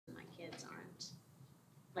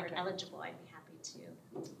like eligible, I'd be happy to.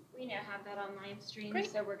 We now have that on live stream,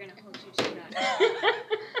 Great. so we're going to hold you to that.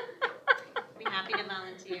 Be happy to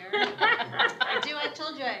volunteer. I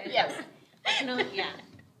told you I. Yes. Yeah.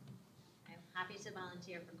 I'm happy to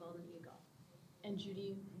volunteer for Golden Eagle. And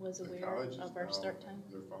Judy was The aware college of is our now, start time?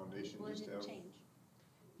 their foundation Well, it just didn't have change.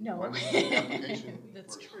 No. one application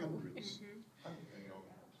That's for true. hundreds,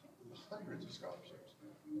 hundreds of scholarships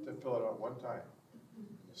to fill it out one time. And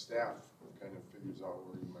the staff kind of figures out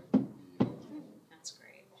where you might be eligible. That's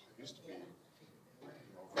great. It used to be,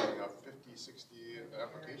 filling out 50, 60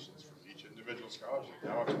 applications for each individual scholarship.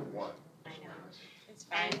 Now it's one. I know. It's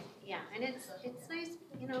fine. And it's nice,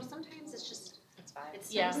 sometimes it's just, It's fine.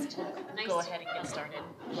 it's Yeah. nice Go to ahead and get started.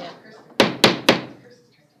 Yeah.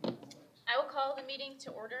 I will call the meeting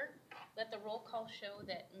to order. Let the roll call show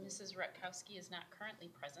that Mrs. Rutkowski is not currently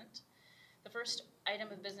present. The first item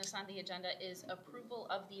of business on the agenda is approval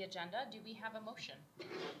of the agenda. Do we have a motion?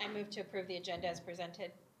 I move to approve the agenda as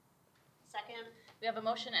presented. Second. We have a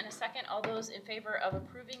motion and a second. All those in favor of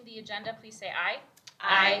approving the agenda, please say aye.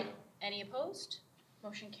 Aye. Any opposed?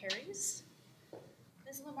 Motion carries.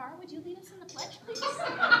 Ms. Lamar, would you lead us in the pledge, please?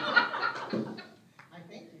 I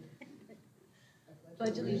thank you.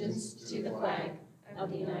 Pledge allegiance to the flag of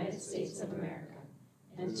the United States of America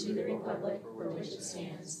and to the republic for which it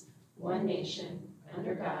stands, one nation,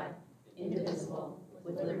 under God, indivisible,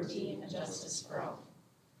 with liberty and justice for all.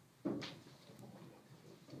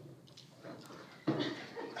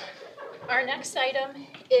 Our next item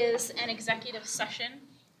is an executive session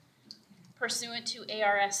pursuant to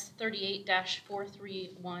ARS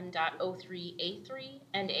 38-431.03A3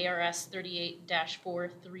 and ARS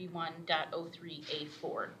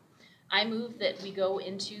 38-431.03A4. I move that we go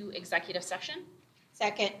into executive session.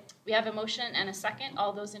 Second. We have a motion and a second.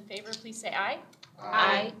 All those in favor, please say aye.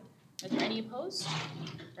 Aye. Are there any opposed? All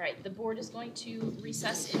right, the board is going to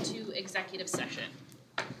recess into executive session.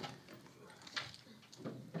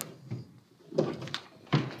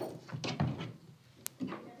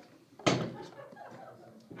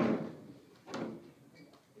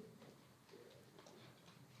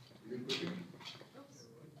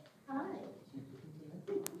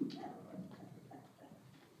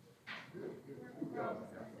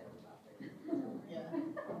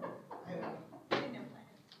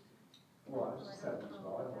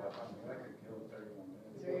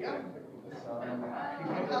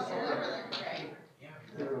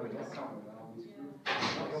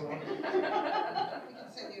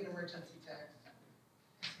 Emergency text.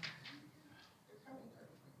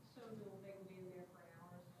 So they will be in there for an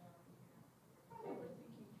hour or so. We're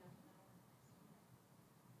thinking half an hour.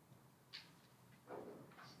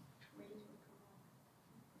 Waiting to come up.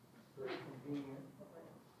 Very convenient. So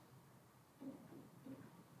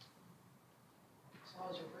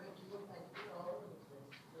how's your break? You look like you're all over the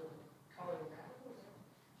place. The color of that.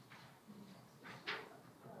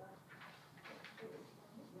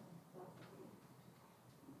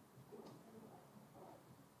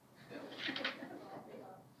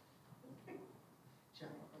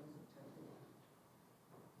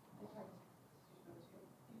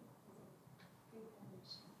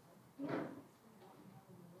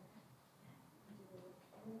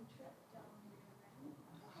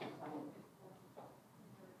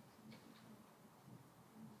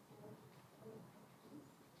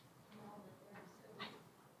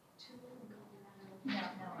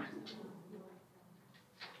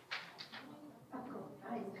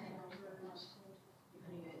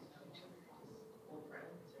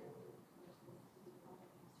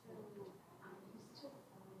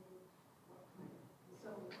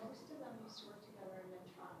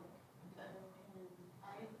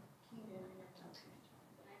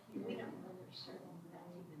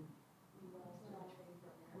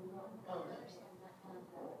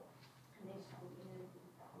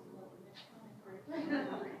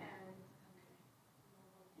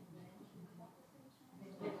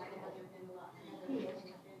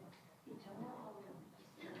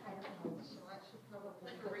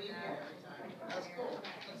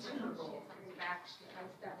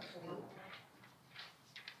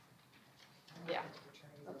 Yeah.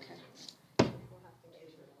 Okay.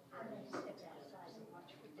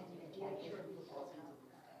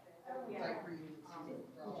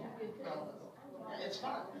 It's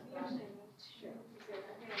fun.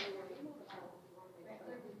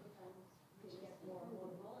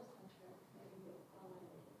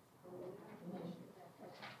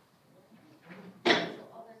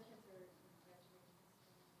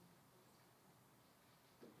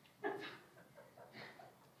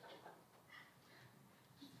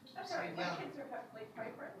 My kids are like my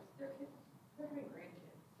friends. They're having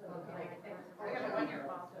grandkids. So I got a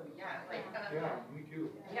 1-year-old.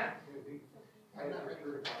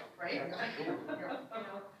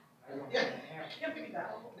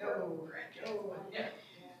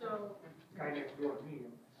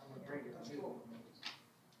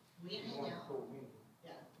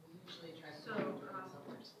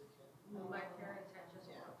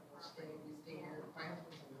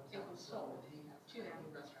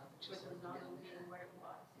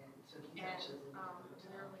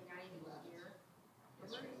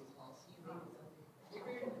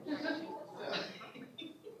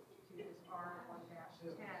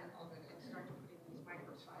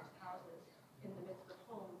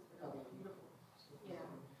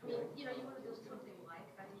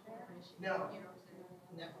 No. You know what I'm saying?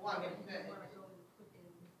 No, well, I mean, You wanna go and put in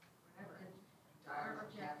whatever, and our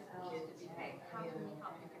objective is to be, hey, how can we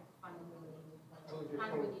help you get funding?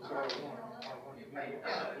 How do we need to help you?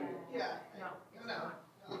 Yeah. No, No, it's no. not.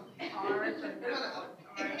 Ours are No, no. not,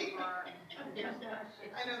 ours are, it's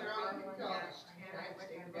I know they're all in college. and I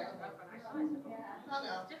went and looked it up and I saw, I said, No,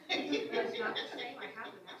 no. it's different, but it's not the same, I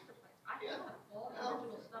have the master plan, I have all the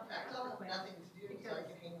original stuff, I master told them plan, nothing to do, so I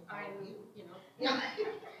could hang I'm, out with you. you know, Yeah.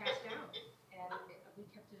 passed down, and we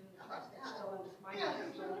kept it in the trust, it's still in this, my Yeah. house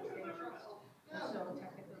is still in the same trust. And so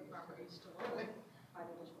technically the property is still owned by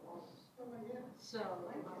the original owners. So,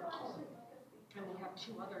 and we have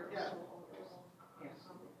two other Yeah. original owners.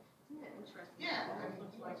 Isn't that interesting? Yeah, I It mean,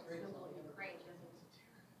 looks like it's great. symbol Ukraine, doesn't it?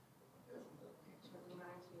 Actually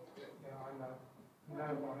reminds me of, I'm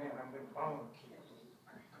not on it, I've been following. well,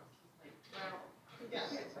 Yeah.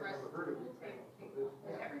 it's the rest. I've never heard of it.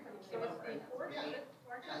 Everybody, so it's the fourth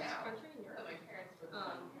largest country in Europe.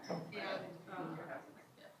 Yeah, I mean,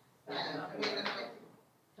 and I.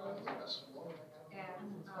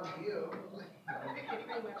 And, Of you. it pretty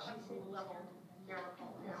much is a level miracle,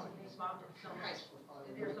 you know, they solved it so much.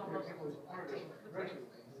 There's almost, so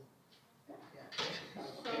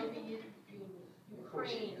the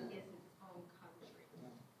Ukraine is its own country.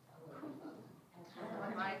 And so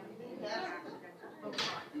I think that both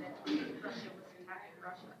sides that Russia was attacking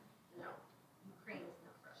Russia. No, Ukraine is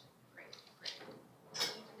not Russia, Ukraine is Ukraine.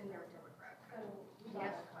 And they're a Democrat.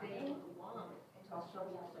 Yes, they belong to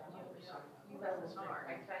Soviet USSR.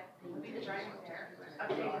 Be the driving there.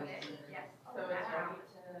 Yes, so that happened.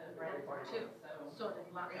 Too. So did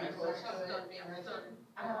Latvia, so did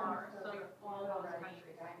Belarus, so did all those countries.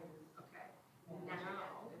 Okay.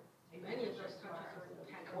 Now, many of those countries are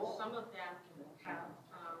independent. Some of them have,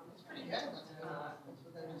 It's pretty good. It's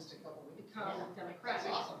within just a couple weeks. become democratic.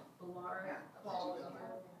 That's awesome. Belarus, quality,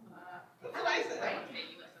 That's what I said. I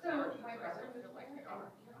feel like they are,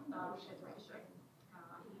 with Russia.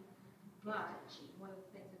 But one of the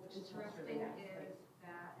things that's interesting is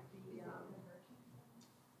that the,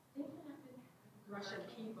 Russian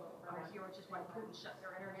people are here, which is why Putin shut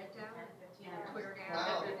their internet down, and Twitter down,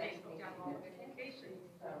 Wow. and Facebook down, all the communication.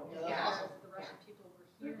 Yeah, that's awesome. The Russian people were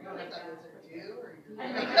here. You don't know if that was a Jew or you're.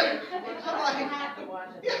 I had the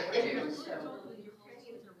one that they were doing, so. The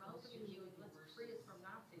Ukrainians are welcoming you, let's free us from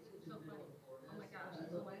Nazis, it's so funny. Oh my gosh,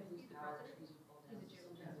 Zelensky, the president, he's a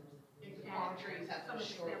Jew. Palm trees have Some of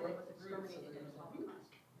those his short family was roots, exterminated in the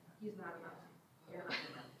Holocaust. He's not a Nazi. Yeah.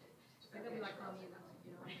 I could be like, oh, you know,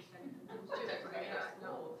 I'm just saying, Jews too, but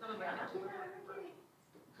no, some of my country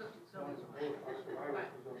cooked it so.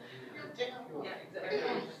 Yeah, exactly.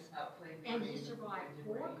 And he survived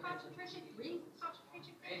 4 concentration, 3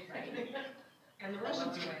 concentration camps. And the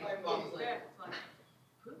Russians say, My mom's like- it's like,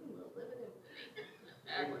 Putin will live in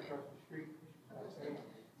infamy. Across the street.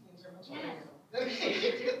 Things are much Yes. better.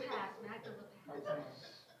 It did pass, Magdala passed.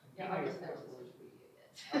 Yeah, I was never supposed to be.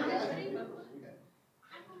 I'm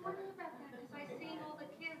wondering about that, because I seen all the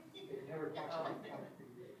kids. Never talked to me.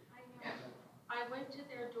 I know. I went to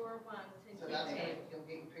their door once and So that's when you'll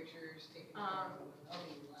get pictures taken. I'll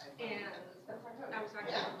be live. and I was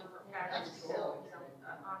actually on the package still, you know,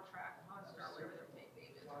 on track, on Star, whatever their name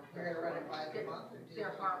is. You're gonna run it by the month or do?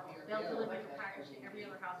 They're it horrible. year? They'll deliver the package to every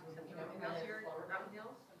other house except the Mountain House here, Mountain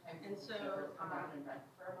Hills. And so,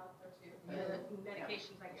 the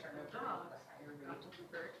medications I get for the dogs got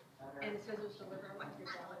delivered. And it says it was delivered, I'm like, you're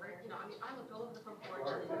delivered, you know, I mean, I looked all over the front porch.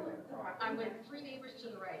 I went 3 neighbors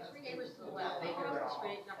to the right, 3 neighbors to the left, all across the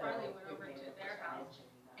street, and I finally went over to their house,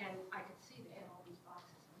 and I could see they had all these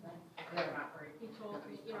boxes. He told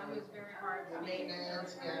me, you know, he was very hard to me.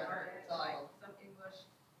 Maintenance, yeah, it's Like all. some English,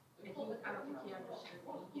 and he, I don't think he understood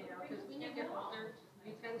me, you know, because when you get older,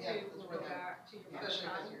 you tend Yeah, to that's go where the- back to your mother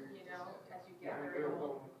especially 'cause tongue, you're- you know, as you get very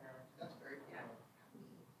old. That's very. Yeah.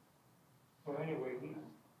 So anyway,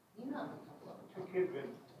 You know, a couple of them. 2 kids been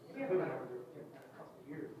living over there for a couple of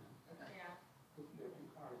years. Yeah. Their 2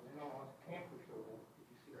 cars, and then all the camper showed up. Did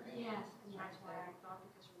you see that? Yes, and that's why I thought,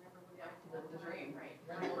 because remember when I went to the dream, right?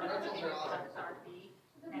 Rentals are awesome. RV,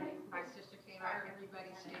 and my sister came out, everybody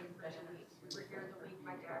stayed for 2 weeks. We were here the week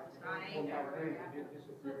my dad was dying. Well, now they did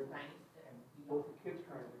disappear, and both the kids'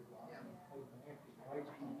 cars are gone. Yeah. Like, the empty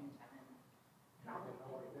lights on. And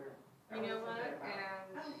nobody there. You know what, and I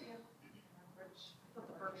thought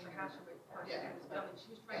the Berkshire House person Yeah. was coming, she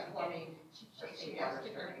was trying to Yeah, get in, she She asked has, to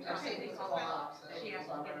get in. I've seen it a lot, so. She asked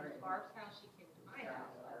to get into Barb's house, she came to my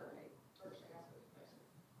house,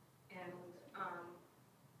 and,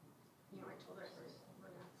 you know, I told her,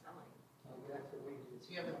 we're not selling. That's the way. So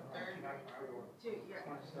you have a third? Dude, yeah.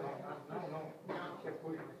 No, no, No. kept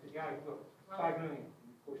pushing, I said, yeah, look, 5 million,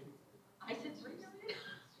 and pushing. I said, 3 million?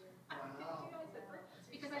 Wow. I said, 3.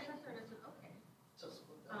 Because I sat there and I said, okay, Just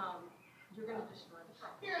with that. you're gonna destroy the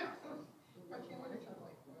property. Yeah. You Okay, want what it is it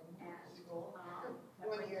like? And, School? that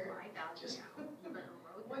 1 brings year. my value Just down. You better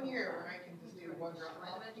road 1 year where I can just do You're one gonna drop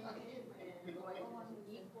destroy off. the vegetation and going on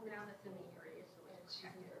each ground that's in the area, so it's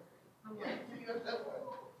protected. I'm like, Yeah, you got that one.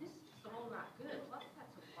 this is all not good, plus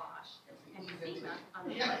that's a wash. And Ease into FEMA, it. on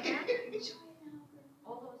the Yeah. other hand,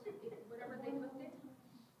 all those, whatever they put there,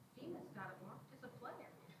 FEMA's got it marked as a flood area.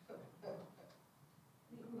 That's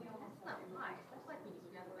not nice, that's like when you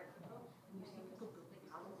go down to Mexico and you see people building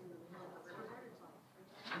houses in the middle of the river, it's like,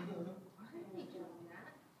 why are they doing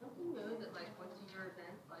that? Don't you know that like once a year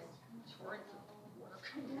event, like torrents of water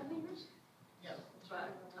come down there? Yeah.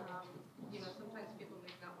 But, you know, sometimes people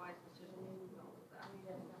make not wise decisions and all of that.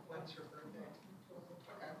 When's your birthday?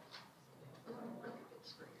 Okay.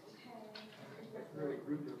 It's great. Really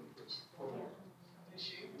grew them for Is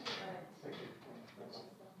she?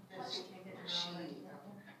 Does she do her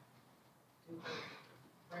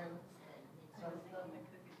friends and meet some of them?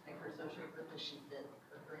 Like her social group, does she fit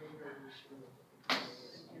her grade or does she live with the grade?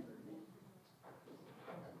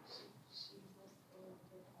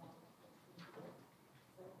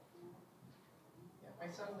 Yeah, my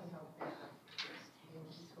son went home bad, and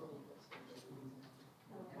he totally fits the grade.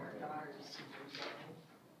 And our daughter is super young,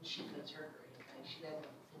 and she fits her grade, and she doesn't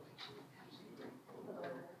feel like she actually grade.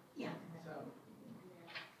 Yeah. So.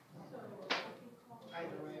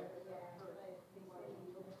 Either way.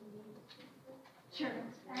 Sure.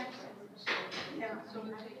 Yeah, so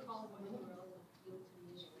if they call one of the girls and feel to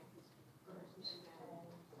me,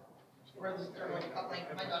 Or they're like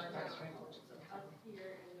my daughter's high school, which is up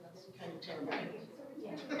here and that's kind of terrifying.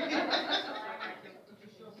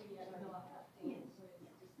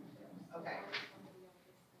 Okay.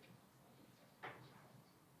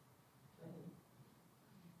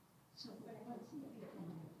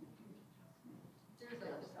 there's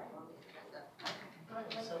other stuff on the agenda.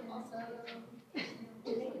 So awesome.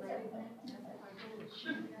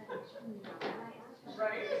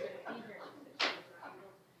 Right?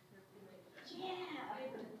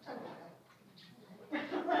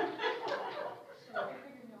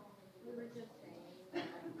 We were just saying that,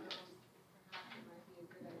 perhaps it might be a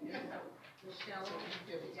good idea. Michelle,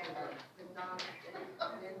 the dog,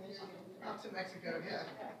 Out to Mexico, yeah.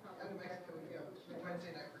 Out to Mexico we go.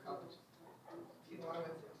 Wednesday night for college. Tijuana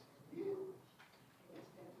Wednesday.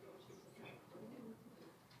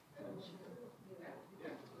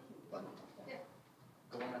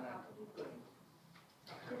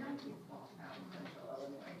 I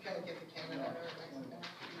kind of get the Canada or Mexico.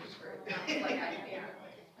 It's great. Like I came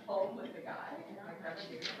home with the guy, my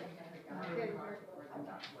graduated, and the guy in the car where the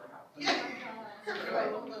doctor warehouse. Yeah. I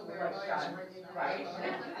don't know where I was ringing. Right. So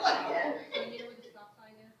you know where the stop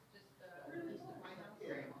sign is, just east of my house?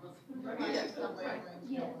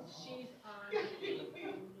 Yeah. She's on the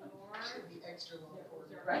north. Should be extra long for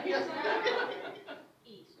her. Right.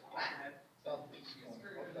 East. Southeast.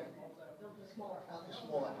 The smaller house.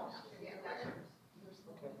 Smaller house.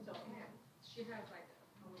 So, she has like a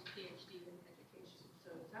PhD in education,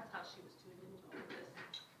 so that's how she was tuned into all of this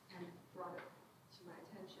and brought it to my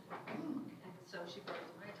attention. And so she brought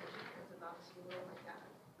it to my attention because of obviously where my dad,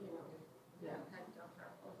 you know, had done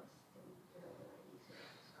for all of us in the 90s and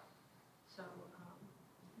stuff. So, I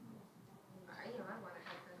want to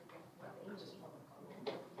help them get what they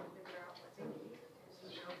need, figure out what they need. So,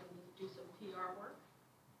 you know, if we need to do some PR work,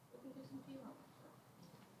 we can do some PR work.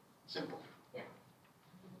 Simple. Yeah.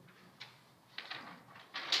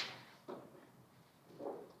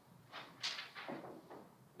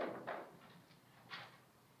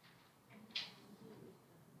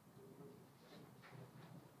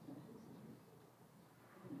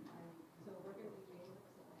 So we're gonna be doing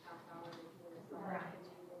a half hour before. Right.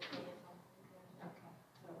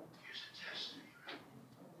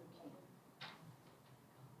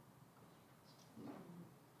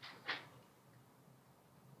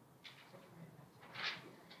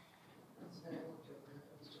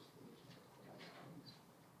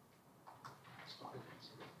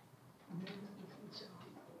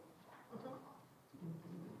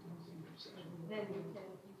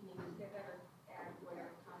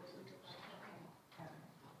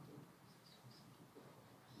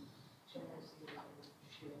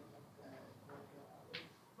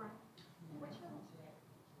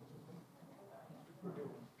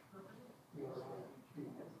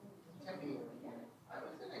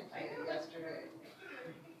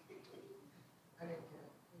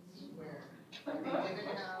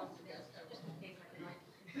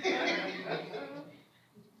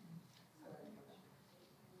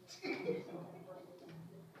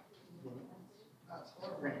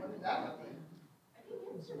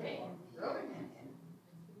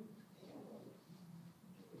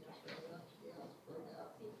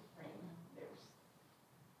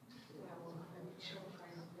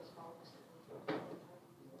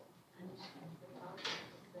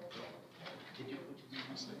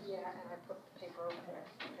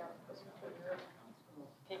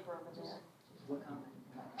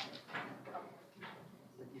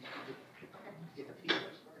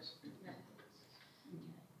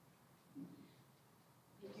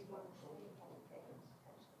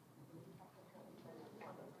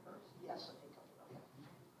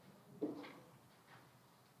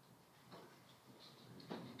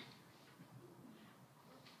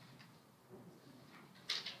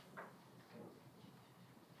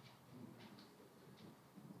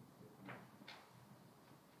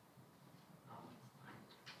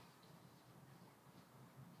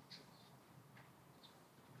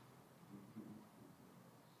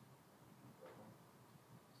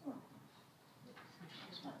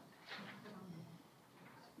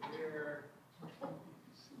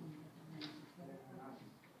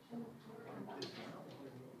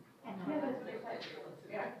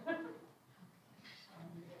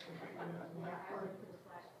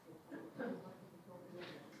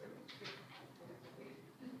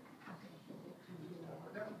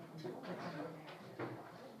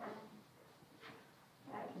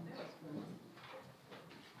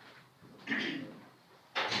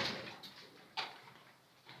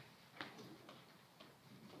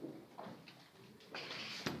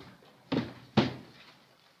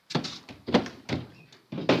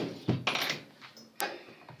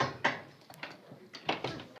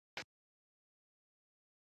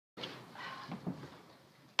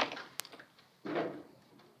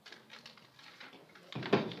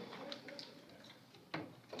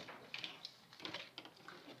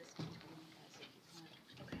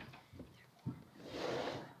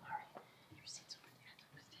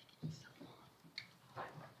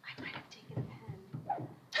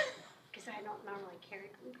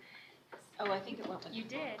 Oh, I think it went with. You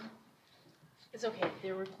did. It's okay,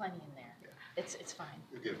 there were plenty in there. It's fine.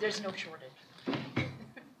 You'll get it. There's no shortage.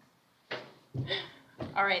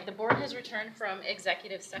 All right, the board has returned from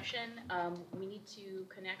executive session. We need to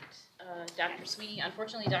connect Dr. Sweeney.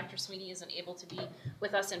 Unfortunately, Dr. Sweeney isn't able to be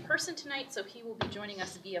with us in person tonight, so he will be joining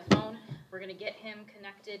us via phone. We're going to get him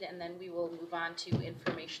connected, and then we will move on to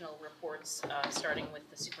informational reports, starting with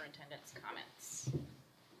the superintendent's comments.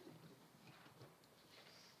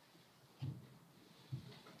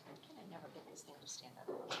 Can I never get this thing to stand up?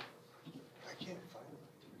 I can't find it.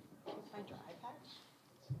 Can you find your iPad?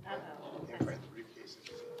 Uh-oh. Can't find the briefcases.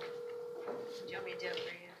 Do you want me to do it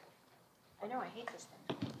for you? I know, I hate this thing.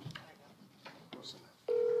 Close enough.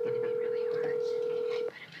 It's gonna be really hard. Maybe I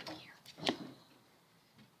put him up here.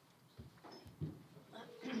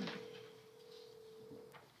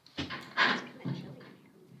 It's kinda chilly in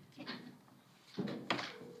here.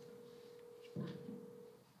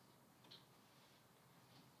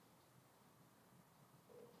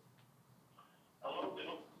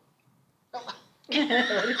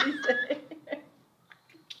 What did he say?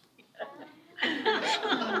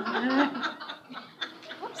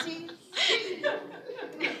 Whoopsies.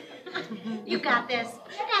 You got this.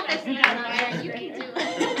 You got this, Nana. You can do it.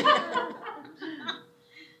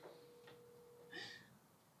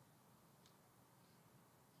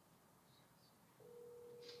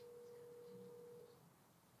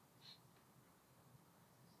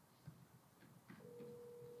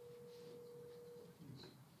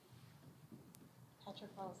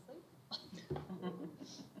 Patrick fell asleep?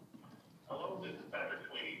 Hello, this is Patrick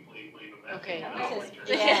Sweeney. Please leave a message. Okay. and I'll This is- return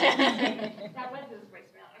it. yeah. That was his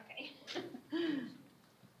voicemail, okay.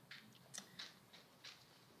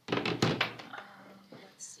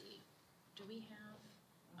 Let's see, do we have,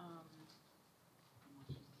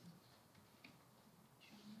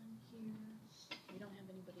 John here? We don't have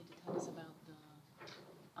anybody to tell us about the,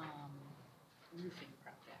 roofing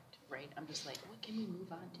project, right? I'm just like, what can we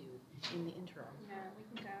move on to in the interim? No, we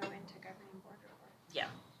can go into governing board report. Yeah.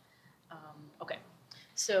 Okay,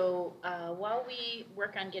 so while we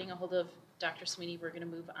work on getting a hold of Dr. Sweeney, we're going to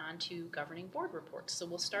move on to governing board reports. So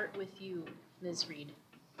we'll start with you, Ms. Reed.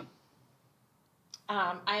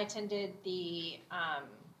 I attended the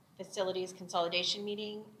facilities consolidation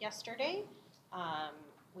meeting yesterday.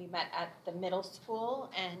 We met at the middle school,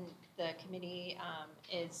 and the committee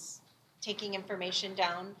is taking information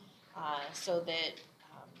down so that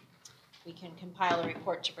we can compile a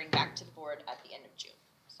report to bring back to the board at the end of June.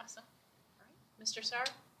 Awesome. All right, Mr. Sarr?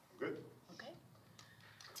 Good. Okay.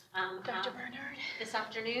 Dr. Bernard? This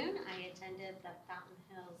afternoon, I attended the Fountain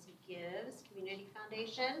Hills Gives Community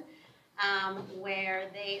Foundation, where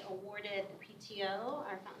they awarded the PTO,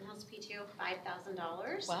 our Fountain Hills PTO,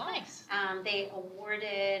 $5,000. Wow. Nice. They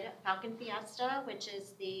awarded Falcon Fiesta, which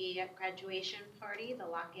is the graduation party, the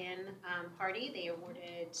lock-in party. They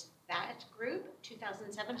awarded that group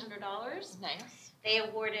 $2,700. Nice. They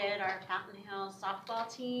awarded our Fountain Hills softball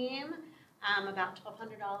team about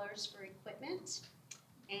 $1,200 for equipment.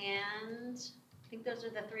 And I think those are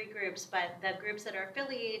the three groups, but the groups that are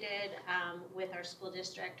affiliated with our school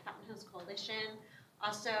district, Fountain Hills Coalition,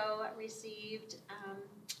 also received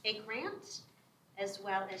a grant as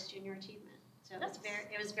well as junior achievement. So Nice.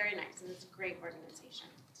 it was very nice, and it's a great organization.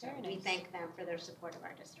 So Very we nice. thank them for their support of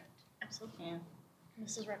our district. Absolutely. Yeah.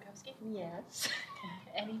 Mrs. Rakowski? Yes.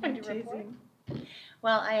 Anything to report?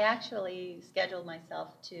 Well, I actually scheduled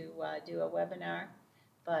myself to do a webinar,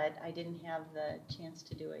 but I didn't have the chance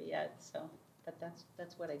to do it yet, so, but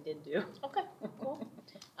that's what I did do. Okay, cool.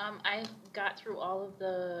 I got through all of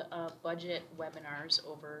the budget webinars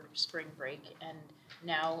over spring break, and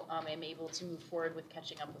now I'm able to move forward with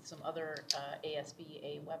catching up with some other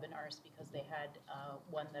ASBA webinars, because they had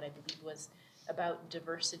one that I believe was about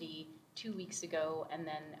diversity 2 weeks ago, and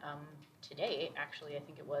then today, actually, I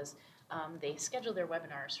think it was, they schedule their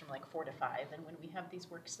webinars from like 4 to 5, and when we have these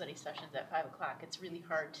work study sessions at 5 o'clock, it's really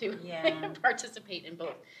hard to participate in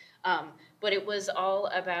both. But it was all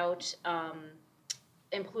about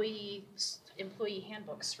employee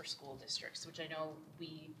handbooks for school districts, which I know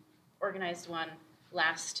we organized one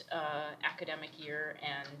last academic year,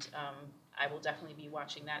 and I will definitely be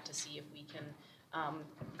watching that to see if we can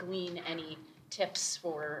glean any tips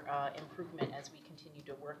for improvement as we continue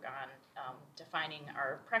to work on defining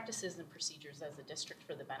our practices and procedures as a district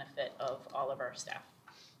for the benefit of all of our staff.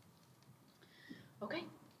 Okay.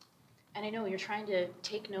 And I know you're trying to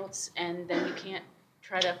take notes, and then you can't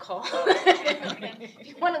try to call. If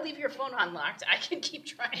you want to leave your phone unlocked, I can keep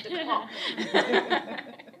trying to call.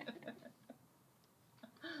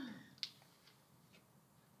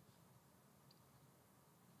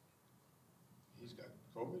 He's got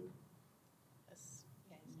COVID?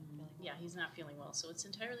 he's not feeling well, so it's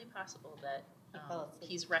entirely possible that He fell asleep.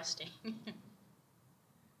 he's resting. Probably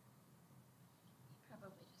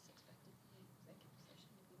just expected the executive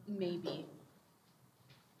session to be. Maybe.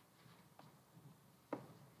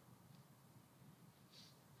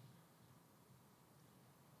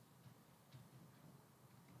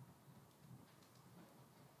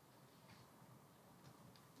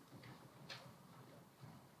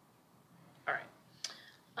 All right.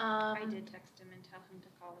 I did text him and tell him to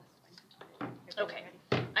call us when he got Okay.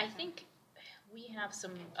 ready. I think we have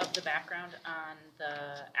some of the background on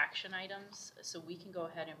the action items, so we can go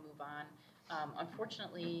ahead and move on.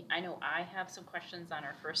 Unfortunately, I know I have some questions on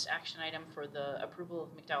our first action item for the approval of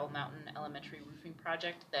McDowell Mountain Elementary roofing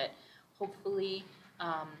project that hopefully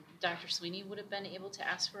Dr. Sweeney would have been able to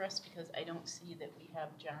ask for us, because I don't see that we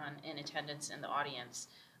have John in attendance in the audience.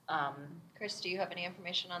 Chris, do you have any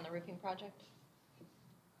information on the roofing project?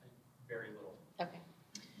 Very little. Okay.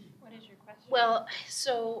 What is your question? Well,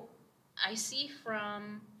 so I see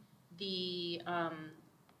from the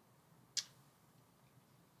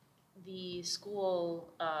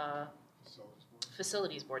school So it's more-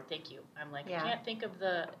 facilities board, thank you. I'm like, I Yeah. can't think of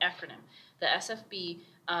the acronym. The SFB,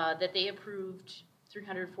 that they approved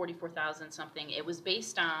 344,000 something. It was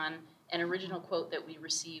based on an original quote that we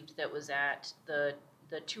received that was at the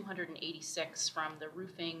 286 from the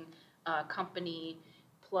roofing company,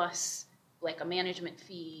 plus like a management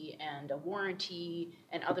fee and a warranty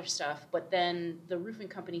and other stuff. But then the roofing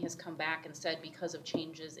company has come back and said, because of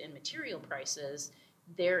changes in material prices,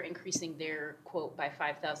 they're increasing their quote by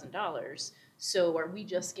 $5,000. So are we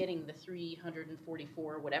just getting the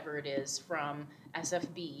 344, whatever it is, from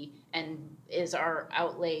SFB, and is our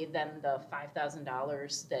outlay then the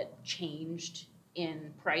 $5,000 that changed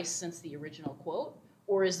in price since the original quote?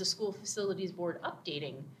 Or is the school facilities board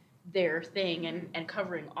updating their thing and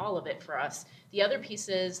covering all of it for us? The other piece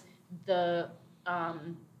is the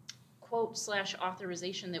quote /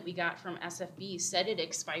 authorization that we got from SFB said it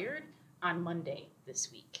expired on Monday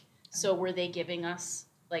this week. So were they giving us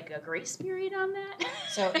like a grace period on that?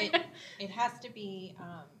 So it has to be,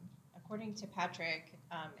 according to Patrick,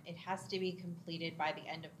 it has to be completed by the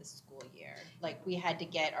end of the school year. Like, we had to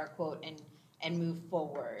get our quote and move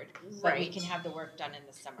forward, but we Right. can have the work done in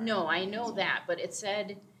the summer. No, I know that, but it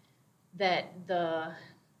said that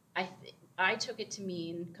I took it to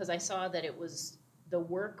mean, because I saw that it was, the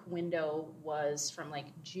work window was from like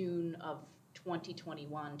June of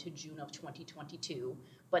 2021 to June of 2022,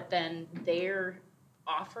 but then their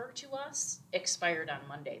offer to us expired on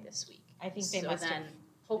Monday this week. I think they So must then, have,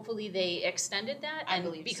 hopefully they extended that. I and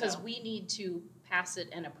believe because so. we need to pass it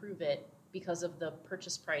and approve it because of the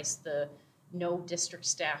purchase price, no district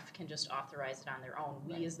staff can just authorize it on their own.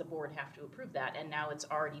 We Right. as the board have to approve that, and now it's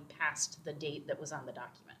already past the date that was on the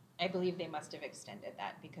document. I believe they must have extended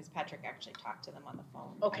that because Patrick actually talked to them on the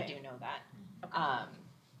phone. Okay. I do know that.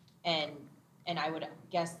 Okay. And I would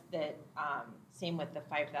guess that, same with the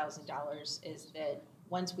 $5,000 is that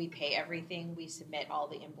once we pay everything, we submit all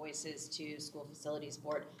the invoices to school facilities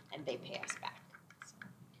board and they pay us back. So,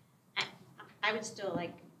 I would still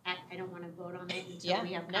like, I don't wanna vote on it Yeah, until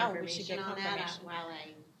we have no, we should confirmation get on that, confirmation. while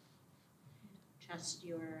I trust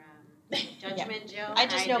your judgment, Jill. I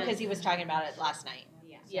just know because he was talking about it last night.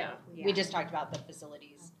 Yeah. Yeah. We just talked about the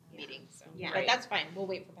facilities meeting, so. Yeah. But that's fine, we'll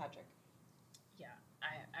wait for Patrick. Yeah,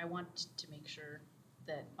 I want to make sure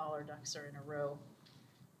that all our ducks are in a row.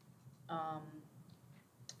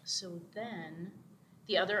 So then,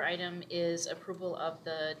 the other item is approval of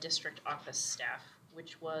the district office staff,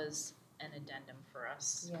 which was an addendum for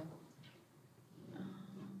us. Yeah.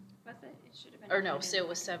 Was it? It should have been. Or no, included so in it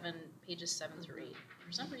was there. pages 7 through 8.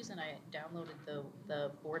 For some reason, I downloaded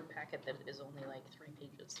the board packet that is only like 3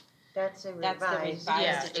 pages. That's a That's the revised. revised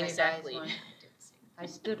Yeah, it's a revised exactly. one. I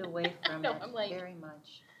stood away from know, it I'm like- very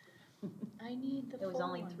much. I need the It was full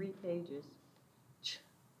only one. 3 pages.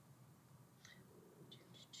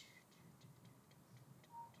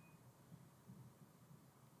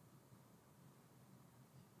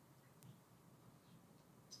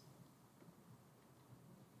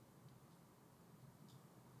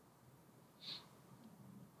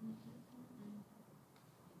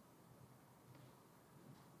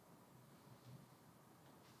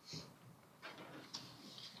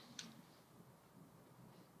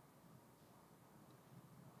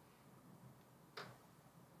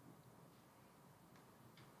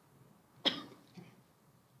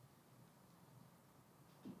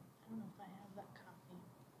 I don't know if I have that copy.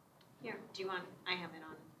 Here, do you want, I have it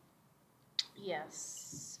on,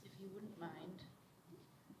 Yes, if you wouldn't mind.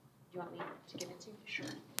 do you want me to give it to you? Sure,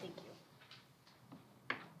 thank you.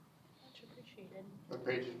 Much appreciated. What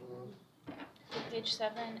pages were those? page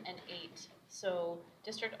 7 and 8. So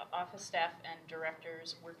district office staff and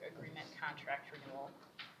directors work agreement contract renewal.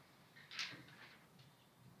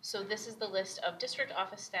 So this is the list of district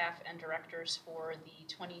office staff and directors for the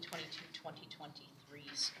 2022-2023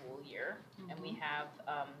 school year. And we have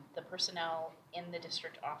the personnel in the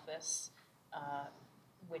district office,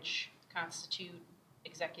 which constitute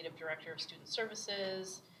executive director of student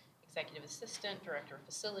services, executive assistant, director of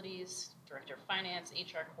facilities, director of finance,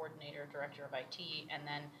 HR coordinator, director of IT, and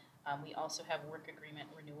then we also have work agreement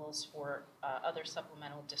renewals for other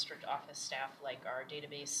supplemental district office staff like our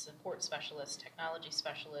database support specialists, technology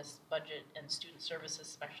specialists, budget and student services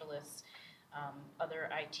specialists, other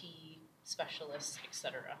IT specialists,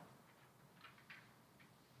 etc.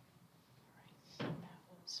 All right, so that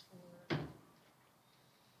was for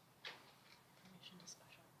information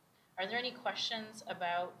discussion. Are there any questions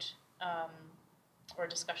about or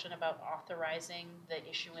discussion about authorizing the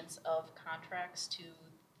issuance of contracts to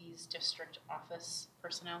these district office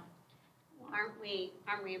personnel? Aren't we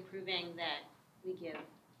approving that we give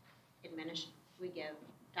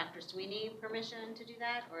Dr. Sweeney permission to do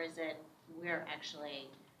that, or is it we're actually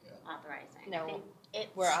authorizing? No, It's,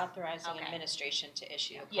 we're authorizing Okay. administration to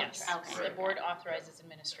issue yes, contracts. Okay. the board authorizes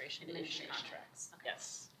administration to issue Administration. contracts. Okay.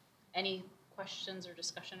 Yes. Any questions or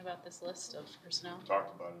discussion about this list of personnel? We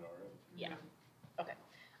talked about it already. Yeah. Okay.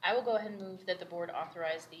 I will go ahead and move that the board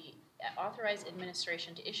authorize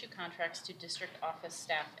administration to issue contracts to district office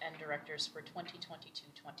staff and directors for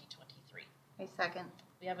 2022-2023. A second.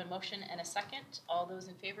 We have a motion and a second. All those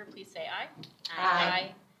in favor, please say aye.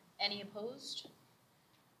 Aye. Any opposed?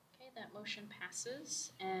 Okay, that motion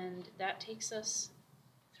passes, and that takes us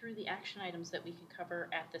through the action items that we can cover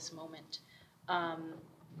at this moment. I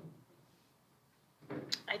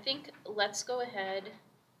think let's go ahead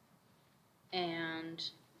and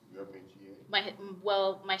You have HEA?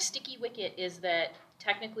 my sticky wicket is that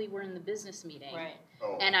technically we're in the business meeting. Right.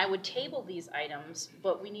 Oh, And I would table these items,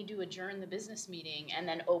 but we need to adjourn the business meeting and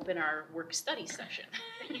then open our work study session.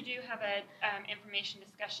 But you do have a information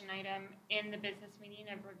discussion item in the business meeting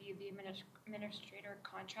of review the administrator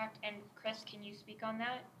contract. And Chris, can you speak on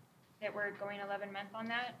that? That we're going 11-month on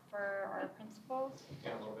that for our principals?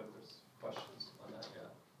 Yeah, a little bit, there's questions on that, yeah.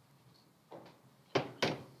 I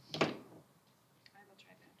will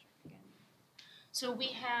try Patrick again. So we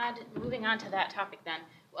had, moving on to that topic then,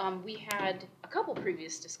 we had a couple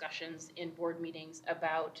previous discussions in board meetings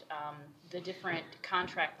about the different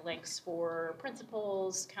contract lengths for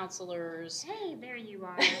principals, counselors. Hey, there you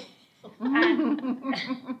are. Oh,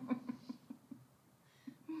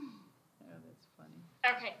 that's funny.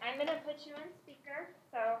 Okay, I'm gonna put you on speaker,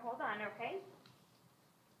 so hold on, okay?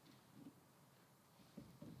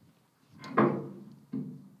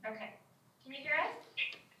 Okay, can you hear us?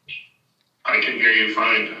 I can hear you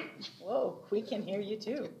fine. Whoa, we can hear you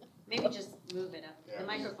too. Maybe just move it up, Yeah. the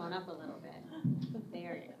microphone up a little bit.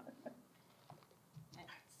 There you go. That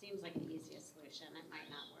seems like the easiest solution. It might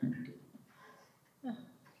not work.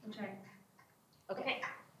 Okay. Okay.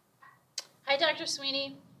 Hi, Dr.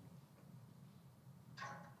 Sweeney.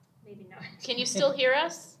 Maybe not. Can you still hear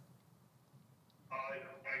us? I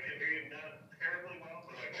can hear you not terribly well,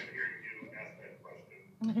 but I can hear you ask that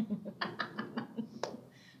question.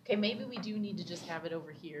 Okay, maybe we do need to just have it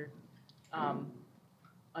over here,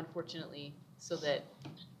 unfortunately, so that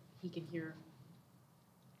he can hear.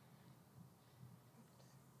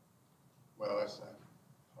 well, that's not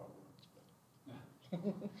how it works, but.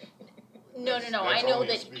 No, That's- I that's know only a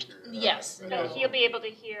that, speaker, yes, that No, is- he'll be able to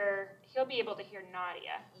hear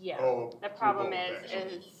Nadia. yeah, Oh, The through problem both, is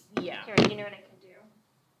actually. yeah. Here, you know what I can do?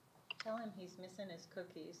 Tell him he's missing his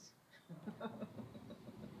cookies.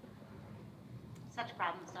 Such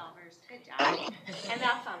problem solvers. Good job. And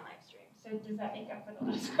that's on live stream, so does that make up for the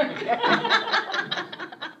last one?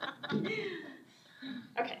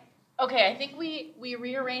 Okay. Okay, I think we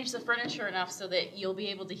rearranged the furniture enough so that you'll be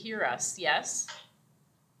able to hear us, yes?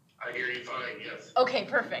 I hear you fine, yes. Okay,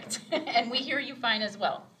 perfect. And we hear you fine as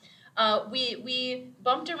well. We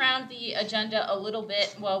bumped around the agenda a little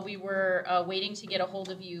bit while we were waiting to get a hold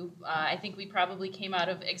of you. I think we probably came out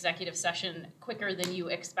of executive session quicker than you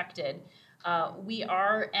expected. We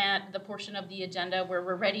are at the portion of the agenda where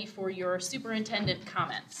we're ready for your superintendent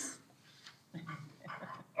comments.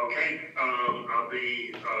 Okay, I'll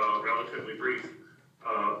be relatively brief.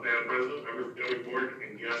 Madam President, members of the governing board,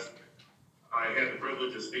 and guests, I had the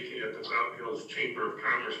privilege of speaking at the Fountain Hills Chamber of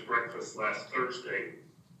Commerce breakfast last Thursday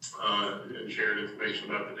and shared information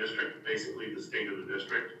about the district, basically the state of the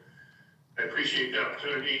district. I appreciate the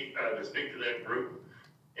opportunity to speak to that group.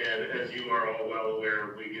 And as you are all well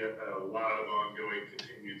aware, we get a lot of ongoing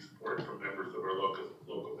continued support from members of our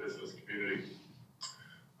local business community.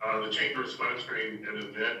 The Chamber is sponsoring an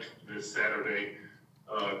event this Saturday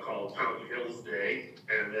called Fountain Hills Day,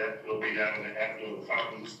 and that will be down in the Avenue of the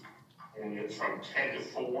Fountains. And it's from 10 to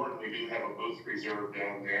 4. We do have a booth reserved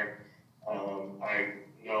down there. I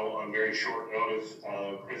know on very short notice,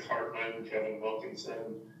 Chris Hartman, Kevin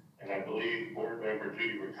Wilkinson, and I believe board member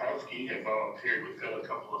Judy Rakowski have volunteered to fill a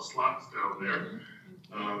couple of slots down there.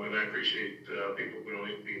 And I appreciate people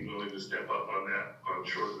being willing to step up on that on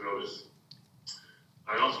short notice.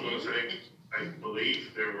 I also want to say, I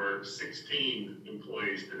believe there were 16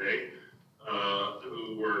 employees today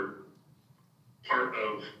who were part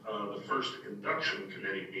of the first induction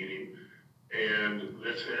committee meeting, and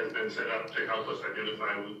this has been set up to help us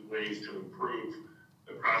identify ways to improve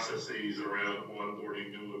the processes around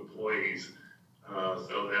onboarding new employees,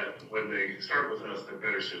 so that when they start with us, they're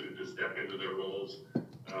better suited to step into their roles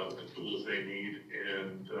with the tools they need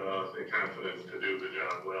and the confidence to do the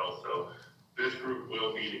job well. So this group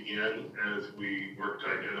will meet again as we work to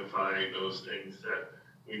identify those things that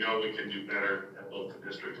we know we can do better at both the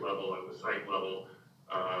district level and the site level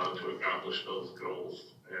to accomplish those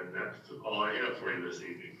goals. And that's all I have for you this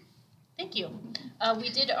evening. Thank you. We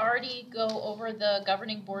did already go over the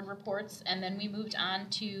governing board reports, and then we moved on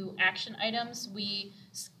to action items. We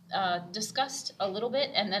discussed a little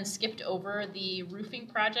bit and then skipped over the roofing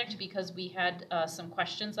project because we had some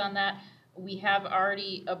questions on that. We have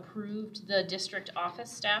already approved the district office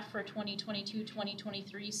staff for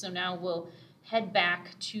 2022-2023, so now we'll head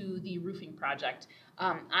back to the roofing project.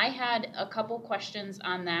 I had a couple questions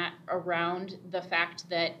on that around the fact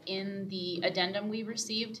that in the addendum we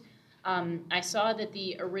received, I saw that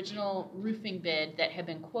the original roofing bid that had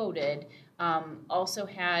been quoted also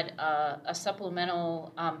had a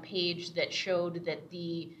supplemental page that showed that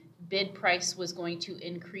the bid price was going to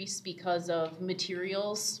increase because of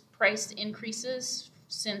materials price increases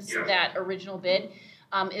since that original bid.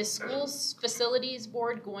 Is schools facilities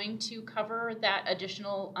board going to cover that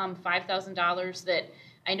additional $5,000 that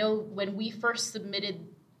I know when we first submitted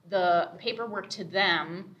the paperwork to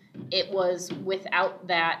them, it was without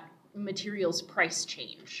that materials price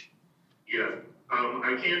change? Yeah,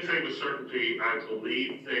 I can't say with certainty. I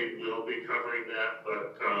believe they will be covering that,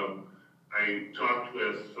 but I talked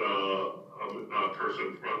with a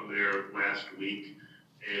person from there last week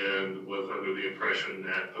and was under the impression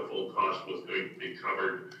that the full cost was going to be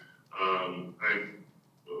covered.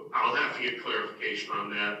 I'll have to get clarification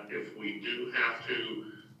on that. If we do have to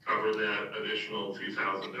cover that additional few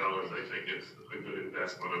 $1,000s, I think it's a good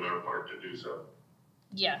investment on our part to do so.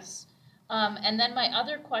 Yes. And then my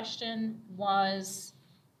other question was,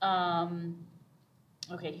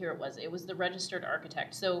 okay, here it was. It was the registered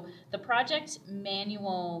architect. So the project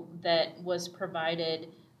manual that was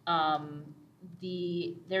provided,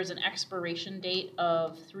 there's an expiration date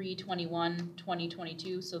of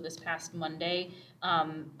 3/21/2022, so this past Monday.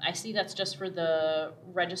 I see that's just for the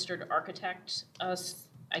registered architect,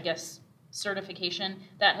 I guess, certification.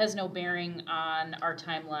 That has no bearing on our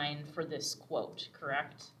timeline for this quote,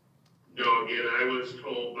 correct? No, again, I was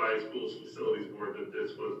told by Schools Facilities Board that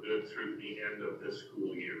this was good through the end of this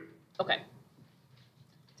school year. Okay.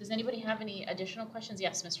 Does anybody have any additional questions?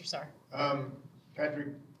 Yes, Mr. Sarr.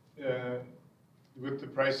 Patrick, with the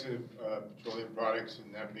price of petroleum products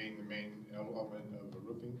and that being the main element of the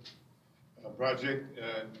roofing project,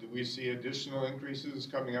 do we see additional increases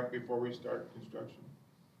coming up before we start construction?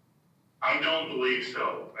 I don't believe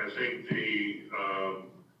so. I think the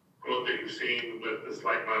quote that you've seen with the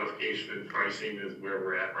slight modification in pricing is where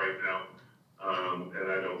we're at right now.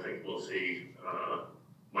 And I don't think we'll see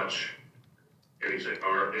much anything,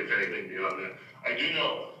 or if anything beyond that. I do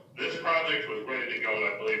know this project was ready to go, and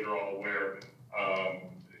I believe you're all aware.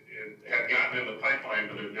 It had gotten in the pipeline,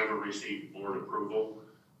 but it never received board approval.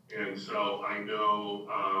 And so I know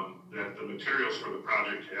that the materials for the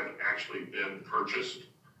project have actually been purchased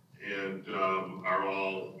and are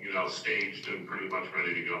all, staged and pretty much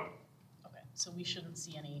ready to go. Okay, so we shouldn't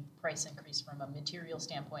see any price increase from a material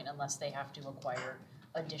standpoint unless they have to acquire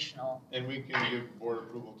additional. And we can give board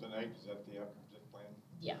approval tonight, is that the plan?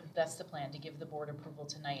 Yeah, that's the plan, to give the board approval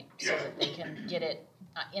tonight so that they can get it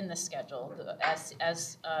in the schedule.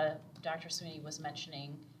 As Dr. Sweeney was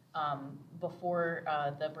mentioning, before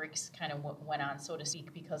the brakes kind of went on, so to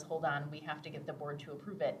speak, because hold on, we have to get the board to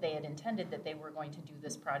approve it. They had intended that they were going to do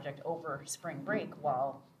this project over spring break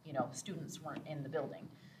while, students weren't in the building.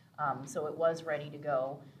 So it was ready to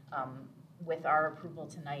go. With our approval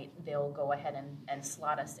tonight, they'll go ahead and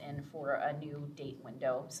slot us in for a new date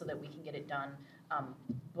window so that we can get it done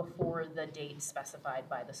before the date specified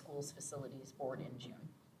by the school's facilities board in June.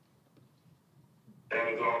 That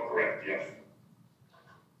is all correct, yes.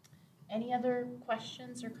 Any other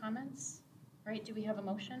questions or comments? All right, do we have a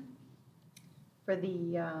motion? For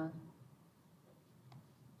the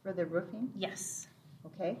roofing? Yes.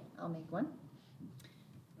 Okay, I'll make one.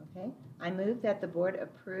 Okay, I move that the board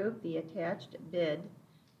approve the attached bid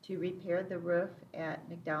to repair the roof at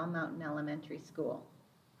McDowell Mountain Elementary School.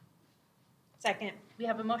 Second. We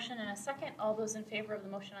have a motion and a second. All those in favor of the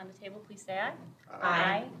motion on the table, please say aye.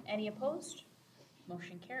 Aye. Any opposed?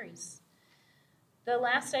 Motion carries. The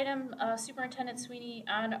last item, Superintendent Sweeney,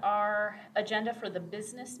 on our agenda for the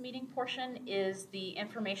business meeting portion is the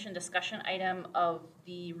information discussion item of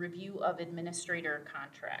the review of administrator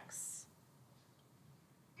contracts.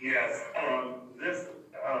 Yes, this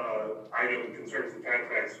item concerns the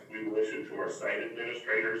contracts we will issue to our site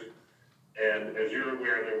administrators. And as you're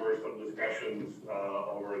aware, there were some discussions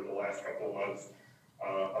over the last couple of months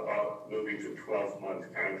about moving to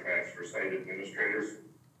 12-month contracts for site administrators.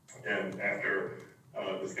 And after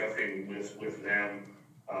discussing this with them,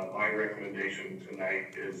 my recommendation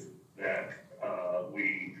tonight is that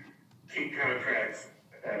we keep contracts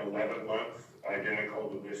at 11 months, identical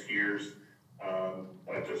to this year's,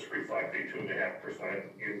 but just reflect a 2.5%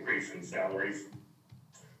 increase in salaries.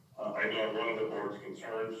 I know one of the board's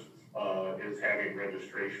concerns is having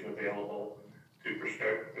registration available to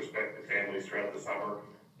prospective families throughout the summer.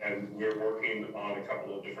 And we're working on a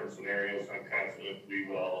couple of different scenarios. I'm confident we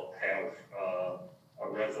will have a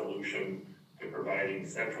resolution to providing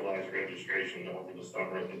centralized registration over the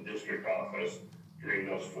summer at the district office during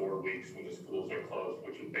those 4 weeks when the schools are closed,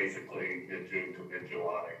 which is basically mid-June to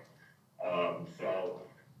mid-July. So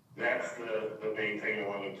that's the main thing I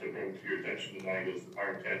wanted to bring to your attention tonight. Is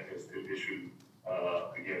our intent is to issue,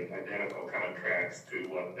 again, identical contracts to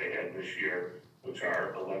what they had this year, which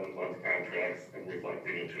are 11-month contracts and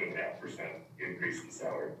reflecting a 2.5% increase in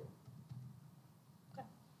salary. Okay.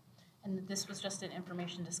 And this was just an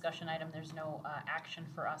information discussion item. There's no action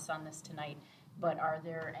for us on this tonight, but are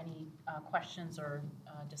there any questions or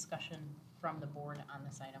discussion from the board on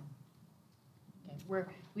this item? Okay,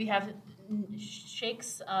 we have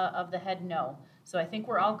shakes of the head no. So I think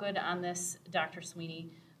we're all good on this, Dr.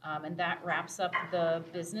 Sweeney, and that wraps up the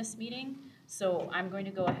business meeting. So I'm going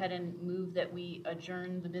to go ahead and move that we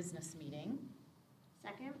adjourn the business meeting.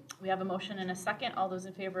 Second? We have a motion and a second. All those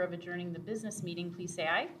in favor of adjourning the business meeting, please say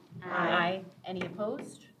aye. Aye. Any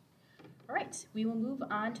opposed? All right, we will move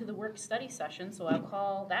on to the work study session, so I'll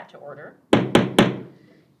call that to order.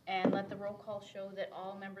 And let the roll call show that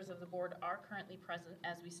all members of the board are currently present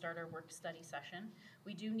as we start our work study session.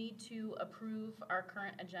 We do need to approve our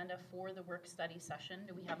current agenda for the work study session.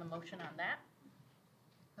 Do we have a motion on that?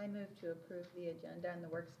 I move to approve the agenda and the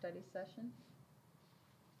work study session.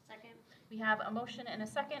 Second? We have a motion and a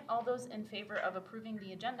second. All those in favor of approving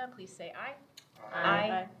the agenda, please say aye.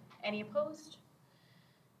 Aye. Any opposed?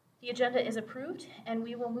 The agenda is approved, and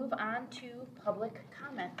we will move on to public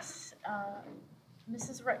comments.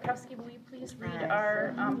 Mrs. Rutkowski, will you please read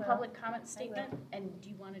our public comment statement? And do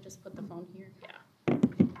you want to just put the phone here? Yeah.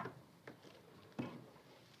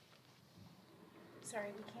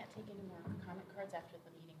 Sorry, we can't take any more comment cards after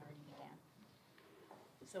the meeting already began.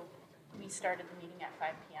 So we started the meeting at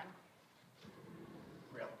 5 p.m.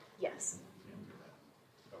 Really? Yes.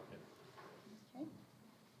 Okay.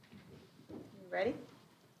 You ready?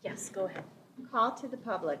 Yes, go ahead. Call to the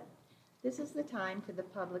public. This is the time for the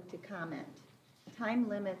public to comment. Time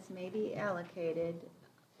limits may be allocated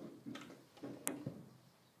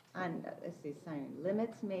on,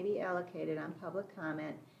 limits may be allocated on public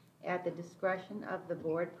comment at the discretion of the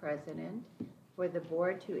board president for the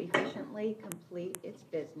board to efficiently complete its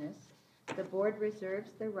business. The board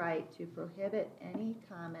reserves the right to prohibit any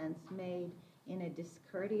comments made in a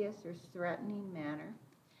discourteous or threatening manner.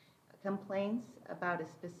 Complaints about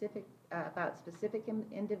specific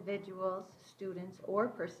individuals, students, or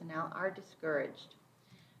personnel are discouraged.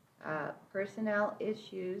 Personnel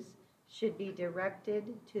issues should be directed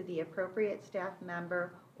to the appropriate staff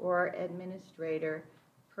member or administrator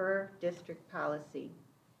per district policy.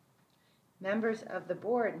 Members of the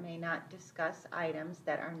board may not discuss items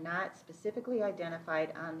that are not specifically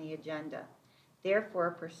identified on the agenda.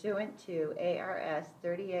 Therefore, pursuant to ARS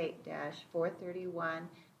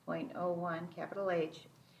 38-431.01 capital H,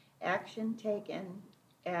 action taken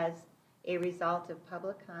as a result of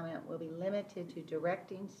public comment will be limited to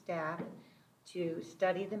directing staff to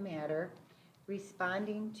study the matter,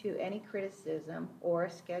 responding to any criticism, or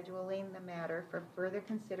scheduling the matter for further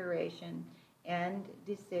consideration and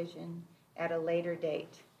decision at a later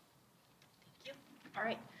date. Thank you. All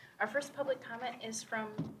right. Our first public comment is from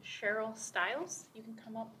Cheryl Stiles. You can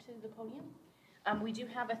come up to the podium. We do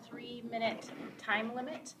have a 3-minute time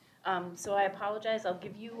limit. So I apologize, I'll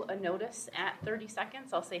give you a notice at 30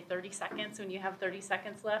 seconds. I'll say 30 seconds. When you have 30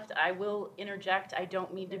 seconds left, I will interject. I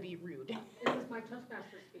don't mean to be rude. This is my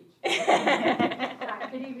Toastmaster speech. Hi,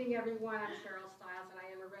 good evening, everyone. I'm Cheryl Stiles, and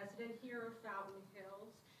I am a resident here of Fountain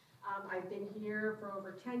Hills. I've been here for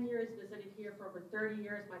over 10 years, visited here for over 30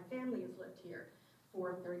 years. My family has lived here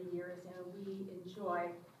for 30 years, and we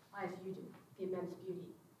enjoy, as you do, the immense beauty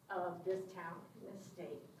of this town and this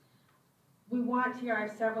state. We want here, I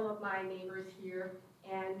have several of my neighbors here,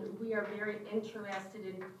 and we are very interested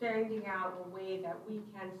in finding out a way that we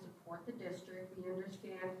can support the district. We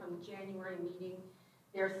understand from the January meeting,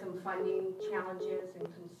 there's some funding challenges and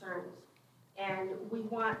concerns. And we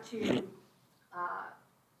want to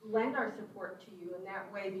lend our support to you in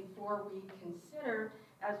that way before we consider,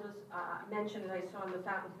 as was mentioned and I saw in the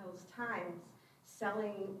Fountain Hills Times,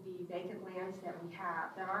 selling the vacant lands that we have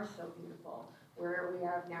that are so beautiful, where we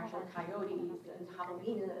have natural coyotes and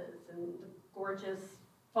javelinas and the gorgeous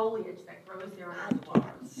foliage that grows there on the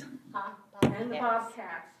walls. And the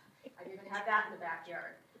bobcats. I even have that in the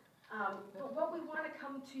backyard. But what we want to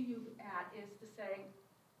come to you at is to say,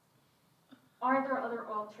 are there other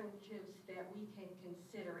alternatives that we can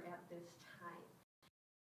consider at this time?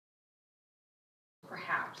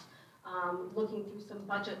 Perhaps looking through some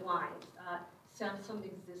budget lines, some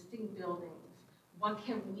existing buildings. What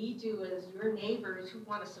can we do as your neighbors who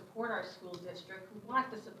want to support our school district, who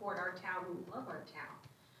want to support our town, who love our town?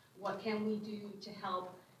 What can we do to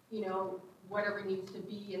help, you know, whatever needs to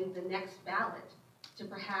be in the next ballot to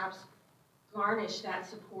perhaps garnish that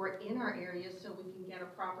support in our area so we can get a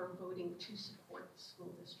proper voting to support the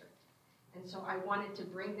school district? And so I wanted to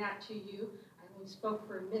bring that to you. I only spoke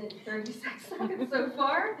for a minute and 36 seconds so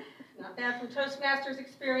far. Not bad from Toastmasters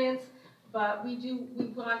experience, but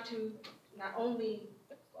we want to not only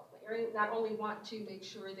want to make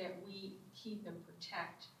sure that we keep and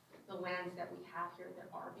protect the lands that we have here that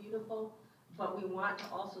are beautiful, but we want to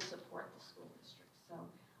also support the school district. So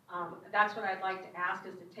that's what I'd like to ask,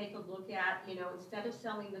 is to take a look at, you know, instead of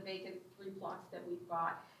selling the vacant 3 plots that we've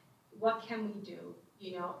got, what can we do?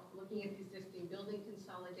 You know, looking at the existing building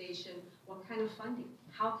consolidation, what kind of funding?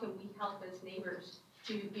 How can we help as neighbors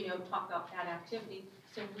to, you know, talk up that activity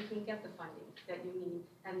so we can get the funding that you need,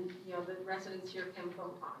 and, you know, the residents here can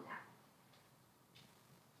vote on that.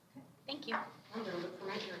 Thank you. I'm going to look for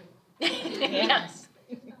my hearing. Yes.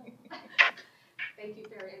 Thank you,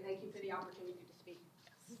 Barry, and thank you for the opportunity to speak.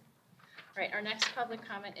 All right, our next public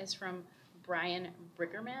comment is from Brian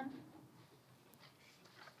Briggerman.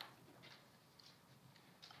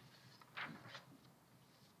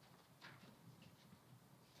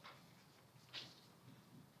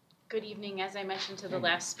 Good evening. As I mentioned to the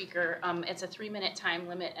last speaker, it's a 3-minute time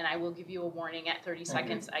limit, and I will give you a warning at 30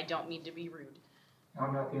 seconds. I don't mean to be rude.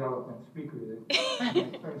 I'm not the eloquent speaker that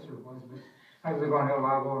my predecessor was, but I live on El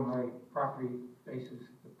Lago, and my property faces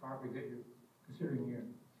the property that you're considering here.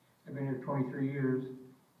 I've been here 23 years,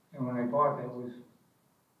 and when I bought that was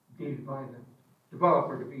deeded by the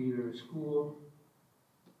developer to be either a school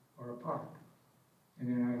or a park. And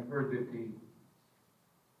then I heard that the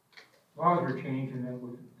laws were changed and that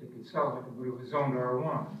they could sell it, but it was zoned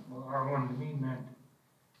R1. Well, R1 to me meant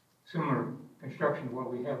similar construction to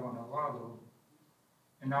what we have on El Lago.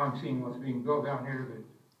 And now I'm seeing what's being built down here that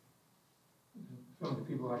some of the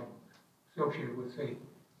people I associate with say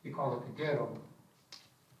they call it the ghetto.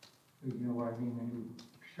 You know what I mean, the new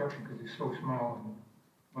construction, because it's so small and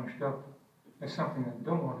bunched up. That's something I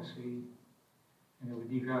don't want to see, and it would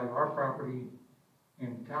devalue our property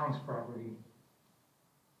and the town's property.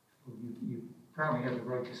 So you apparently have the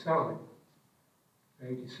right to sell it. I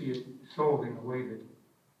hate to see it sold in the way that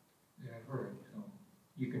I've heard. So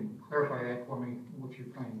you can clarify that for me, what you're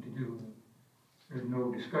planning to do. There's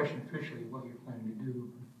no discussion officially what you're planning to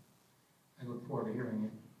do. I look forward to hearing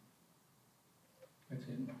it. That's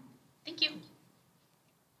it. Thank you.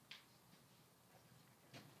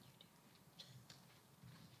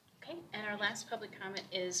 Okay, and our last public comment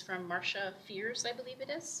is from Marcia Fears, I believe it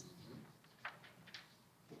is.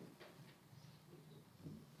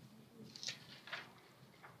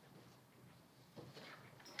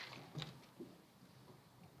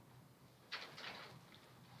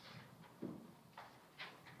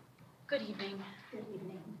 Good evening. Good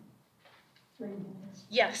evening. 3 minutes.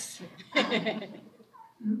 Yes.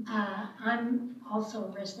 I'm also a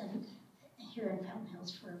resident here in Fountain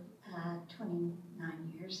Hills for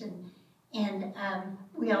 29 years, and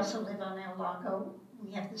we also live on El Lago.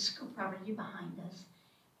 We have the school property behind us,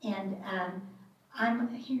 and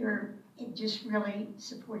I'm here just really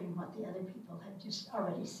supporting what the other people have just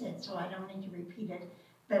already said, so I don't need to repeat it,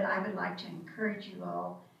 but I would like to encourage you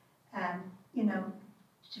all, you know,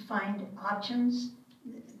 to find options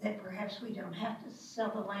that perhaps we don't have to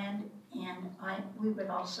sell the land. And we would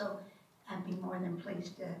also be more than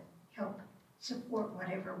pleased to help support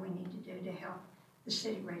whatever we need to do to help the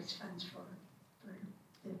city raise funds for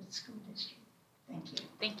the school district. Thank you.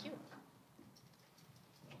 Thank you.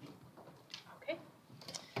 Okay.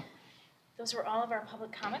 Those were all of our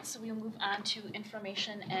public comments, so we'll move on to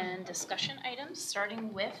information and discussion items,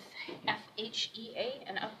 starting with FHEA,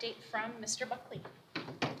 an update from Mr. Buckley.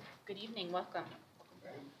 Good evening, welcome.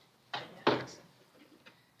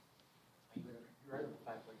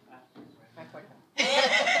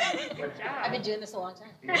 I've been doing this a long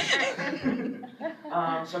time.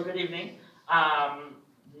 So good evening.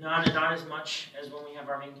 Not as much as when we have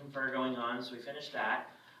our main confer going on, so we finished that.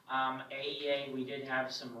 AEA, we did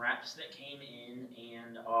have some reps that came in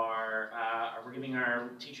and we're giving our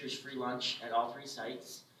teachers free lunch at all 3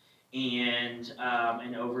 sites, and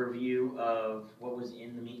an overview of what was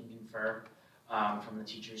in the meet and confer from the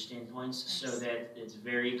teachers' standpoints, so that it's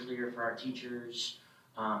very clear for our teachers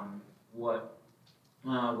what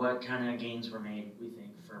kind of gains were made, we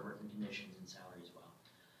think, for working conditions and salary as well.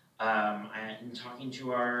 In talking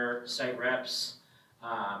to our site reps,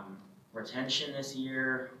 retention this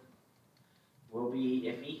year will be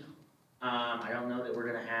iffy. I don't know that we're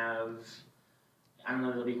going to have, I don't know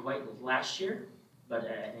that it'll be quite last year, but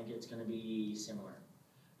I think it's going to be similar.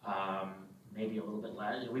 Maybe a little bit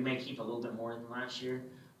less. We may keep a little bit more than last year,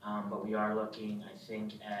 but we are looking, I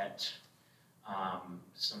think, at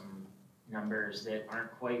some numbers that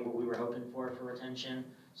aren't quite what we were hoping for retention.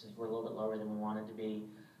 So I think we're a little bit lower than we wanted to be.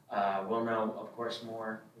 We'll know, of course,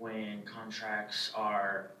 more when contracts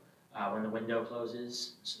are, when the window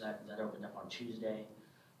closes. So that opened up on Tuesday.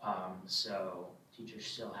 So teachers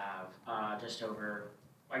still have just over,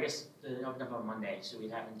 I guess it opened up on Monday, so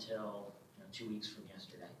we'd have until 2 weeks from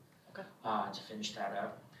yesterday to finish that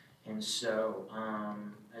up. And so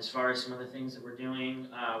as far as some of the things that we're doing,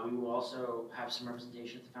 we will also have some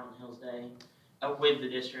representation at the Fountain Hills Day with the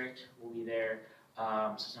district. We'll be there.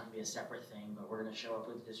 So it's not going to be a separate thing, but we're going to show up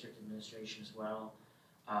with the district administration as well.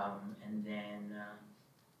 And then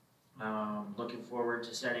looking forward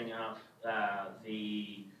to setting up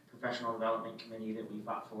the professional development committee that we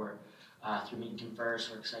fought for through Meet and Confer.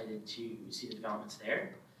 So we're excited to see the developments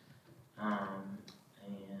there. And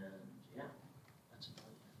yeah, that's about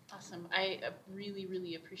it. Awesome. I really,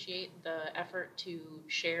 really appreciate the effort to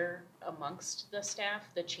share amongst the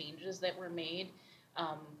staff the changes that were made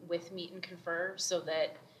with Meet and Confer, so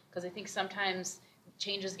that, because I think sometimes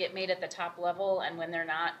changes get made at the top level, and when they're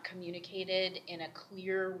not communicated in a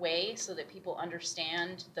clear way so that people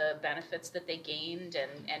understand the benefits that they gained,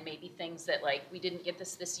 and maybe things that, like, we didn't get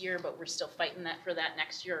this year, but we're still fighting for that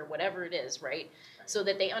next year, or whatever it is, right? So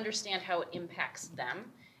that they understand how it impacts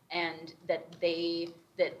them, and that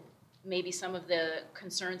maybe some of the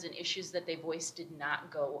concerns and issues that they voiced did not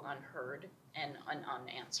go unheard and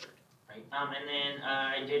unanswered. Right. And then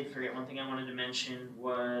I did forget one thing I wanted to mention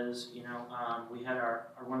was, we had our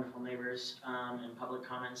wonderful neighbors in public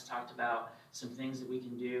comments talked about some things that we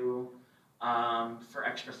can do for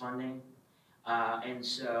extra funding. And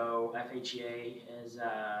so FHEA is,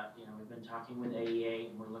 we've been talking with AEA,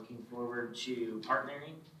 and we're looking forward to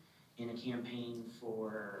partnering in a campaign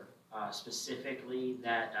for specifically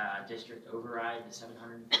that district override, the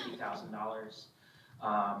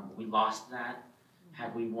 $750,000. We lost that.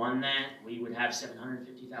 Had we won that, we would have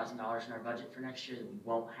 $750,000 in our budget for next year that we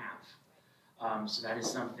won't have. So that is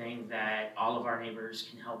something that all of our neighbors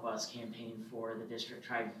can help us campaign for. The district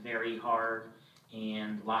tried very hard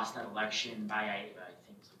and lost that election by, I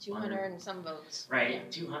think, 200 and some votes. Right, yeah.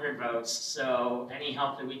 200 votes. So any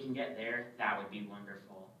help that we can get there, that would be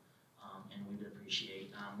wonderful, and we would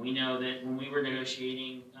appreciate. We know that when we were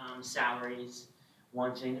negotiating salaries,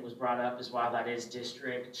 one thing that was brought up is while that is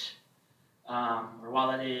district, while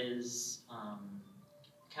that is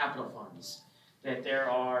capital funds, that there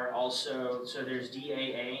are also, so there's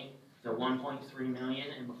DAA, the 1.3 million,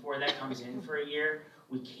 and before that comes in for a year,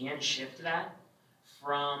 we can shift that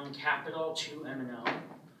from capital to M&O.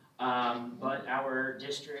 But our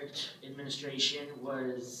district administration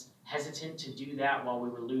was hesitant to do that while we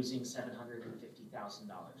were losing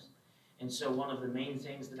 $750,000. And so one of the main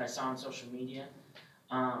things that I saw on social media,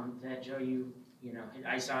 that Joe,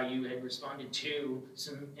 I saw you had responded to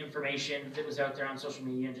some information that was out there on social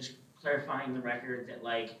media, and just clarifying the record that,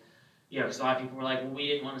 because a lot of people were like, well, we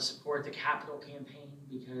didn't want to support the capital campaign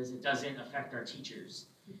because it doesn't affect our teachers.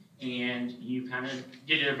 And you kind of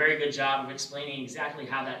did a very good job of explaining exactly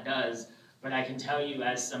how that does. But I can tell you,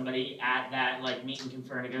 as somebody at that Meet and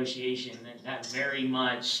Confer negotiation, that very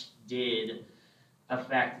much did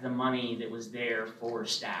affect the money that was there for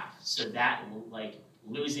staff. So that, like,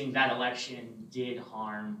 losing that election did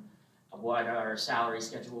harm what our salary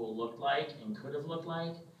schedule looked like and could have looked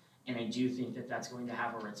like. And I do think that that's going to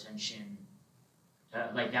have a retention,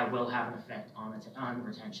 that will have an effect on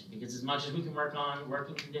retention. Because as much as we can work on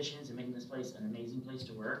working conditions and making this place an amazing place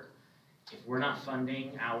to work, if we're not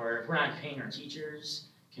funding if we're not paying our teachers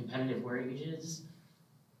competitive wages,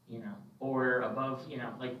 or above,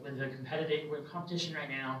 like with the competition right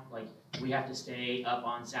now, like we have to stay up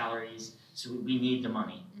on salaries, so we need the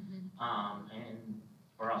money,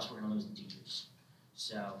 or else we're gonna lose the teachers.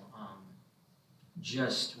 So,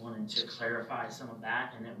 just wanted to clarify some of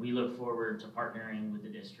that, and that we look forward to partnering with the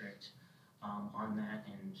district on that,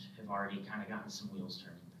 and have already kind of gotten some wheels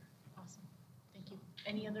turning there. Awesome, thank you.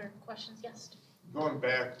 Any other questions? Yes? Going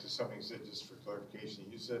back to something you said, just for clarification,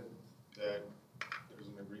 you said that there's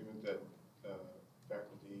an agreement that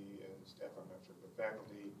faculty and staff, I'm not sure, but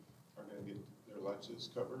faculty are going to get their lunches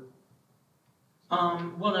covered?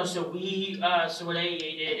 Well, no, so what AEA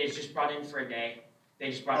did is just brought in for a day. They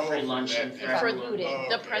just brought free lunch in for everyone.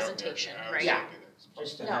 The presentation, right? Yeah.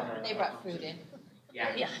 Just to have No, they brought food in.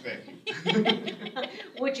 Yeah. Yeah.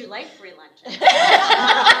 Would you like free lunch?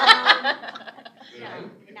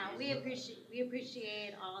 No, we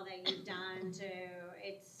appreciate all that you've done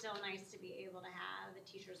it's so nice to be able to have the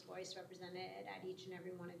teacher's voice represented at each and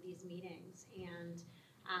every one of these meetings. And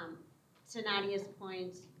to Nadia's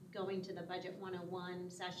point, going to the Budget 101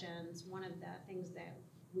 sessions, one of the things that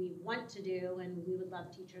we want to do, and we would love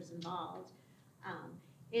teachers involved,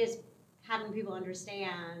 is having people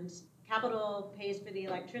understand capital pays for the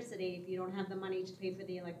electricity. If you don't have the money to pay for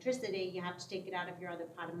the electricity, you have to take it out of your other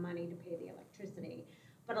pot of money to pay the electricity.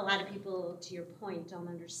 But a lot of people, to your point, don't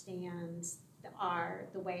understand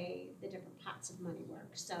the way the different pots of money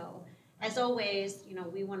work. So as always,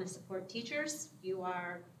 we want to support teachers. You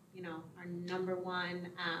are, our number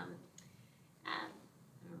one,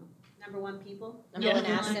 number one people. Number one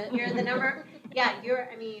asset. You're the number, you're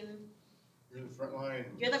You're the front line.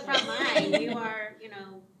 You're the front line. You are,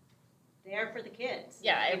 there for the kids.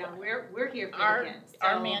 Yeah, we're here for the kids.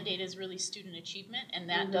 Our mandate is really student achievement, and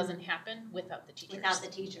that doesn't happen without the teachers. Without the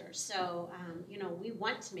teachers. So, we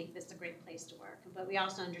want to make this a great place to work, but we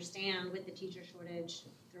also understand with the teacher shortage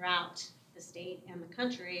throughout the state and the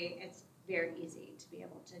country, it's very easy to be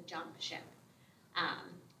able to jump ship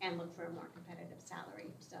and look for a more competitive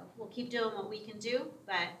salary. So we'll keep doing what we can do,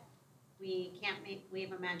 but we can't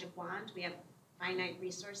wave a magic wand. We have finite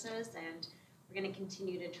resources, and we're going to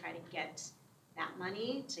continue to try to get that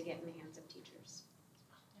money to get in the hands of teachers.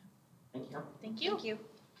 Thank you. Thank you. Thank you.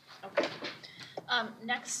 Okay.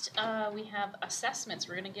 Next, we have assessments.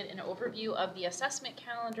 We're going to get an overview of the assessment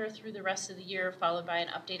calendar through the rest of the year, followed by an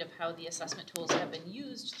update of how the assessment tools have been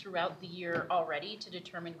used throughout the year already to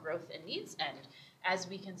determine growth and needs. And as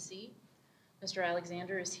we can see, Mr.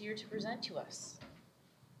 Alexander is here to present to us.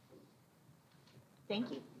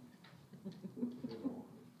 Thank you.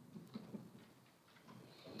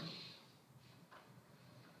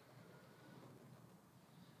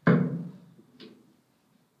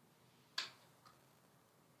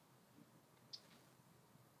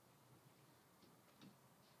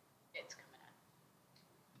 It's coming on.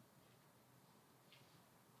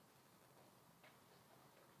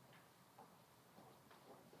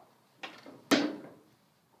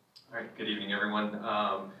 All right, good evening, everyone.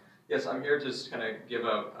 Yes, I'm here to just kind of give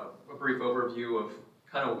a brief overview of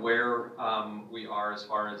kind of where we are as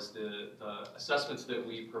far as the assessments that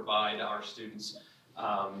we provide our students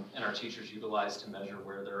and our teachers utilize to measure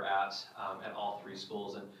where they're at all three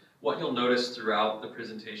schools. And what you'll notice throughout the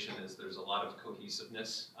presentation is there's a lot of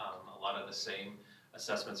cohesiveness. A lot of the same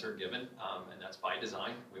assessments are given, and that's by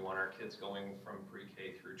design. We want our kids going from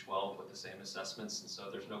pre-K through 12 with the same assessments, and so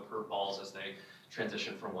there's no curveballs as they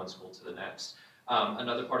transition from one school to the next.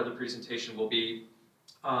 Another part of the presentation will be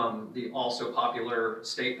the also popular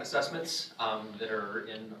state assessments that are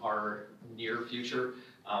in our near future.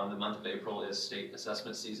 The month of April is state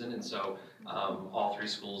assessment season, and so all three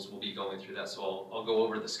schools will be going through that. So I'll go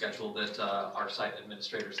over the schedule that our site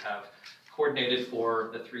administrators have coordinated for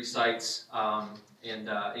the three sites and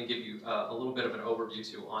give you a little bit of an overview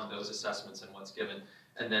too on those assessments and what's given.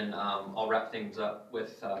 And then I'll wrap things up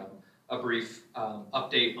with a brief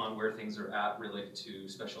update on where things are at related to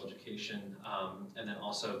special education and then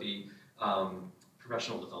also the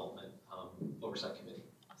professional development oversight committee.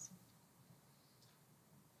 Awesome.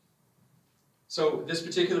 So this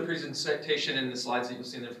particular presentation and the slides that you'll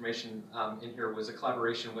see in the information in here was a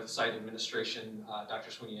collaboration with site administration,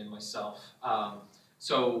 Dr. Sweeney and myself.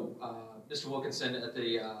 So Mr. Wilkinson at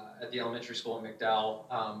the elementary school in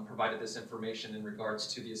McDowell provided this information in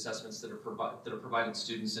regards to the assessments that are provided to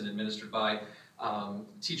students and administered by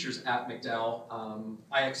teachers at McDowell.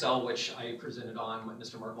 IXL, which I presented on, what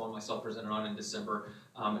Mr. Markle and myself presented on in December,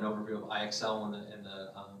 an overview of IXL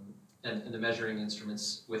and the measuring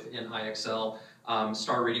instruments within IXL.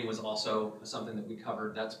 Star reading was also something that we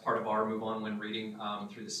covered. That's part of our Move On When Reading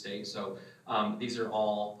through the state. So these are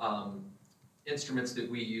all instruments that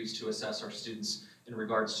we use to assess our students in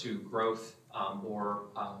regards to growth or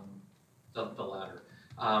the latter.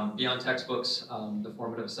 Beyond textbooks, the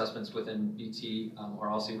formative assessments within BT are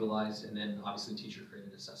also utilized, and then obviously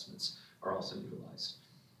teacher-created assessments are also utilized.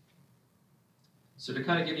 So to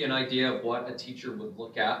kind of give you an idea of what a teacher would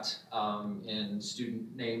look at, and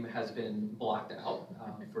student name has been blocked out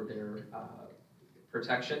for their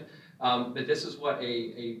protection, but this is what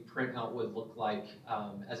a printout would look like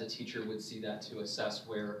as a teacher would see that to assess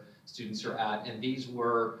where students are at. And these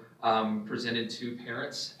were presented to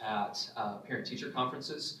parents at parent-teacher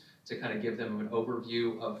conferences to kind of give them an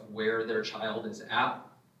overview of where their child is at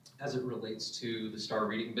as it relates to the STAR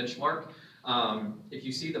reading benchmark. If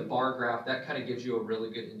you see the bar graph, that kind of gives you a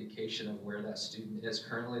really good indication of where that student is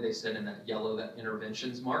currently. They sit in that yellow, that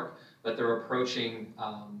interventions mark, but they're approaching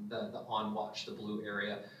the on watch, the blue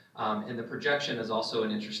area. And the projection is also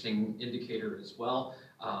an interesting indicator as well,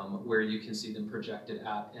 where you can see them projected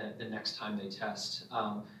at the next time they test.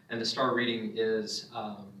 And the STAR reading is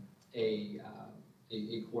a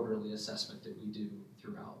quarterly assessment that we do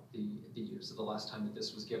throughout the year. So the last time that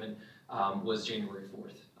this was given was January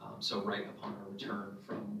 4th, so right upon our return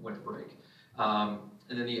from winter break.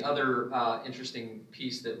 And then the other interesting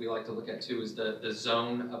piece that we like to look at too is the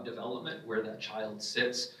zone of development where that child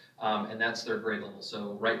sits, and that's their grade level.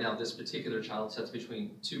 So right now this particular child sits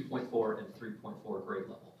between 2.4 and 3.4 grade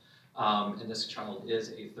level. And this child is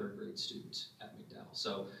a 3rd grade student at McDowell.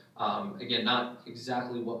 So again, not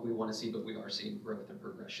exactly what we want to see, but we are seeing growth and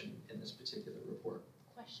progression in this particular report.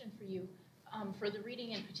 Question for you. For the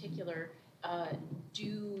reading in particular,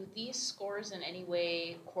 do these scores in any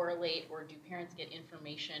way correlate, or do parents get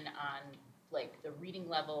information on like the reading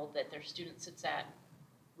level that their student sits at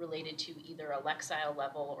related to either a Lexile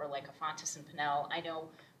level or like a Fontes and Pinnell? I know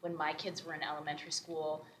when my kids were in elementary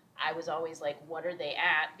school, I was always like, what are they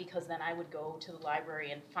at? Because then I would go to the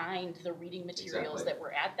library and find the reading materials that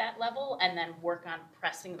were at that level and then work on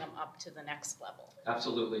pressing them up to the next level.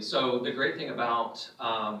 Absolutely. So the great thing about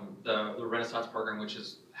the Renaissance program, which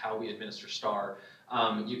is how we administer STAR,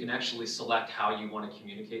 you can actually select how you want to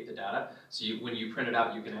communicate the data. So when you print it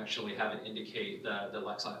out, you can actually have it indicate the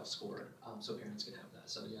Lexile score, so parents can have that.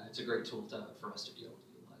 So yeah, it's a great tool for us to be able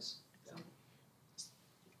to utilize. Yeah.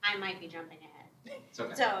 I might be jumping ahead. It's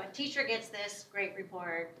okay. So a teacher gets this great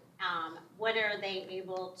report. What are they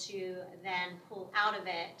able to then pull out of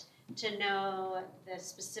it to know the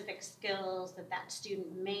specific skills that that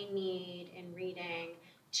student may need in reading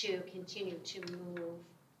to continue to move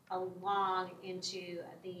along into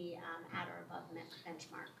the at or above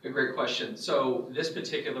benchmark? A great question. So this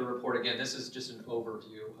particular report, again, this is just an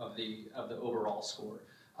overview of the overall score.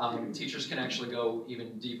 Teachers can actually go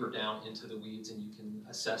even deeper down into the weeds, and you can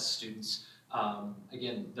assess students.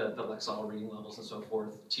 Again, the Lexile reading levels and so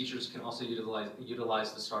forth. Teachers can also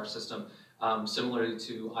utilize the STAR system similarly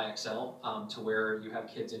to IXL, to where you have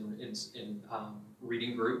kids in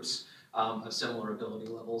reading groups of similar ability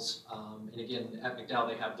levels. And again, at McDowell,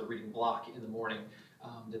 they have the reading block in the morning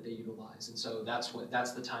that they utilize. And so that's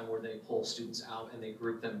the time where they pull students out and they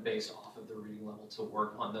group them based off of their reading level to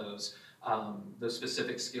work on those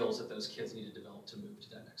specific skills that those kids need to develop to move to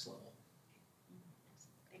that next level.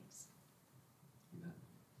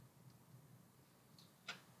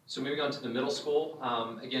 So moving on to the middle school,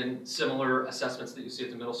 again, similar assessments that you see at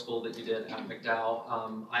the middle school that you did at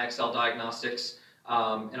McDowell, IXL diagnostics,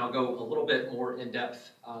 and I'll go a little bit more in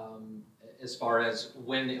depth as far as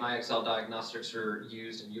when the IXL diagnostics are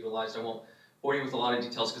used and utilized. I won't bore you with a lot of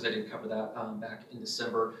details because I didn't cover that back in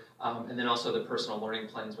December, and then also the personal learning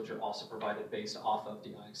plans, which are also provided based off of the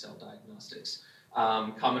IXL diagnostics.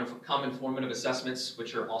 Common formative assessments,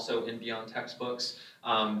 which are also in Beyond textbooks.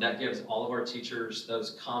 That gives all of our teachers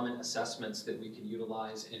those common assessments that we can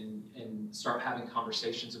utilize and start having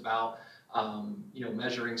conversations about,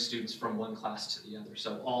 measuring students from one class to the other.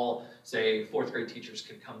 So all, say, 4th grade teachers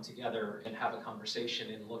could come together and have a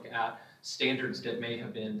conversation and look at standards that may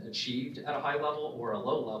have been achieved at a high level or a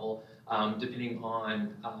low level, depending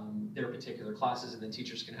on their particular classes, and then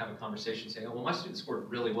teachers can have a conversation saying, oh, well, my student scored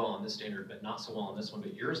really well on this standard, but not so well on this one,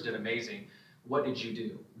 but yours did amazing. what did you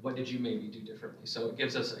do? What did you maybe do differently? So it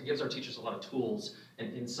gives our teachers a lot of tools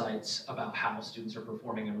and insights about how students are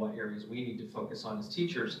performing and what areas we need to focus on as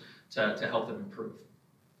teachers to help them improve.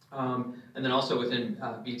 And then also within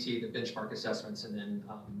BT, the benchmark assessments, and then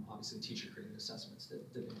obviously teacher-created assessments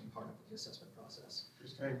that may be part of the assessment process.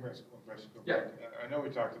 Just can I ask one question? Go Yeah. back. I know we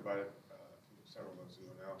talked about it several months ago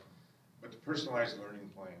now, but the personalized learning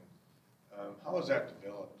plan, how is that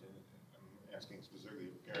developed? And I'm asking specifically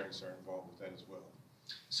if parents are involved with that as well.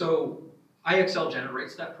 So IXL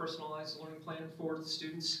generates that personalized learning plan for the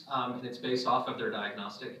students, and it's based off of their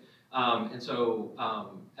diagnostic. And so,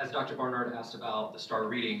 as Dr. Barnard asked about the STAR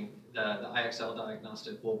reading, the IXL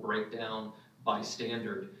diagnostic will break down by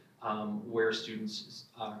standard where students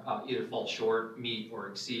either fall short, meet, or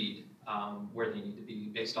exceed where they need to be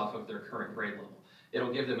based off of their current grade level.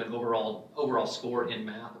 It'll give them an overall score in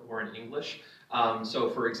math or in English. So,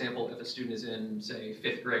 for example, if a student is in, say,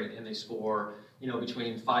 5th grade and they score,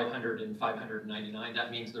 between 500 and 599, that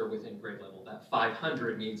means they're within grade level. That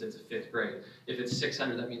 500 means it's a 5th grade. If it's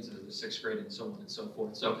 600, that means it's the 6th grade, and so on and so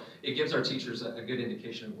forth. So it gives our teachers a good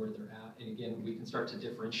indication of where they're at. And again, we can start to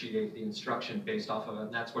differentiate the instruction based off of it,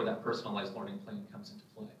 and that's where that personalized learning plan comes into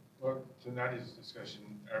play. Well, tonight's discussion,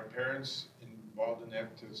 are parents involved in that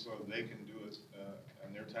so they can do it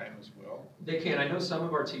on their time as well? They can. I know some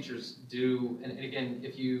of our teachers do, and again,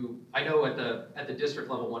 I know at the district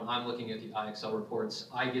level when I'm looking at the IXL reports,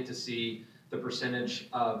 I get to see the percentage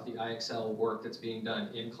of the IXL work that's being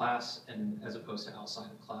done in class and as opposed to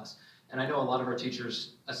outside of class. And I know a lot of our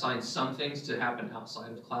teachers assign some things to happen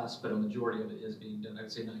outside of class, but a majority of it is being done. I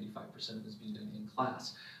would say 95% of it is being done in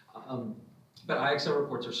class. But IXL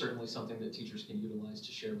reports are certainly something that teachers can utilize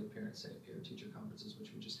to share with parents, say at parent-teacher conferences,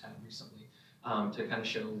 which we just had recently, to kind of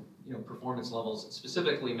show performance levels,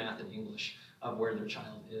 specifically math and English, of where their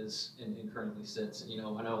child is and currently sits. And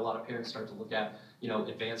I know a lot of parents start to look at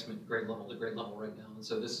advancement grade level to grade level right now, and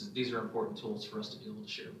so these are important tools for us to be able to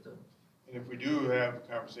share with them. And if we do have a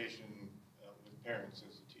conversation with parents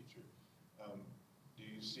as a teacher, do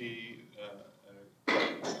you see a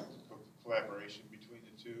collaboration between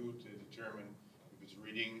the two to determine if it's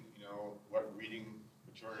reading, what reading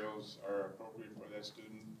materials are appropriate for that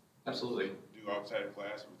student? Absolutely. Do outside of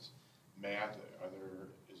class, if it's math,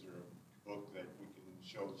 is there a book that we can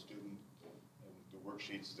show the student and the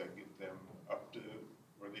worksheets that get them up to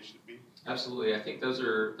where they should be? Absolutely. I think those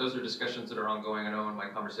are discussions that are ongoing. I know in my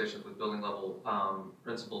conversations with building level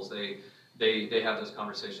principals, they have those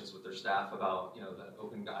conversations with their staff about that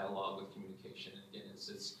open dialogue with communication. And again,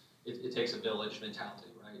 it takes a village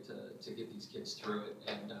mentality, right, to get these kids through it.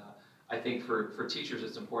 And I think for teachers,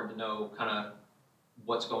 it's important to know kind of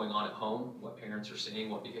what's going on at home, what parents are seeing,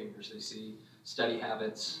 what behaviors they see, study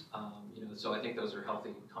habits. So I think those are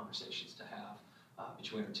healthy conversations to have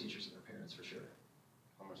between our teachers and their parents for sure.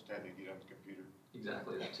 How much time do you get on the computer?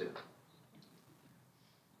 Exactly, that too.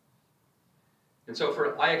 And so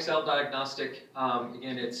for IXL diagnostic,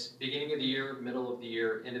 again, it's beginning of the year, middle of the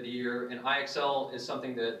year, end of the year, and IXL is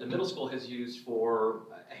something that the middle school has used for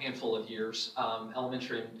a handful of years.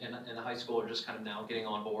 Elementary and the high school are just kind of now getting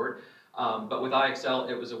on board. But with IXL,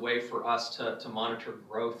 it was a way for us to monitor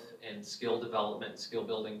growth and skill development, skill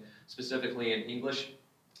building, specifically in English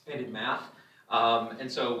and in math.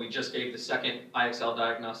 And so we just gave the second IXL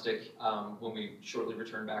diagnostic when we shortly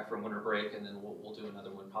return back from winter break, and then we'll do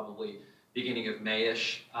another one probably beginning of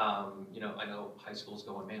May-ish. I know high school's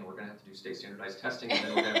going, man, we're going to have to do state standardized testing, and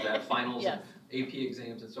then we're going to have finals Yes. and AP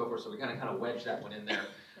exams and so forth. So we kind of wedge that one in there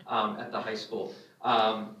at the high school.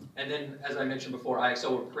 And then, as I mentioned before, IXL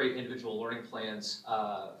will create individual learning plans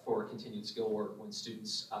for continued skill work. When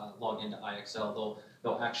students log into IXL,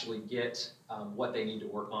 they'll actually get what they need to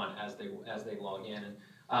work on as they log in.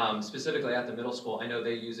 And specifically at the middle school, I know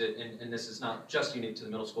they use it, and this is not just unique to the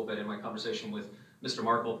middle school, but in my conversation with Mr.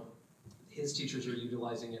 Markle, his teachers are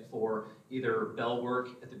utilizing it for either bell work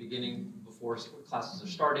at the beginning before classes are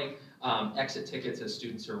starting, exit tickets as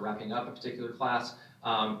students are wrapping up a particular class,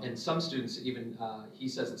 and some students even, he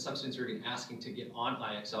says that some students are even asking to get on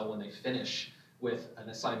IXL when they finish with an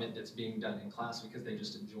assignment that's being done in class because they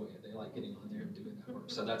just enjoy it. They like getting on there and doing that work.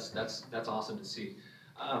 So that's awesome to see.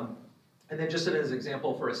 And then just as an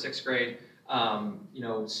example for a 6th grade,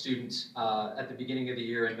 student at the beginning of the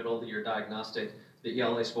year and middle of the year diagnostic, the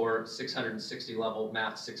ELA score 660 level,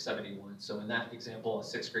 math 671. So in that example, a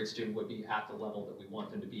 6th grade student would be at the level that we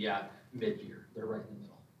want them to be at mid-year. They're right in the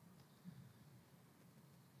middle.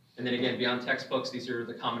 And then again, beyond textbooks, these are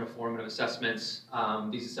the common formative assessments.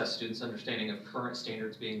 These assess students' understanding of current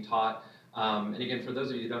standards being taught. And again, for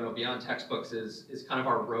those of you who don't know, beyond textbooks is kind of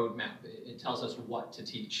our roadmap. It tells us what to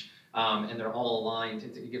teach. and they're all aligned.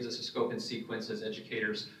 It gives us a scope and sequence as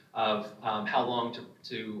educators of how long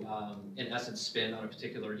to in essence, spend on a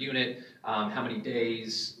particular unit, how many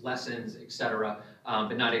days, lessons, etc.,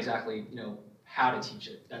 but not exactly, how to teach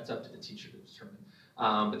it. That's up to the teacher to determine.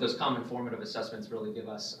 But those common formative assessments really give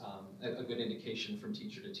us a good indication from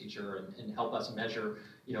teacher to teacher and help us measure,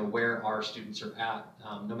 where our students are at,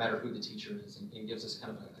 no matter who the teacher is, and gives us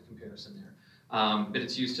kind of a comparison there. But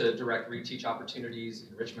it's used to direct reteach opportunities,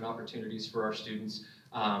 enrichment opportunities for our students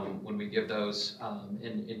when we give those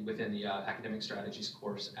within the academic strategies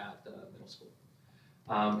course at the middle school.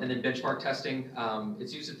 And then benchmark testing,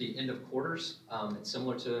 it's used at the end of quarters. It's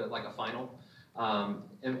similar to like a final.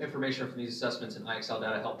 Information from these assessments and IXL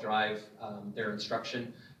data help drive their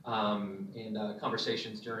instruction and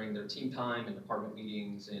conversations during their team time and department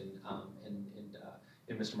meetings and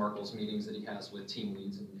Mr. Markle's meetings that he has with team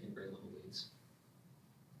leads and grade level leads.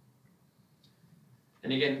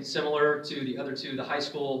 And again, similar to the other two, the high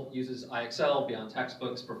school uses IXL, beyond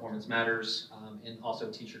textbooks, performance matters, and also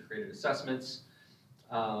teacher-created assessments.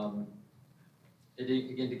 Again,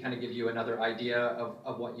 to kind of give you another idea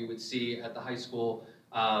of what you would see at the high school,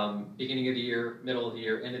 beginning of the year, middle of the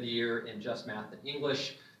year, end of the year in just math and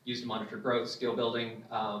English, used to monitor growth, skill building.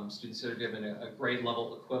 Students that are given a grade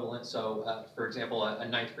level equivalent. So, for example, a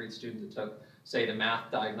ninth grade student that took, say, the math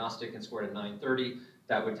diagnostic and scored a 930,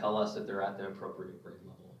 that would tell us that they're at the appropriate grade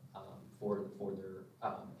level for their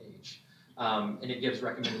age. And it gives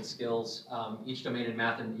recommended skills. Each domain in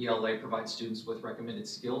math and ELA provides students with recommended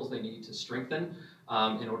skills they need to strengthen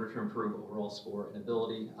in order to improve overall score and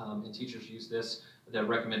ability. And teachers use this, the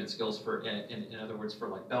recommended skills for, in other words, for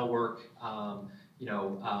like bell work,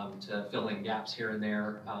 to fill in gaps here and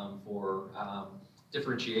there for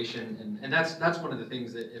differentiation. And that's one of the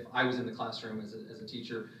things that if I was in the classroom as a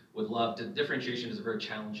teacher would love to. Differentiation is a very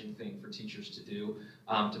challenging thing for teachers to do,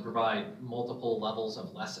 to provide multiple levels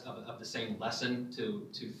of the same lesson to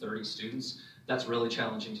 30 students. That's really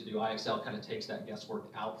challenging to do. IXL kind of takes that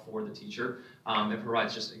guesswork out for the teacher. It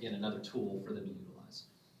provides just, again, another tool for them to utilize.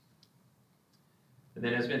 And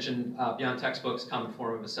then as mentioned, beyond textbooks, common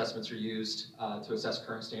formative assessments are used to assess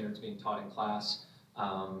current standards being taught in class,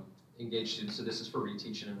 engage students. So this is for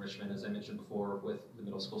reteach and enrichment, as I mentioned before, with the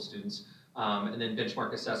middle school students. And then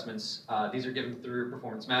benchmark assessments. These are given through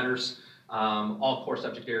Performance Matters. All core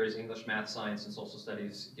subject areas, English, math, science, and social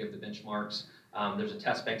studies give the benchmarks. There's a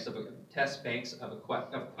test banks of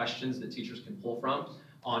questions that teachers can pull from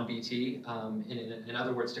on BT. In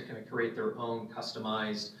other words, to kind of create their own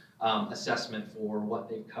customized assessment for what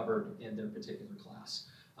they've covered in their particular class.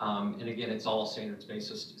 And again, it's all standards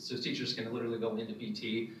based, so teachers can literally go into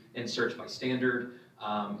BT and search by standard,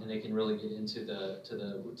 and they can really get into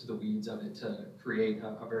the weeds of it to create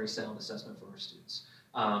a very sound assessment for our students.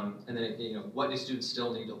 And then what do students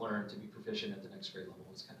still need to learn to be proficient at the next grade level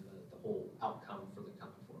is kind of the whole outcome for the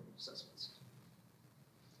common formative assessments.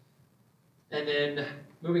 And then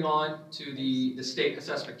moving on to the state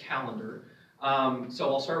assessment calendar. So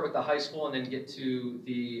I'll start with the high school and then get to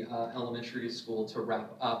the elementary school to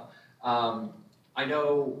wrap up. I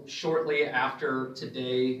know shortly after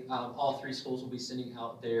today, all three schools will be sending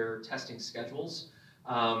out their testing schedules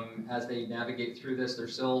as they navigate through this.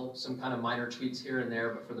 There's still some kind of minor tweaks here and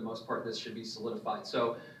there, but for the most part, this should be solidified.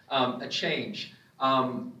 So a change.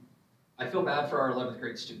 I feel bad for our 11th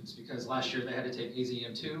grade students because last year they had to take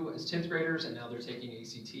AZM2 as 10th graders, and now they're taking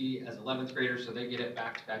ACT as 11th graders, so they get it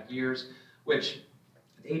back-to-back years, which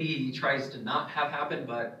ADE tries to not have happen,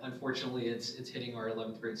 but unfortunately it's hitting our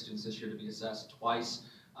 11th grade students this year to be assessed twice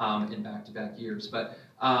in back-to-back years. But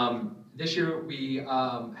this year we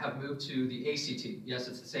have moved to the ACT. Yes,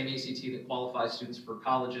 it's the same ACT that qualifies students for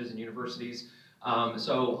colleges and universities.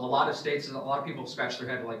 So a lot of states, a lot of people scratch their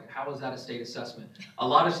head like, how is that a state assessment? A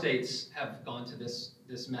lot of states have gone to this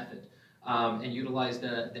method and utilize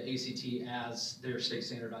the ACT as their state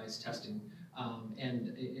standardized testing.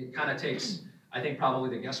 And it kind of takes, I think, probably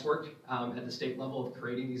the guesswork at the state level of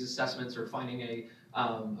creating these assessments or finding a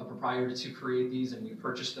proprietor to create these, and we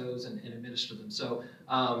purchase those and administer them. So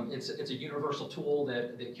it's a universal tool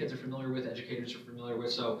that kids are familiar with, educators are familiar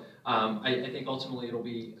with. So I think ultimately it'll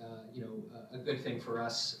be a good thing for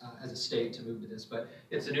us as a state to move to this. But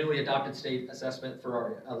it's a newly adopted state assessment for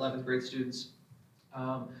our 11th grade students.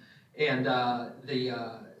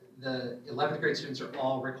 The 11th grade students are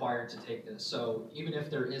all required to take this. So even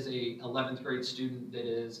if there is a 11th grade student that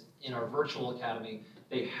is in our virtual academy,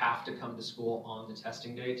 they have to come to school on the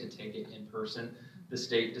testing day to take it in person. The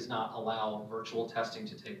state does not allow virtual testing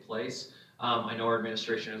to take place. I know our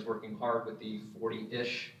administration is working hard with the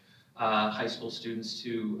 40-ish high school students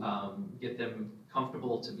to get them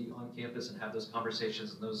comfortable to be on campus and have those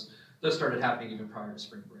conversations, and those started happening even prior to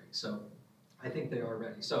spring break. So I think they are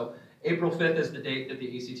ready. So April 5th is the date that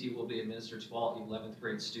the ACT will be administered to all 11th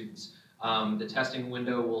grade students. The testing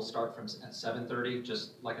window will start at 7:30,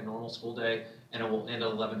 just like a normal school day, and it will end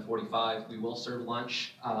at 11:45. We will serve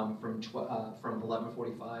lunch from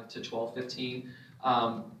 11:45 to 12:15.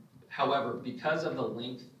 However, because of the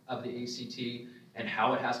length of the ACT and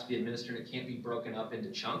how it has to be administered, it can't be broken up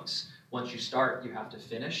into chunks. Once you start, you have to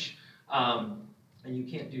finish. And you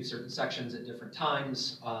can't do certain sections at different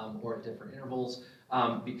times or at different intervals.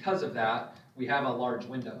 Because of that, we have a large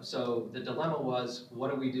window. So the dilemma was,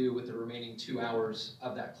 what do we do with the remaining 2 hours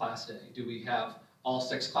of that class day? Do we have all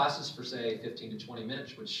 6 classes for, say, 15 to 20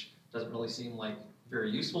 minutes, which doesn't really seem like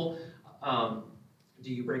very useful?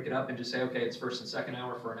 Do you break it up and just say, okay, it's first and second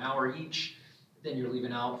hour for an hour each? Then you're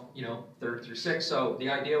leaving out, you know, 3rd through 6th. So the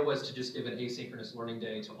idea was to just give an asynchronous learning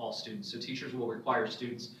day to all students. So teachers will require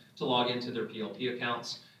students to log into their PLP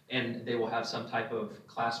accounts, and they will have some type of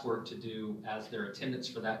classwork to do as their attendance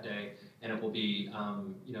for that day, and it will be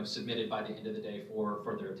you know, submitted by the end of the day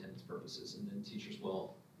for their attendance purposes, and then teachers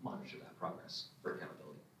will monitor that progress for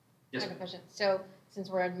accountability. Yes, I have a question. So since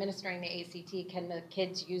we're administering the ACT, can the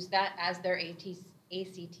kids use that as their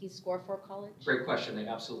ACT score for college? Great question. They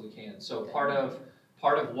absolutely can. So part of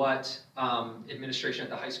what administration at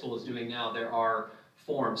the high school is doing now, there are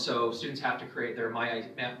forms. So students have to create their My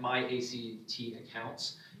ACT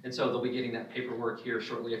accounts. And so they'll be getting that paperwork here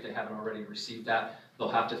shortly if they haven't already received that. They'll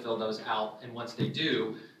have to fill those out. And once they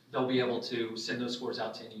do, they'll be able to send those scores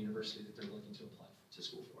out to any university that they're looking to apply to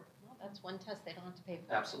school for. Well, that's one test they don't have to pay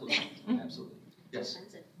for. Absolutely. Absolutely. Yes.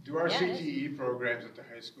 Do our CTE programs at the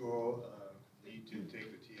high school need to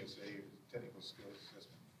take the TSA, technical skills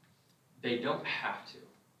assessment? They don't have to.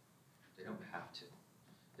 They don't have to.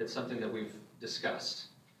 It's something that we've discussed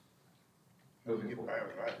moving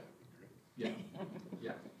forward. Yeah.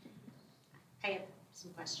 Yeah. I have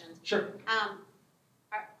some questions. Sure.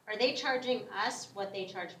 Are they charging us what they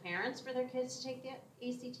charge parents for their kids to take the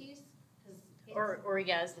ACTs? Or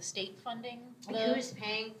yeah, is the state funding? Who's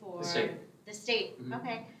paying for? The state. The state, Mm-hmm.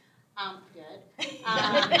 okay, good.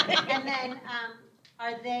 And then,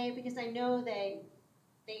 are they, because I know the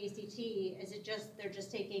ACT, is it just, they're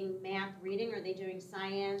just taking math, reading, are they doing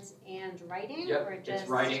science and writing? Yep, or just it's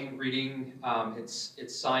writing, reading, it's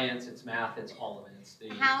science, it's math, it's all of it. It's the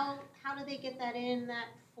How do they get that in that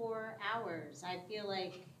 4 hours? I feel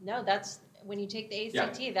like. No, that's, when you take the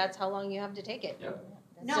ACT, that's how long you have to take it. Yep.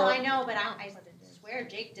 No, So- I know, but I swear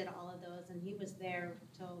Jake did all of those and he was there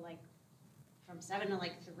till like, from 7 to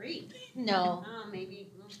like 3. No. Oh, maybe,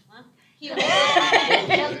 well. He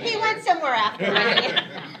went somewhere after,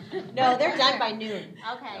 right? No, they're done by noon.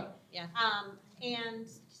 Okay. Yeah. And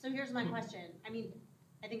so here's my question. I mean,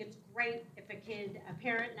 I think it's great if a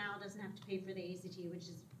parent now doesn't have to pay for the ACT, which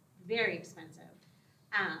is very expensive.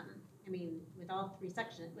 I mean, with all 3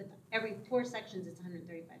 sections, with every 4 sections, it's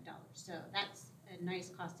 $135. So that's a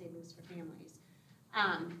nice cost savings for families.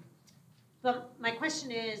 But my question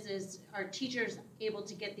is are teachers able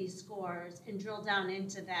to get these scores and drill down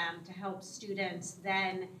into them to help students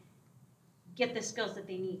then get the skills that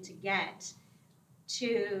they need to get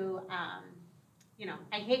to, you know,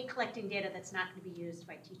 I hate collecting data that's not going to be used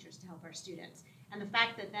by teachers to help our students. And the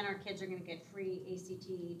fact that then our kids are going to get free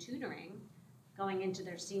ACT tutoring going into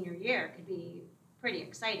their senior year could be pretty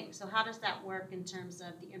exciting. So how does that work in terms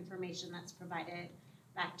of the information that's provided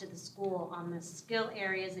back to the school on the skill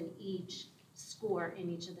areas in each score in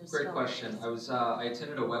each of those Great skill question. areas? I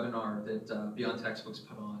attended a webinar that Beyond Textbooks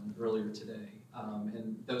put on earlier today,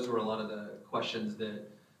 and those were a lot of the questions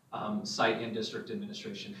that site and district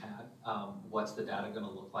administration had. What's the data going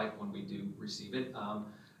to look like when we do receive it?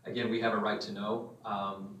 Again, we have a right to know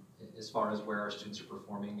as far as where our students are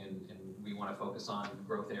performing, and we want to focus on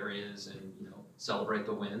growth areas and, you know, celebrate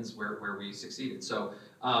the wins where we succeeded. So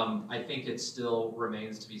I think it still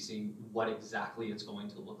remains to be seen what exactly it's going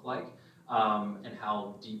to look like. And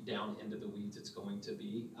how deep down into the weeds it's going to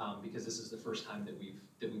be, because this is the first time that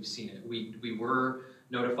we've seen it. We were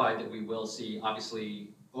notified that we will see,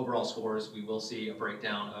 obviously, overall scores. We will see a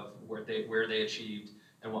breakdown of where they achieved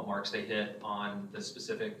and what marks they hit on the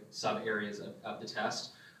specific sub areas of the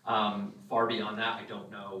test. Far beyond that, I don't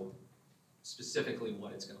know specifically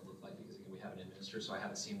what it's going to look like because again, we haven't administered, so I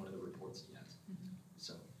haven't seen one of the reports yet. Mm-hmm.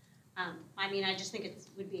 So, I mean, I just think it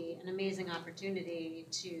would be an amazing opportunity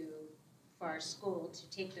for our school to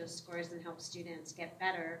take those scores and help students get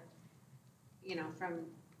better, you know, from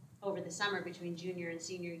over the summer between junior and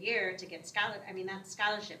senior year to get I mean, that's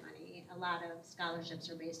scholarship money. a lot of scholarships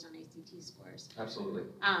are based on ACT scores. Absolutely.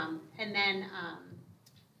 And then, I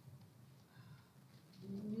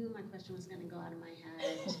knew my question was gonna go out of my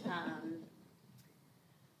head.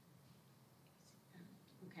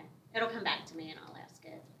 Okay, it'll come back to me and I'll ask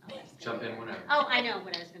it. Jump in whenever. Oh, I know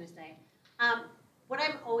what I was gonna say. What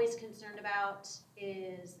I'm always concerned about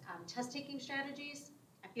is test-taking strategies.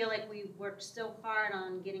 I feel like we worked so hard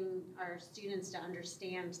on getting our students to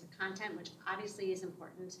understand the content, which obviously is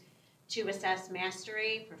important, to assess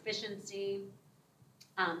mastery, proficiency.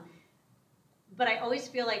 But I always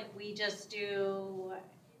feel like we just do,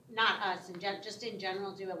 not us, just in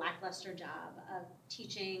general, do a lackluster job of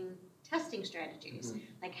teaching testing strategies.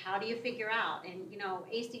 Like, how do you figure out? And, you know,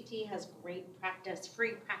 ACT has great practice,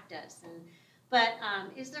 free practice. But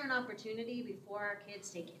is there an opportunity before our kids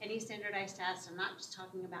take any standardized test? I'm not just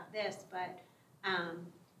talking about this, but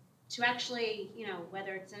to actually, you know,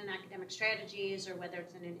 whether it's in academic strategies or whether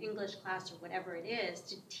it's in an English class or whatever it is,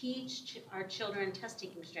 to teach our children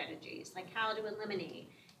test-taking strategies, like how to eliminate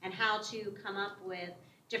and how to come up with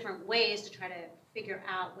different ways to try to figure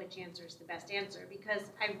out which answer is the best answer. Because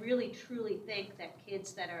I really, truly think that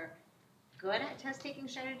kids that are good at test-taking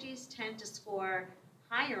strategies tend to score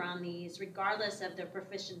higher on these regardless of their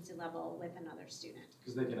proficiency level with another student.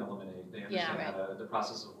 Because they can eliminate, they understand the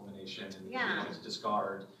process of elimination and being able to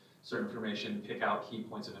discard certain information, pick out key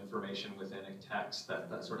points of information within a text,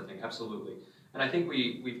 that sort of thing, absolutely. And I think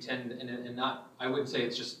we've tended, and not, I wouldn't say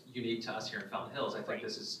it's just unique to us here in Fountain Hills. I think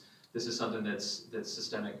this is something that's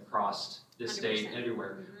systemic across this state and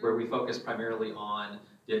everywhere, where we focus primarily on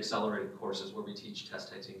the accelerated courses where we teach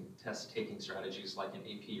test-taking strategies like an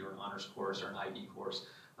AP or an honors course or an IB course,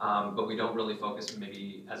 but we don't really focus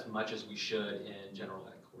maybe as much as we should in general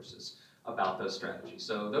ed courses about those strategies.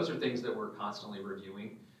 So those are things that we're constantly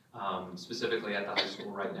reviewing, specifically at the high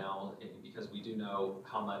school right now, because we do know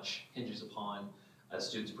how much hinges upon a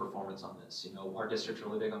student's performance on this. You know, our district's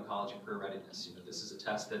really big on college and career readiness. You know, this is a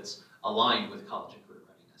test that's aligned with college and career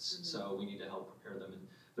readiness, so we need to help prepare them. And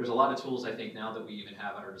there's a lot of tools, I think, now that we even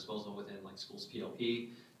have at our disposal within like schools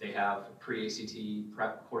PLP. They have pre-ACT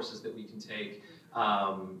prep courses that we can take.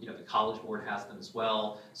 You know, the College Board has them as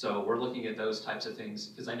well. So we're looking at those types of things,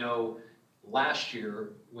 because I know last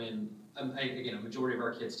year when, again, a majority of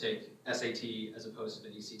our kids take SAT as opposed to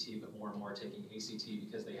the ACT, but more and more are taking ACT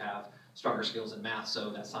because they have stronger skills in math, so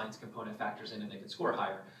that science component factors in and they can score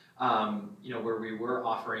higher. You know, where we were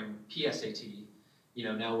offering PSAT, you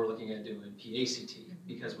know, now we're looking at doing PACT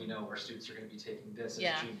because we know our students are going to be taking this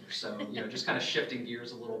as juniors. So, you know, just kind of shifting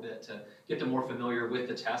gears a little bit to get them more familiar with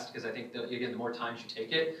the test, because I think that, again, the more times you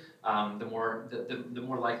take it, the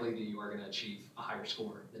more likely that you are going to achieve a higher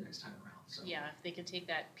score the next time around. So. Yeah, if they could take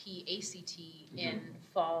that PACT in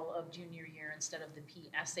fall of junior year instead of the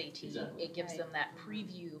PSAT, it gives them that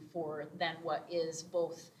preview for then what is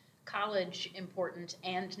both college important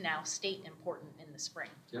and now state important in the spring.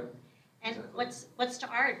 Yep. And what's to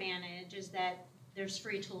our advantage is that there's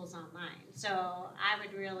free tools online. So I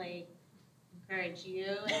would really encourage you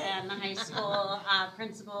and the high school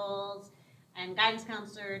principals and guidance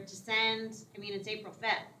counselor to send, I mean, it's April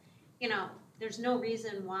 5th. You know, there's no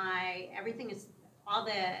reason why everything is, all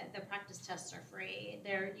the practice tests are free.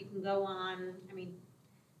 There, you can go on, I mean,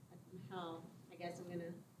 hell, I guess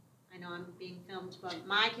I know I'm being filmed, but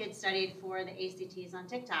my kids studied for the ACTs on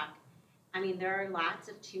TikTok. I mean, there are lots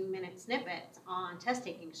of 2-minute snippets on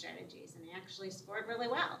test-taking strategies, and they actually scored really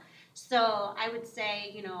well. So I would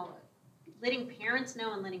say, you know, letting parents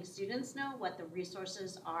know and letting students know what the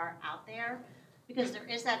resources are out there, because there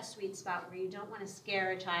is that sweet spot where you don't want to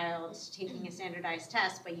scare a child taking a standardized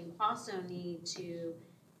test, but you also need to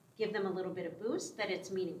give them a little bit of boost that it's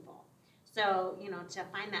meaningful. So, you know, to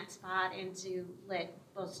find that spot and to let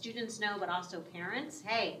both students know, but also parents,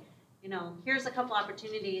 hey, you know, here's a couple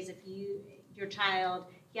opportunities if your child,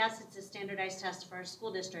 yes, it's a standardized test for a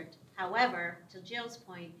school district. However, to Jill's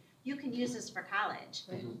point, you can use this for college.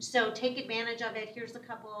 So take advantage of it. Here's a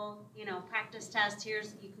couple, you know, practice tests. You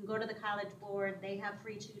can go to the College Board. They have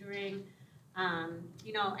free tutoring.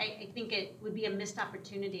 You know, I think it would be a missed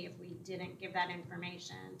opportunity if we didn't give that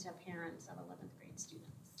information to parents of 11th grade students.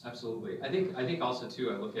 Absolutely. I think also too,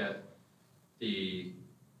 I look at the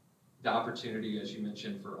opportunity, as you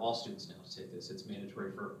mentioned, for all students now to take this. It's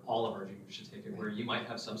mandatory for all of our juniors to take it, where you might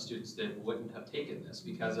have some students that wouldn't have taken this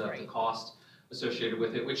because of the cost associated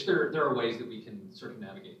with it, which there are ways that we can sort of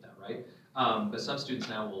navigate that, right? But some students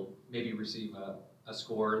now will maybe receive a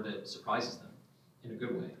score that surprises them in a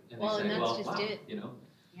good way. And they say, well, wow, you know?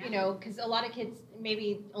 You know, because a lot of kids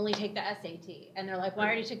maybe only take the SAT, and they're like, well, I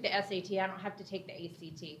already took the SAT, I don't have to take the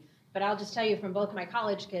ACT. But I'll just tell you from both my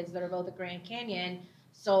college kids that are both at Grand Canyon,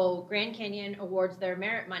 So Grand Canyon awards their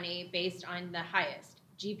merit money based on the highest,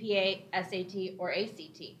 GPA, SAT, or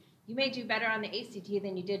ACT. You may do better on the ACT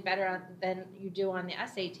than you do on the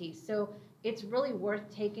SAT. So it's really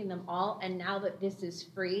worth taking them all. And now that this is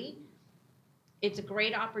free, it's a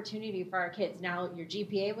great opportunity for our kids. Now your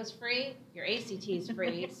GPA was free, your ACT is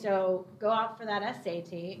free. So go out for that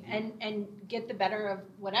SAT and get the better of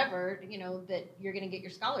whatever, that you're going to get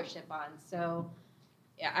your scholarship on. So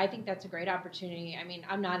yeah, I think that's a great opportunity. I mean,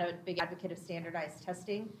 I'm not a big advocate of standardized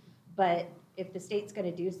testing, but if the state's going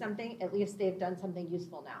to do something, at least they've done something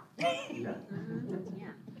useful now. Yeah.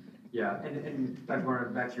 Yeah. Yeah, and Dr. Warner,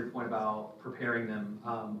 back to your point about preparing them,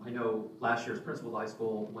 I know last year's principal of high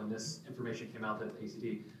school, when this information came out that the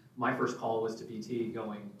ACT, my first call was to BT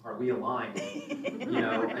going, are we aligned?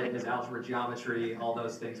 Is algebra, geometry, all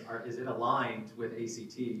those things, is it aligned with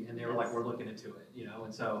ACT? And they were like, we're looking into it,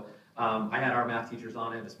 and so I had our math teachers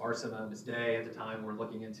on it, Ms. Barsima, Ms. Day at the time, were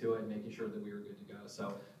looking into it and making sure that we were good to go.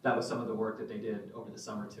 So that was some of the work that they did over the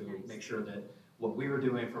summer to make sure that what we were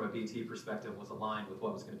doing from a BT perspective was aligned with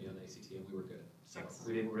what was going to be on the ACT, and we were good. So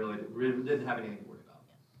we didn't have anything to worry about.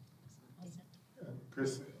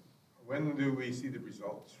 Chris, when do we see the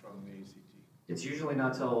results from the ACT? It's usually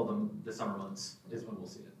not till the summer months is when we'll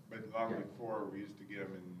see it. But long before, we used to get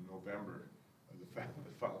them in November of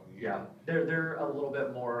the following year. Yeah, they're a little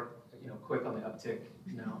bit more quick on the uptick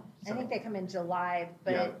now. I think they come in July,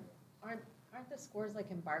 but Yeah. aren't the scores like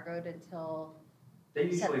embargoed until They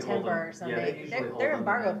usually hold them. September or something? Yeah, they usually hold they're them,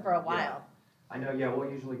 embargoed and for a then- while. yeah. I know, yeah, we'll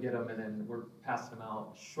usually get them, and then we're passing them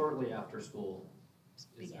out shortly after school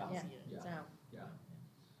is out. Yeah.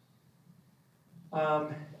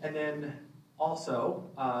 And then also,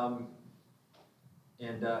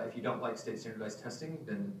 if you don't like state standardized testing,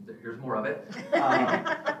 then here's more of it.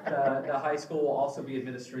 The high school will also be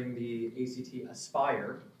administering the ACT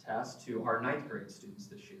Aspire test to our 9th grade students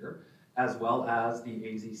this year, as well as the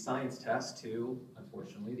AZ Science test to,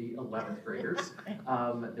 unfortunately, the 11th graders.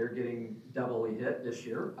 They're getting doubly hit this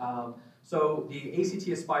year. So the ACT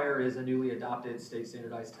Aspire is a newly adopted state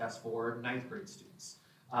standardized test for 9th grade students.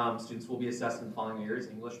 Students will be assessed in the following areas: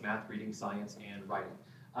 English, math, reading, science, and writing.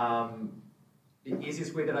 The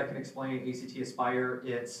easiest way that I can explain ACT Aspire,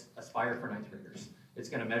 it's Aspire for 9th graders. It's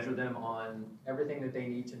going to measure them on everything that they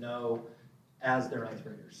need to know as their 9th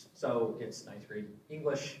graders. So it's 9th grade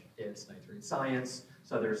English, it's 9th grade science,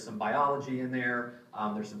 so there's some biology in there,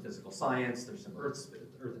 there's some physical science, there's some earth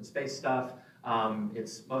and space stuff.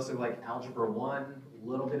 It's mostly like Algebra 1, a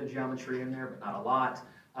little bit of geometry in there, but not a lot.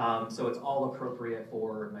 So it's all appropriate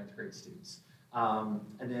for 9th grade students.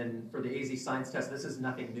 And then for the AZ Science test, this is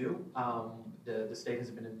nothing new. The state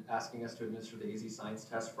has been asking us to administer the AZ Science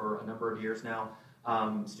test for a number of years now.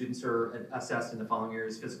 Students are assessed in the following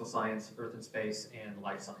areas: physical science, earth and space, and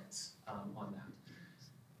life science on that.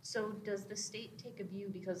 So does the state take a view,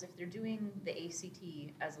 because if they're doing the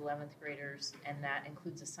ACT as 11th graders and that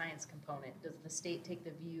includes a science component, does the state take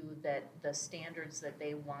the view that the standards that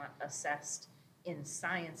they want assessed in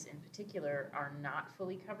science in particular are not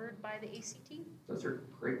fully covered by the ACT? Those are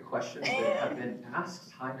great questions that have been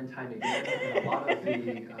asked time and time again in a lot of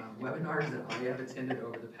the webinars that I have attended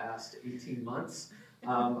over the past 18 months. A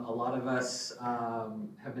lot of us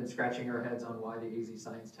have been scratching our heads on why the AZ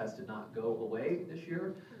Science test did not go away this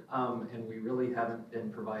year, and we really haven't been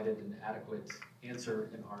provided an adequate answer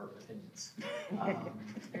in our opinions.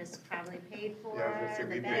 It's probably paid for. Yeah, The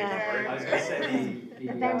we paid vendor- for it. I was going to say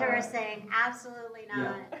The vendor is saying absolutely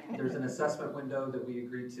not. Yeah, there's an assessment window that we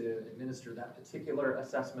agreed to administer that particular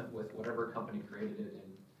assessment with whatever company created it,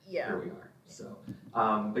 and here we are. So,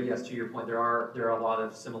 but yes, to your point, there are a lot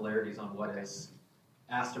of similarities on what is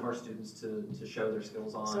asked of our students to show their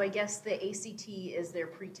skills on. So I guess the ACT is their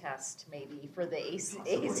pretest maybe for the AZ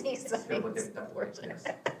Possibly. Science portion. Yes.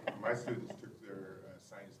 My students took their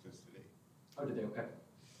science test today. Oh, did they? Okay.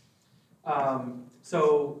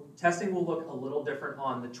 So testing will look a little different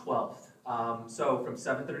on the 12th. So from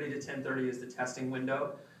 7:30 to 10:30 is the testing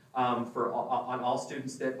window on all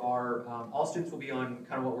students that are, all students will be on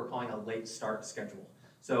kind of what we're calling a late start schedule.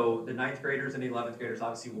 So the 9th graders and 11th graders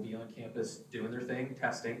obviously will be on campus doing their thing,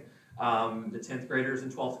 testing. The 10th graders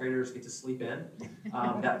and 12th graders get to sleep in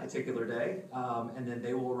that particular day, and then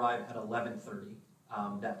they will arrive at 11:30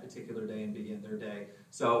 that particular day and begin their day.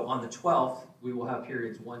 So on the 12th, we will have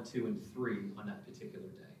periods 1, 2, and 3 on that particular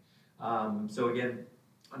day. So again,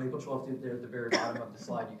 on April 12th, there at the very bottom of the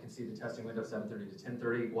slide, you can see the testing window, 7:30 to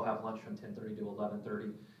 10:30. We'll have lunch from 10:30 to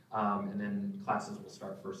 11:30, and then classes will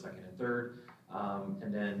start first, second, and third.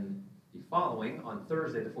 And then the following, on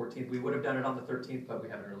Thursday, the 14th, we would have done it on the 13th, but we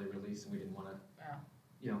had an early release and we didn't want to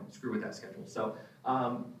screw with that schedule. So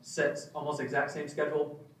sets almost exact same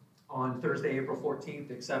schedule on Thursday, April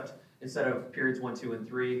 14th, except instead of periods 1, 2, and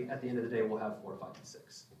 3, at the end of the day, we'll have 4, 5, and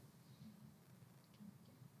 6.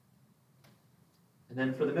 And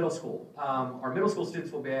then for the middle school, our middle school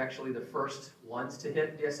students will be actually the first ones to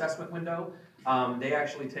hit the assessment window. They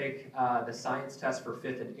actually take the science test for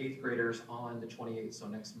 5th and 8th graders on the 28th, so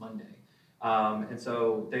next Monday. And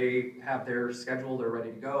so they have their schedule, they're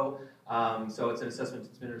ready to go. So it's an assessment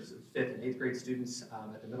that's administered to 5th and 8th grade students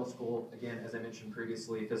at the middle school. Again, as I mentioned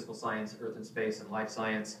previously, physical science, earth and space, and life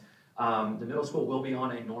science. The middle school will be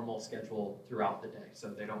on a normal schedule throughout the day, so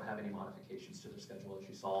they don't have any modifications to their schedule as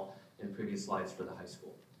you saw in previous slides for the high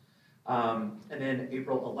school. And then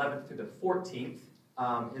April 11th through the 14th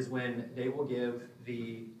is when they will give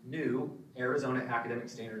the new Arizona Academic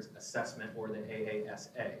Standards Assessment, or the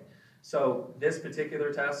AASA. So this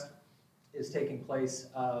particular test is taking place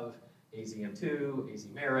of AZM2, AZ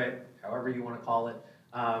Merit, however you want to call it.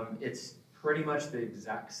 It's pretty much the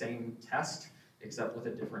exact same test, except with a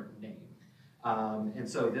different name. And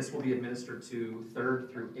so this will be administered to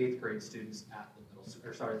 3rd through 8th grade students at the middle school,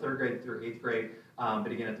 or sorry, 3rd grade through 8th grade,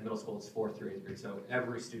 but again at the middle school it's 4th through 8th grade, so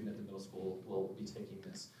every student at the middle school will be taking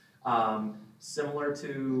this. Similar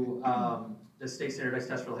to the state standardized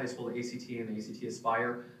test for the high school, the ACT and the ACT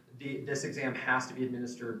Aspire, this exam has to be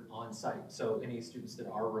administered on site. So any students that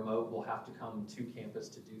are remote will have to come to campus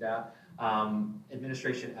to do that.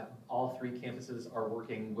 Administration at all 3 campuses are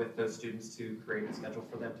working with those students to create a schedule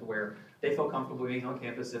for them to where they feel comfortable being on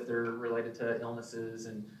campus if they're related to illnesses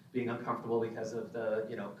and being uncomfortable because of the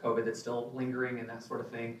COVID that's still lingering and that sort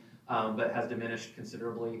of thing, but has diminished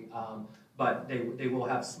considerably. But they will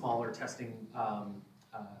have smaller testing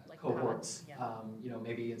cohorts.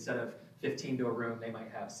 Maybe instead of 15 to a room, they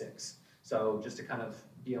might have 6. So just to kind of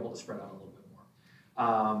be able to spread out a little bit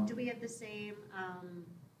more. Do we have the same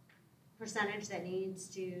percentage that needs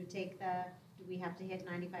to take do we have to hit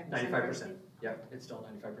 95%? 95%, yep, it's still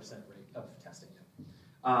 95% rate of testing.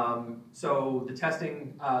 So the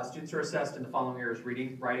testing, students are assessed in the following areas: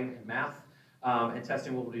 reading, writing, and math. And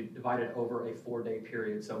testing will be divided over a 4-day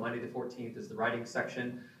period. So Monday the 14th is the writing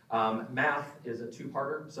section. Math is a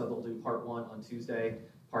 2-parter, so they'll do part 1 on Tuesday,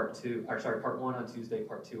 part 1 on Tuesday,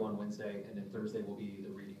 part 2 on Wednesday, and then Thursday will be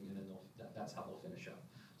the reading, and then that's how they'll finish up.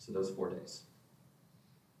 So those 4 days.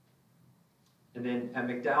 And then at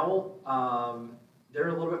McDowell, they're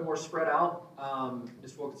a little bit more spread out.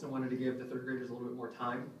 Ms. Wilkinson wanted to give the 3rd graders a little bit more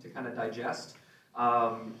time to kind of digest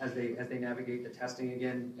as they navigate the testing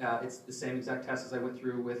again. It's the same exact test as I went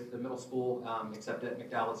through with the middle school, except at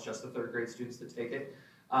McDowell it's just the 3rd grade students that take it.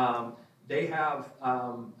 They have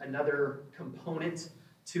another component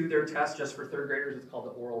to their test just for 3rd graders. It's called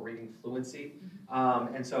the oral reading fluency.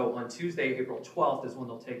 And so on Tuesday, April 12th is when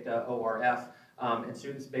they'll take the ORF. And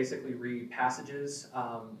students basically read passages.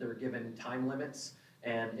 They're given time limits,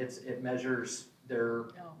 and it measures their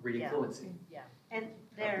reading fluency. Yeah. And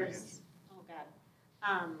there's, oh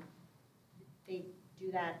God, they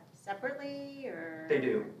do that separately, or? They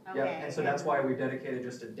do, okay. Yeah. And so that's why we dedicated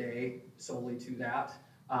just a day solely to that,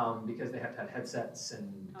 because they have to have headsets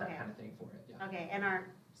and that kind of thing for it. Yeah. Okay, and our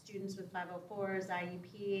students with 504s,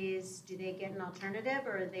 IEPs, do they get an alternative,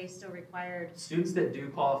 or are they still required? Students that do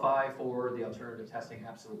qualify for the alternative testing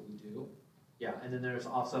absolutely do. Yeah, and then there's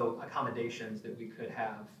also accommodations that we could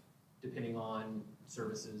have depending on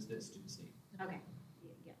services that students need. Okay,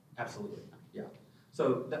 yeah. Absolutely, yeah.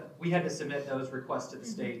 So we had to submit those requests to the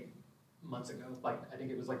state months ago. Like, I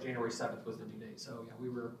think it was like January 7th was the due date. So yeah, we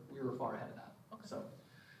were far ahead of that. Okay. So.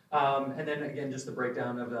 And then again, just the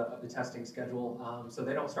breakdown of the testing schedule. So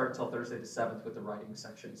they don't start until Thursday the 7th with the writing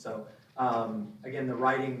section. So again,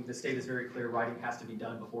 the state is very clear, writing has to be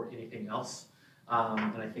done before anything else.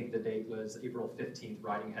 And I think the date was April 15th,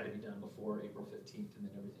 writing had to be done before April 15th, and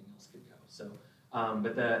then everything else could go. So,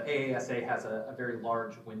 but the AASA has a very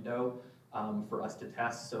large window for us to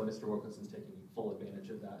test. So Mr. Wilkinson's taking full advantage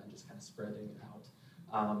of that and just kind of spreading it out.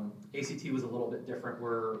 ACT was a little bit different.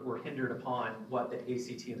 We're hindered upon what the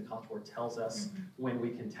ACT and the College Board tells us when we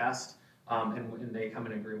can test, and when they come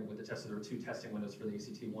in agreement with the test. So there were 2 testing windows for the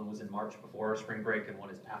ACT. One was in March before our spring break, and one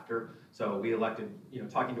is after. So we elected,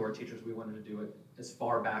 talking to our teachers, we wanted to do it as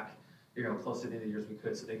far back, close to the end of the year as we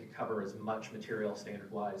could, so they could cover as much material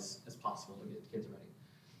standard-wise as possible to get the kids ready.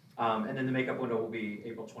 And then the makeup window will be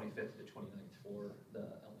April 25th to 29th for the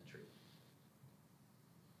elementary.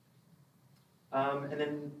 And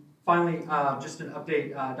then finally, just an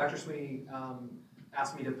update. Dr. Sweeney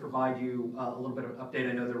asked me to provide you a little bit of an update.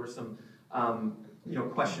 I know there were some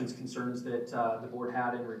questions, concerns that the board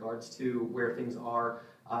had in regards to where things are.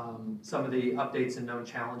 some of the updates and known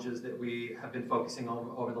challenges that we have been focusing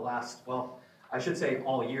on over the last, well, I should say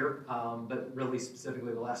all year, but really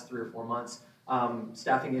specifically the last 3 or 4 months.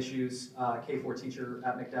 Staffing issues, K-4 teacher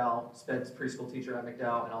at McDowell, SPEDS preschool teacher at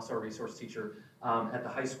McDowell, and also a resource teacher at the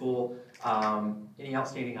high school. Any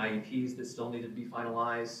outstanding IEPs that still needed to be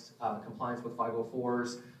finalized, compliance with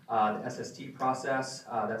 504s, the SST process,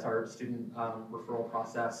 that's our student referral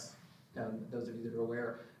process, those of you that are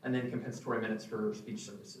aware, and then compensatory minutes for speech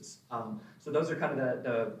services. So those are kind of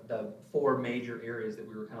the 4 major areas that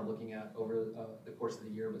we were kind of looking at over the course of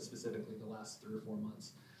the year, but specifically the last 3 or 4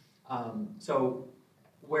 months. So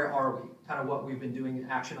where are we? Kind of what we've been doing,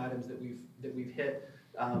 action items that we've hit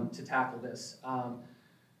to tackle this.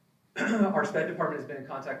 Our SPED department has been in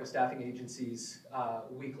contact with staffing agencies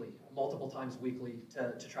weekly, multiple times weekly,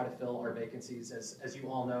 to try to fill our vacancies. As you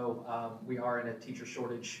all know, we are in a teacher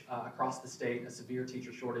shortage across the state, a severe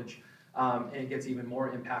teacher shortage, and it gets even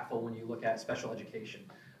more impactful when you look at special education.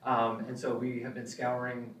 And so we have been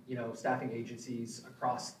scouring, staffing agencies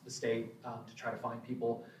across the state to try to find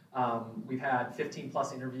people. We've had 15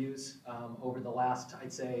 plus interviews over the last,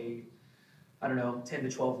 I'd say, 10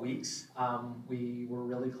 to 12 weeks. We were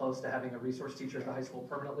really close to having a resource teacher at the high school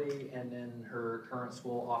permanently, and then her current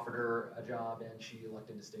school offered her a job and she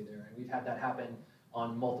elected to stay there. And we've had that happen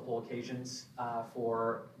on multiple occasions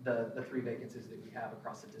for the 3 vacancies that we have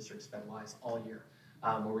across the district SPED-wise all year.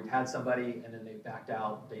 Where we've had somebody and then they backed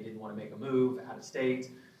out, they didn't want to make a move out of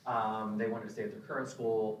state, they wanted to stay at their current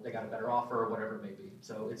school, they got a better offer, whatever it may be.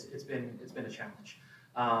 So it's been a challenge.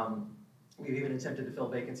 We've even attempted to fill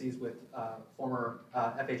vacancies with former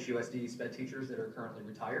FHUSD SPED teachers that are currently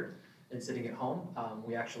retired and sitting at home.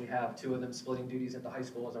 We actually have 2 of them splitting duties at the high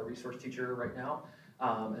school as our resource teacher right now,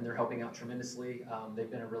 and they're helping out tremendously. They've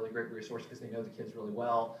been a really great resource because they know the kids really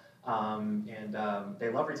well, and they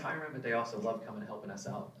love retirement, but they also love coming and helping us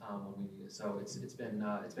out when we need it. So it's been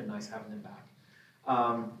nice having them back.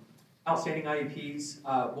 Outstanding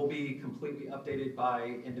IEPs will be completely updated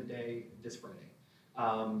by end of day this Friday.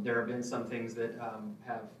 There have been some things that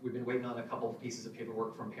we've been waiting on a couple of pieces of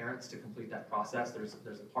paperwork from parents to complete that process. There's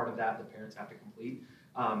a part of that parents have to complete.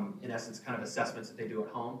 In essence, kind of assessments that they do at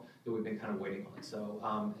home that we've been kind of waiting on.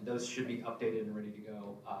 So those should be updated and ready to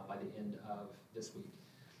go by the end of this week.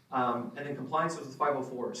 And then compliance with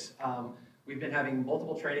 504s. We've been having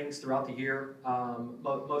multiple trainings throughout the year,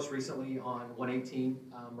 most recently on 118,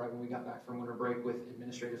 right when we got back from winter break with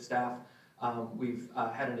administrative staff. We've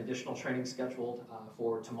had an additional training scheduled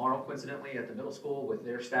for tomorrow, coincidentally, at the middle school with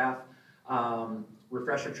their staff.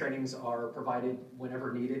 Refresher trainings are provided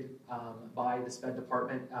whenever needed by the SPED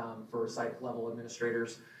department for site level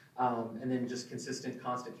administrators. And then just consistent,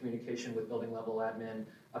 constant communication with building level admin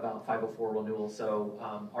about 504 renewal. So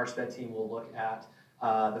our SPED team will look at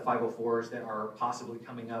the 504s that are possibly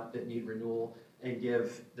coming up that need renewal and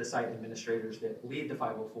give the site administrators that lead the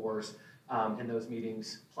 504s in those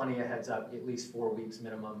meetings plenty of heads up, at least 4 weeks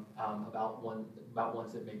minimum, about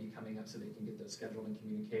ones that may be coming up so they can get those scheduled and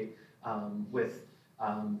communicate with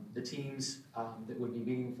the teams that would be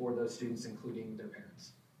meeting for those students, including their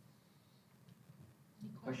parents.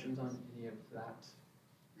 Questions on any of that?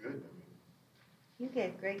 Good. You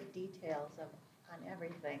gave great details on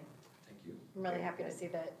everything. Thank you. I'm really happy to see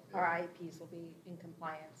that our IEPs will be in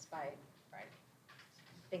compliance by Friday.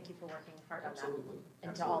 Thank you for working hard on that. Absolutely.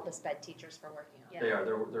 And to all the SPED teachers for working on it. They are.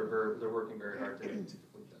 They're working very hard to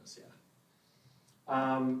complete those.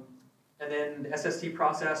 Yeah. And then the SST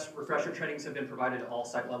process refresher trainings have been provided to all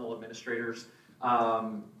site level administrators.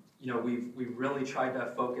 We've really tried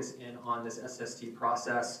to focus in on this SST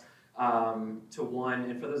process to one,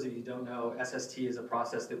 and for those of you who don't know, SST is a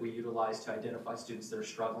process that we utilize to identify students that are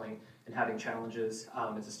struggling and having challenges.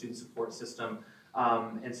 It's a student support system,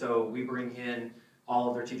 and so we bring in all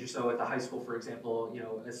of their teachers. So at the high school, for example,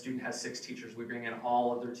 a student has 6 teachers. We bring in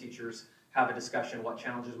all of their teachers, have a discussion, what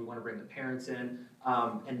challenges we want to bring the parents in,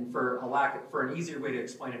 and for an easier way to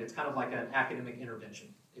explain it, it's kind of like an academic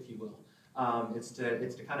intervention, if you will. It's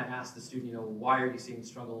to kind of ask the student, why are you seeing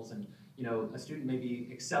struggles? And a student may be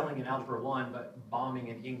excelling in Algebra 1, but bombing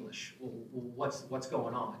in English. Well, what's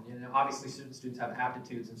going on? Obviously students have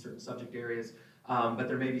aptitudes in certain subject areas, but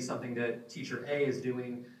there may be something that teacher A is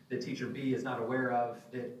doing that teacher B is not aware of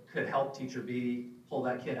that could help teacher B pull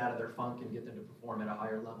that kid out of their funk and get them to perform at a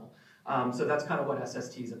higher level. So that's kind of what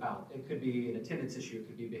SST is about. It could be an attendance issue, it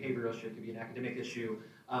could be a behavioral issue, it could be an academic issue,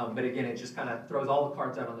 but again, it just kind of throws all the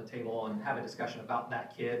cards out on the table and have a discussion about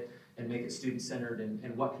that kid and make it student-centered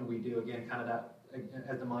and what can we do. Again, kind of that,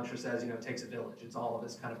 as the mantra says, it takes a village. It's all of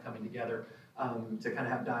us kind of coming together to kind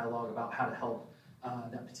of have dialogue about how to help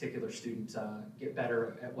that particular student get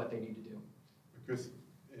better at what they need to do. Because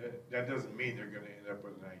that doesn't mean they're gonna end up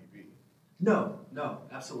with an IEP. No, no,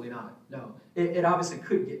 absolutely not, no. It obviously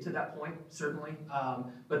could get to that point, certainly,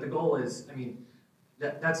 but the goal is, I mean,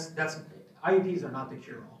 that's IEPs are not the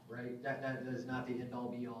cure-all, right? That is not the end-all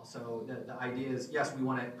be-all. So the idea is, yes, we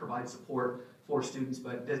want to provide support for students,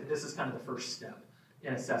 but this is kind of the first step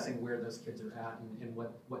in assessing where those kids are at and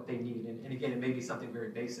what they need. And again, it may be something very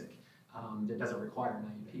basic that doesn't require an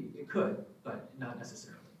IEP. It could, but not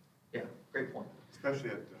necessarily. Yeah, great point. Especially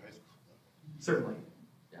at the high school. Certainly,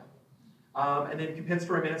 yeah. And then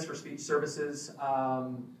compensatory minutes for speech services.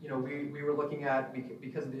 You know, we were looking at,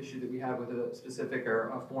 because of the issue that we have with a specific or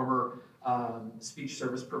a former speech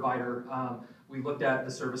service provider, we looked at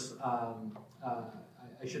the service,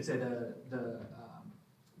 I should say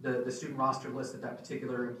the student roster list that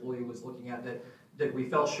particular employee was looking at, that we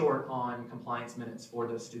fell short on compliance minutes for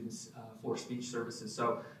those students for speech services.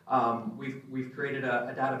 So we've created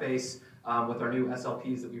a database with our new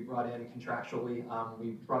SLPs that we brought in contractually.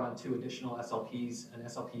 We brought on 2 additional SLPs and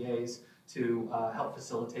SLPAs to help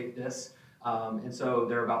facilitate this. And so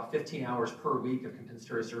there are about 15 hours per week of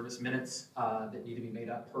compensatory service minutes that need to be made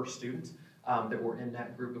up per student that were in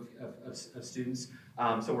that group of students.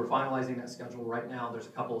 So we're finalizing that schedule right now. There's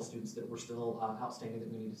a couple of students that were still outstanding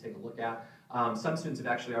that we need to take a look at. Some students have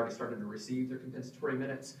actually already started to receive their compensatory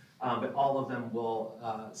minutes, but all of them will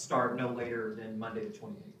start no later than Monday the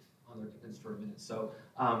 28th on their compensatory minutes. So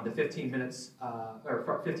the 15 minutes,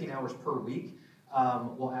 or 15 hours per week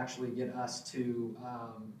will actually get us to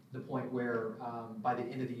the point where by the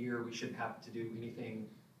end of the year, we shouldn't have to do anything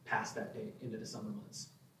past that date into the summer months.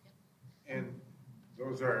 And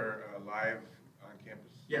those are live on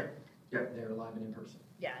campus? Yeah, they're live and in person.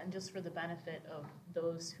 Yeah, and just for the benefit of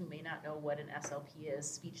those who may not know what an SLP is,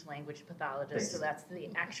 speech language pathologist, Thanks. so that's the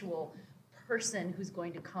actual person who's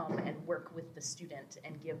going to come and work with the student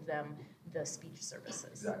and give them the speech services.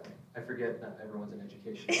 Exactly. I forget that everyone's in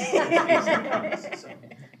education. So,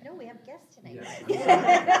 No, we have guests tonight.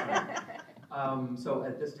 yeah. So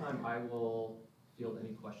at this time, I will field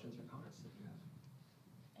any questions or comments that you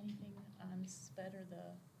have. Anything on SPED or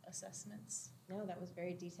the assessments? No, that was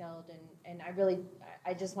very detailed, and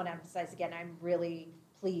I just want to emphasize again, I'm really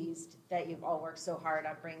pleased that you've all worked so hard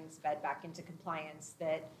on bringing SPED back into compliance,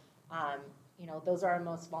 that you know, those are our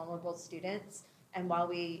most vulnerable students, and while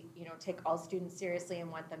we, you know, take all students seriously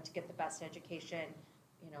and want them to get the best education,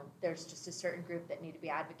 you know, there's just a certain group that need to be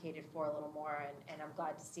advocated for a little more, and I'm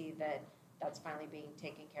glad to see that that's finally being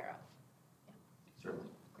taken care of. Yeah. Certainly.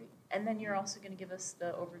 Great. And then you're also going to give us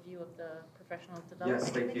the overview of the professional development. Yes,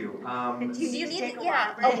 thank you. Do you need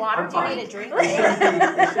a water? I'm fine. Do you need a drink?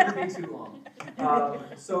 It shouldn't be too long.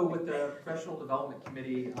 So with the Professional Development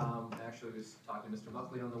Committee, I actually was talking to Mr.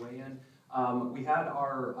 Buckley on the way in. We had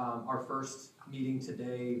our first meeting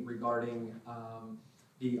today regarding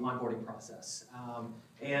the onboarding process.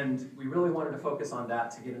 And we really wanted to focus on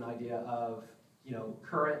that to get an idea of, you know,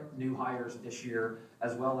 current new hires this year,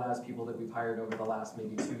 as well as people that we've hired over the last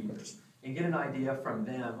maybe 2 years, and get an idea from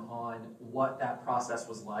them on what that process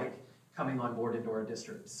was like coming on board into our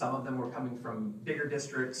district. Some of them were coming from bigger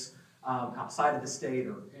districts outside of the state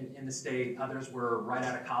or in the state. Others were right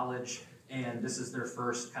out of college, and this is their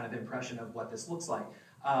first kind of impression of what this looks like.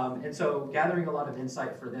 And so gathering a lot of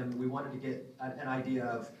insight for them, we wanted to get an idea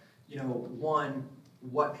of, you know, one,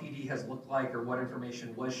 what PD has looked like, or what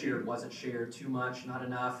information was shared, wasn't shared, too much, not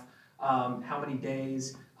enough, how many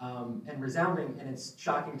days, and resounding, and it's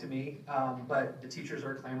shocking to me, but the teachers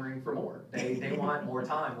are clamoring for more. They want more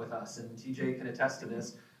time with us, and TJ can attest to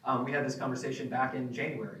this. We had this conversation back in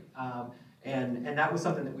January, and that was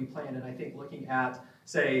something that we planned, and I think looking at,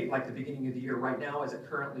 say, like the beginning of the year, right now as it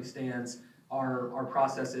currently stands, our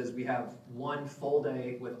process is we have 1 full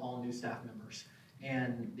day with all new staff members.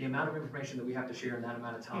 And the amount of information that we have to share in that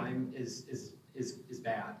amount of time is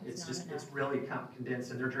bad. It's really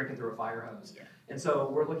condensed, and they're drinking through a fire hose. Yeah. And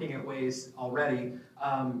so we're looking at ways already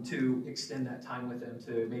to extend that time with them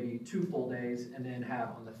to maybe 2 full days, and then have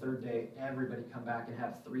on the 3rd day everybody come back and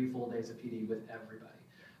have 3 full days of PD with everybody.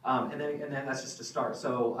 And then that's just a start.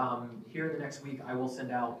 So here in the next week, I will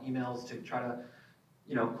send out emails to try to,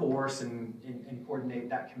 you know, coerce and coordinate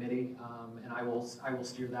that committee, and I will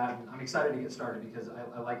steer that. And I'm excited to get started because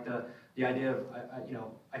I like the idea of, you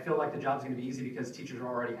know, I feel like the job's going to be easy because teachers are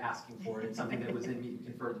already asking for it. It's something that was in Meet and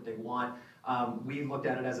Confer that they want. We looked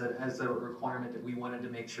at it as a requirement that we wanted to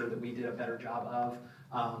make sure that we did a better job of.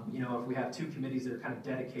 You know, if we have 2 committees that are kind of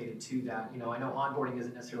dedicated to that, you know, I know onboarding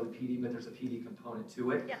isn't necessarily PD, but there's a PD component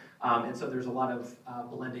to it. Yeah. And so there's a lot of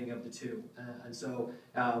blending of the 2. And so,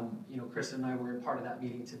 you know, Kristen and I were part of that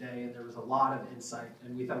meeting today, and there was a lot of insight,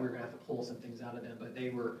 and we thought we were going to have to pull some things out of them, but they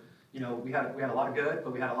were, we had a lot of good,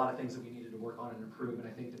 but we had a lot of things that we needed to work on and improve, and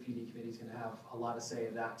I think the PD committee is going to have a lot of say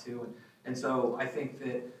in that too. And so I think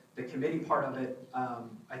that the committee part of it,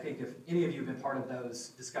 I think if any of you have been part of those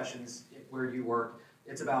discussions where you work,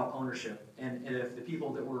 it's about ownership. And if the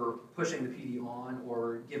people that we're pushing the PD on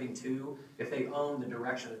or giving to, if they own the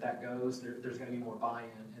direction that goes, there's going to be more buy-in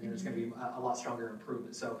and there's going to be a lot stronger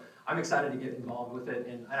improvement. So I'm excited to get involved with it.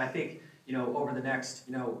 And I think, over the next,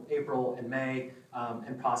 April and May,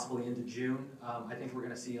 and possibly into June, I think we're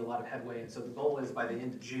going to see a lot of headway. And so the goal is by the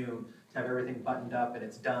end of June to have everything buttoned up and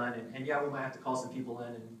it's done. And yeah, we might have to call some people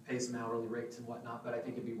in and pay some hourly rates and whatnot, but I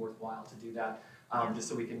think it'd be worthwhile to do that. Just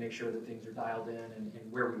so we can make sure that things are dialed in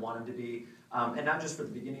and where we want them to be. And not just for the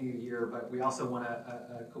beginning of the year, but we also want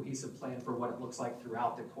a cohesive plan for what it looks like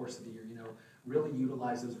throughout the course of the year. Really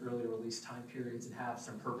utilize those early release time periods and have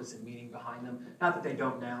some purpose and meaning behind them. Not that they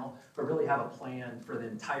don't now, but really have a plan for the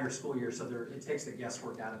entire school year so it takes the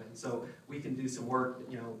guesswork out of it. And so we can do some work,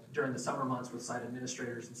 during the summer months with site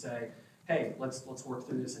administrators and say, hey, let's work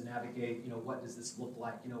through this and navigate, what does this look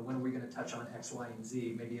like? When are we going to touch on X, Y, and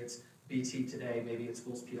Z? Maybe it's BT today, maybe it's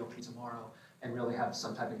schools PLP tomorrow, and really have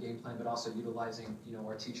some type of game plan, but also utilizing,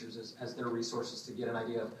 our teachers as their resources to get an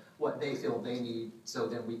idea of what they feel they need, so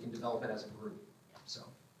then we can develop it as a group. So,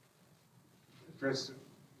 Chris,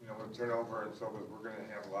 with turnover and so forth, we're going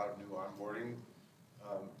to have a lot of new onboarding,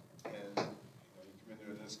 and you come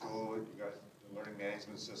into a new school, you got the learning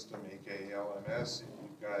management system, aka LMS, and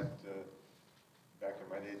you've got back in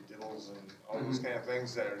my day, diddles and all those kind of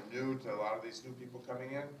things that are new to a lot of these new people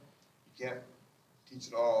coming in. You can't teach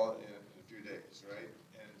it all in a few days, right?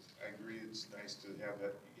 And I agree it's nice to have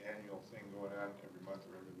that annual thing going on every month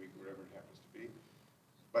or every week, whatever it happens to be.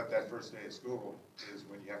 But that first day of school is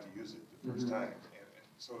when you have to use it the first time. And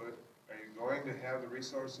so are you going to have the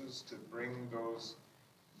resources to bring those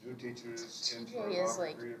new teachers into a TJ is long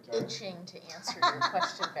like period of time? itching to answer your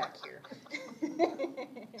question back here.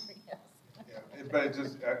 Yes. Yeah, but it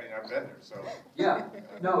just, I've been there, so. Yeah,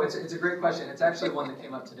 no, it's a great question. It's actually one that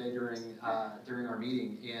came up today during our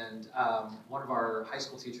meeting, and one of our high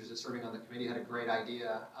school teachers that's serving on the committee had a great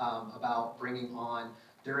idea about bringing on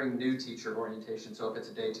during new teacher orientation. So if it's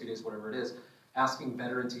a day, 2 days, whatever it is, asking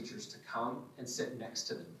veteran teachers to come and sit next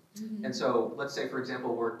to them. And so let's say, for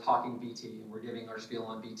example, we're talking BT and we're giving our spiel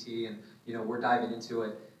on BT and we're diving into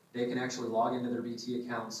it. They can actually log into their BT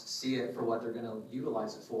accounts, see it for what they're going to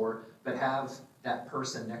utilize it for, but have that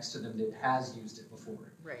person next to them that has used it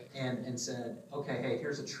before. Right. And said, okay, hey,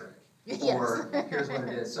 here's a trick. Yes. Or here's what it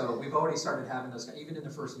is. So we've already started having those, even in the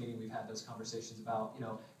first meeting, we've had those conversations about,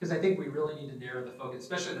 because I think we really need to narrow the focus,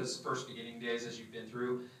 especially those first beginning days as you've been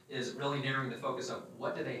through, is really narrowing the focus of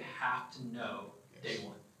what do they have to know day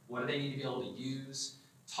one? What do they need to be able to use,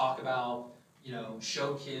 talk about,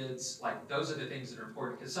 show kids, like those are the things that are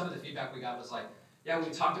important. Because some of the feedback we got was like, yeah, we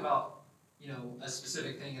talked about, a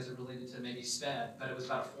specific thing as it related to maybe SPED, but it was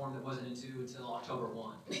about a form that wasn't into until October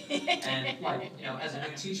 1. And like, as a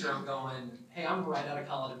new teacher, I'm going, hey, I'm right out of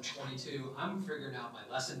college, I'm 22, I'm figuring out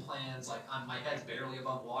my lesson plans, like my head's barely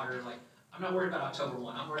above water, like I'm not worried about October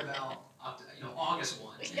 1, I'm worried about August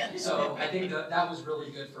 1. So I think that was really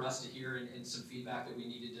good for us to hear and some feedback that we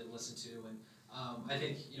needed to listen to. And I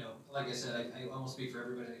think, like I said, I won't speak for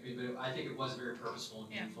everybody in the community, but I think it was very purposeful and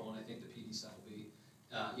meaningful, and I think the PD stuff will be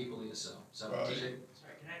equally as so. So, TJ?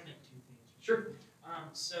 Sorry, can I make two things? Sure.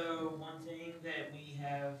 So one thing that we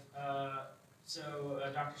have,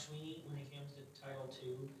 Dr. Sweeney, when it comes to Title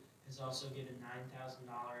II, has also given $9,000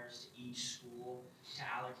 to each school to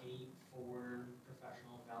allocate for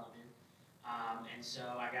professional development. And so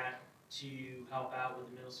I got to help out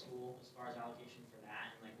with the middle school as far as allocation for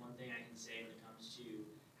that. And like one thing I can say when it comes to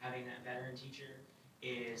having that veteran teacher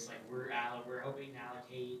is like we're hoping to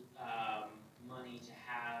allocate money to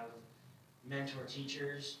have mentor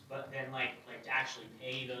teachers, but then like to actually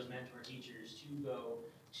pay those mentor teachers to go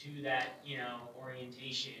to that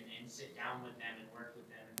orientation and sit down with them and work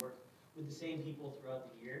with the same people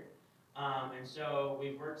throughout the year. And so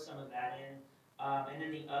we've worked some of that in. And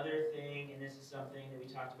then the other thing, and this is something that we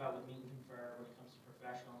talked about with Meet and Confer when it comes to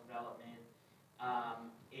professional development,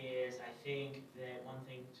 is I think that one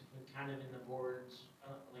thing to put kind of in the boards,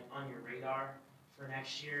 like on your radar for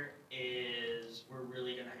next year, is we're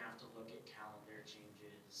really going to have to look at calendar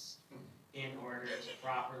changes in order to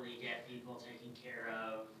properly get people taken care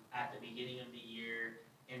of at the beginning of the year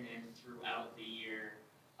and then throughout the year.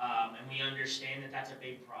 And we understand that that's a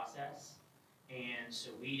big process. And so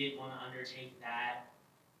we didn't want to undertake that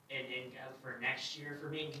and for next year for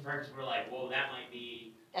Meet and Confer, because we're like, whoa, that might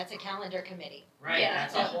be That's a calendar committee. Right, Yeah.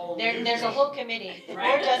 that's a whole new There's a thing. whole committee. The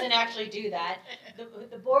Right. board doesn't actually do that.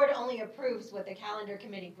 The board only approves what the calendar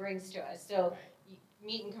committee brings to us. So you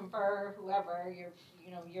meet and confer, whoever,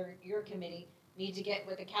 your committee, need to get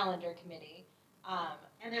with the calendar committee.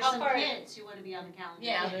 And there's How some far- kids who wanna be on the calendar.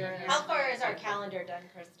 Yeah, there is. How far is our calendar done,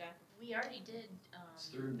 Krista? We already did, It's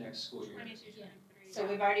through next school year. 22, Yeah. 23. So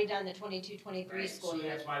we've already done the 22-23 Right, school so year.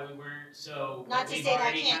 that's why we weren't, so Not to we've say that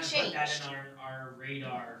already can't kind of put that change. in our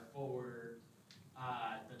radar for,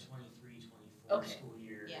 the 23-24 Okay. school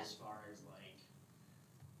year Yeah. as far as like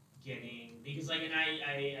getting, because like, and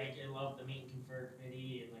I love the meet and confer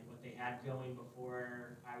committee and like what they had going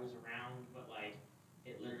before I was around, but like,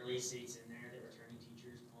 it literally states in there that returning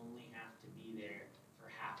teachers only have to be there for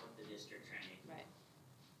half of the district training. Right.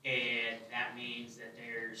 And that means that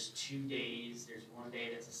there's 2 days, there's one day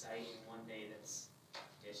that's a site and one day that's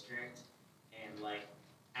district. And like,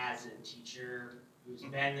 as a teacher who's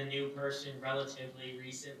been the new person relatively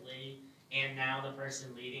recently, and now the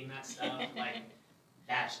person leading that stuff, like,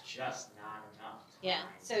 that's just not enough time. Yeah,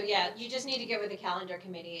 so yeah, you just need to get with the calendar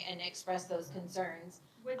committee and express those concerns.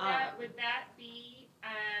 Would that be,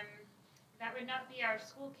 that would not be our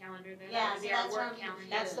school calendar, though, Yeah, that would so be our that's where work I'm calendar.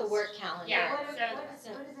 That's the work calendar. Yeah, What is,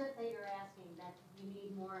 so- what is it that you're asking, that you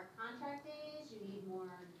need more contract days, you need more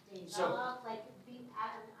days So- off, like,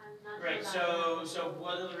 I'm not sure Right, about that. so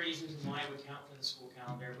one of the reasons why it would count for the school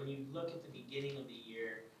calendar, when you look at the beginning of the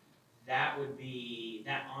year, that would be,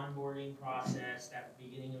 that onboarding process, that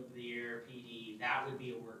beginning of the year PD, that would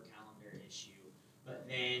be a work calendar issue. But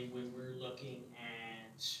then when we're looking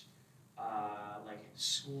at, like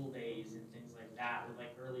school days and things like that, with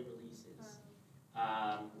like early releases,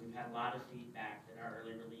 we've had a lot of feedback that our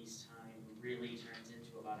early release time really turns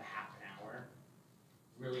into about a half an hour.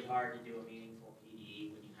 Really hard to do a meaningful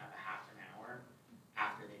PD when you have a half an hour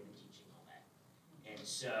after they've been teaching all day. And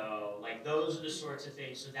so, like, those are the sorts of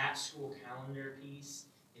things, so that school calendar piece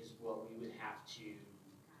is what we would have to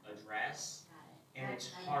address. Got it. And it's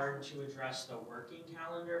That hard to address the working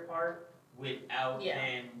calendar part without Yeah.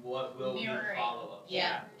 then what will be Mirroring. follow-up.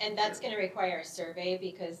 Yeah, and that's gonna require a survey,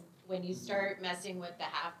 because when you start messing with the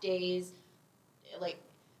half days, like,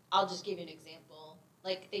 I'll just give you an example.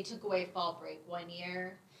 Like, they took away fall break one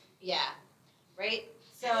year, yeah, right?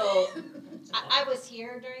 So, I was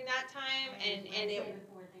here during that time, and Wednesday it,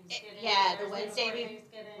 before Thanksgiving, yeah, the Thursday Wednesday before be-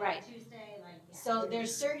 Thanksgiving, right. Tuesday, like, yeah. so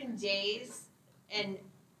there's certain days, and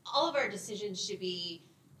all of our decisions should be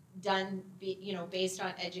done, based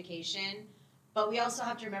on education. But we also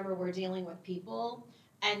have to remember we're dealing with people,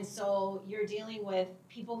 and so you're dealing with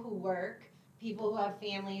people who work, people who have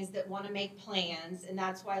families that want to make plans, and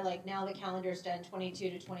that's why, like, now the calendar's done 22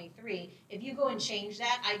 to 23. If you go and change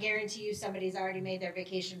that, I guarantee you somebody's already made their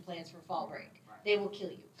vacation plans for fall break. They will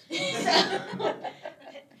kill you. So,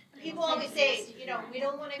 people always say, we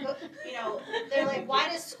don't want to go, they're like, why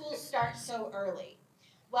does school start so early?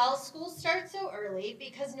 Well, school starts so early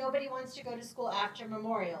because nobody wants to go to school after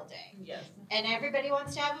Memorial Day. Yes. And everybody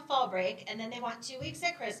wants to have a fall break, and then they want 2 weeks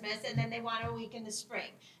at Christmas, and then they want a week in the spring.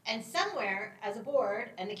 And somewhere, as a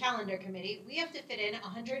board and the calendar committee, we have to fit in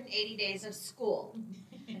 180 days of school.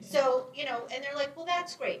 So, and they're like, well,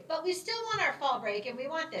 that's great, but we still want our fall break and we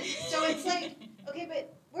want this. So it's like, okay,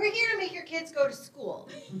 but we're here to make your kids go to school.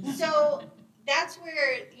 So that's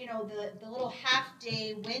where, the little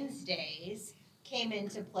half-day Wednesdays came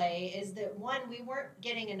into play, is that one, we weren't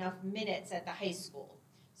getting enough minutes at the high school.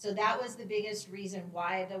 So that was the biggest reason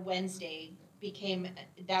why the Wednesday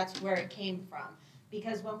that's where it came from.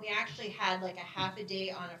 Because when we actually had like a half a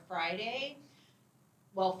day on a Friday,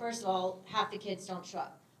 well, first of all, half the kids don't show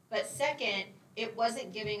up. But second, it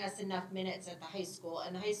wasn't giving us enough minutes at the high school,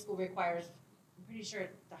 and the high school requires, I'm pretty sure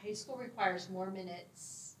the high school requires more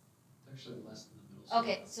minutes. Actually less than the middle school.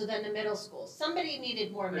 Okay, so then the middle school, somebody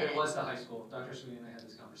needed more But minutes. it was the high school. Dr. Sweeney and I had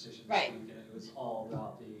this conversation this Right. week, and it was all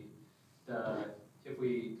about because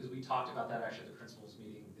we talked about that actually at the principals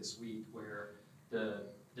meeting this week, where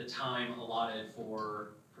the time allotted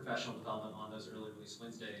for professional development on those early release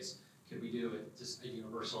Wednesdays, could we do it just a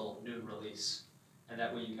universal noon release? And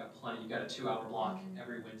that way you got a 2-hour block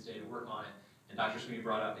every Wednesday to work on it. And Dr. Sweeney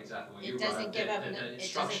brought up exactly what you brought up, the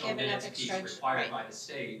instructional minutes piece required by the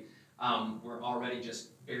state. We're already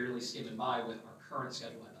just barely skimming by with our current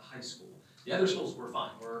schedule at the high school. The other schools were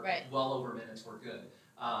fine, we're well over minutes, we're good.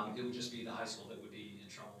 It would just be the high school that would be in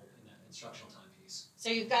trouble in that instructional time piece. So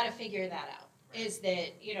you've got to figure that out. Is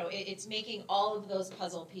that, it's making all of those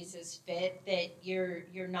puzzle pieces fit, that you're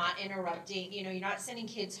not interrupting, you're not sending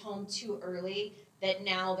kids home too early, that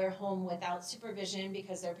now they're home without supervision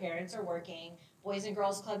because their parents are working. Boys and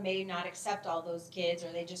Girls Club may not accept all those kids,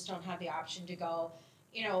 or they just don't have the option to go.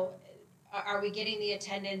 you know, are we getting the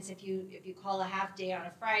attendance if you call a half day on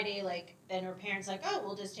a Friday, like, then our parents like, oh,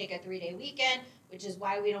 we'll just take a 3-day weekend, which is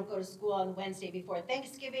why we don't go to school on Wednesday before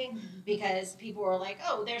Thanksgiving, because people were like,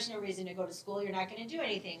 oh, there's no reason to go to school, you're not gonna do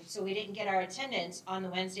anything, so we didn't get our attendance on the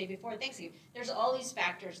Wednesday before Thanksgiving. There's all these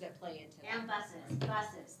factors that play into that. And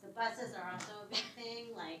buses. The buses are also a big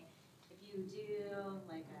thing, like, if you do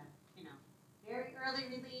like a, you know, very early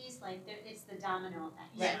release, like, it's the domino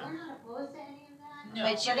effect. Right. So we're not opposed to any of that. No.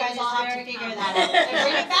 But you But guys it's all have to very figure complicated. that out and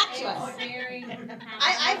bring it back to It's us. very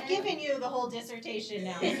I've given you the whole dissertation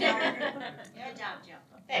now, so. Good job, Joe.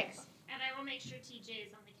 Thanks. And I will make sure TJ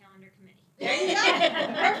is on the calendar committee. There you go,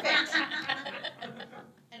 perfect.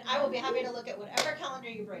 And I will be happy to look at whatever calendar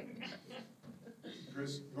you bring.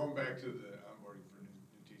 Chris, going back to the onboarding for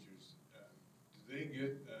new teachers, do they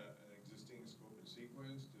get an existing scope and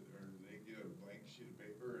sequence, or do they get a blank sheet of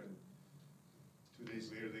paper and 2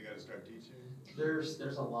 days later they gotta start teaching?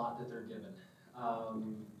 There's a lot that they're given.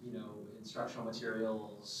 You know, instructional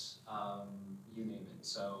materials, you name it.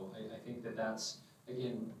 So I think that's,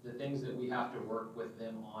 again, the things that we have to work with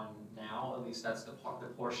them on now, at least that's the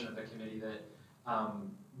portion of the committee that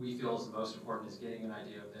we feel is the most important, is getting an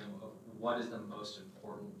idea of them of what is the most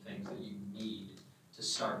important things that you need to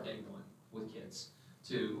start day one with kids.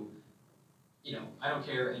 To, you know, I don't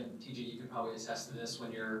care, and TJ, you can probably attest to this,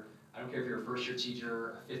 when you're, I don't care if you're a first-year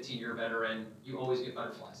teacher, a 15-year veteran, you always get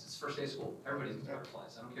butterflies. It's first day of school, everybody gets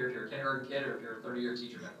butterflies. I don't care if you're a kindergarten kid or if you're a 30-year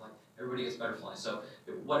teacher, like, everybody gets butterflies. So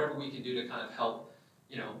whatever we can do to kind of help,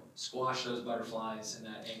 you know, squash those butterflies and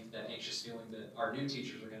that anxious feeling that our new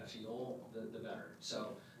teachers are gonna feel, the better.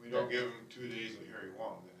 So We don't give them 2 days of Harry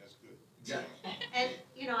Wong, then that's good. exactly. And,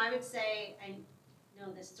 you know, I would say, I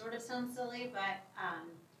know this sort of sounds silly, but,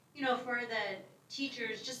 you know, for the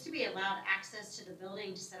teachers, just to be allowed access to the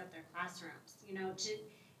building to set up their classrooms, you know,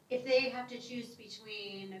 if they have to choose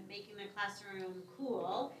between making the classroom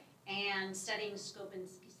cool and studying scope and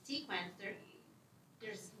sequence,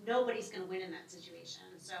 there's nobody's gonna win in that situation.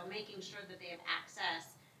 So making sure that they have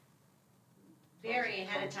access very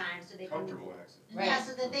ahead of time so they can. Comfortable access. Yeah,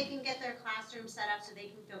 so that they can get their classroom set up so they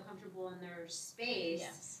can feel comfortable in their space.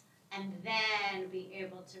 Yes. And then be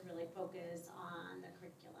able to really focus on the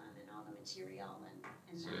curriculum and all the material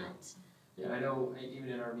and So, that. Yeah, I know even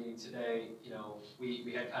in our meeting today, you know,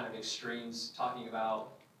 we had kind of extremes talking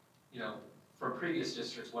about, you know, from previous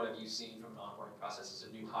districts, what have you seen from an onboarding process as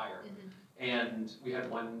a new hire? And we had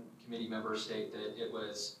one committee member state that it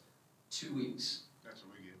was 2 weeks That's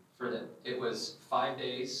what we get. for them. It was 5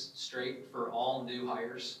 days straight for all new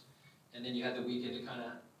hires, and then you had the weekend to kind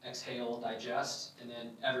of exhale, digest, and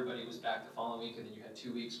then everybody was back the following week, and then you had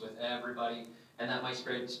 2 weeks with everybody, and that might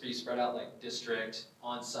be spread out like district,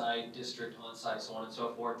 on-site, so on and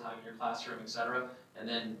so forth, time in your classroom, et cetera, and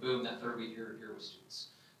then boom, that third week you're with students.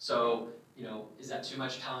 So, you know, is that too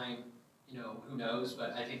much time? You know, who knows,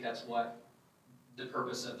 but I think that's what the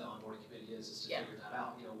purpose of the onboarding committee is to figure that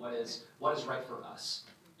out. You know, what is right for us,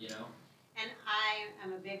 you know? And I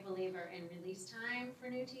am a big believer in release time for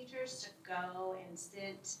new teachers to go and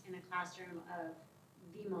sit in a classroom of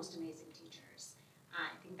the most amazing teachers.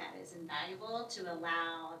 I think that is invaluable to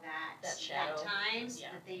allow that shadow. time so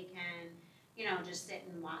Yeah. that they can, you know, just sit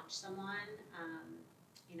and watch someone.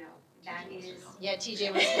 You know, that is. Yeah,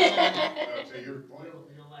 TJ was feeling that. To your point.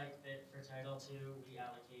 You'll like that for Title II, we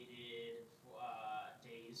allocated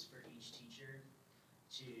days for each teacher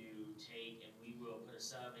to take, and we will put a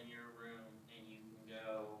sub in your room, and you can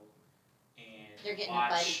go and They're getting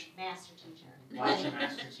watch, Master teacher. watch a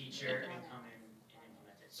master teacher and come in and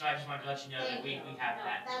implement it. So I just wanted to let you know that we have No,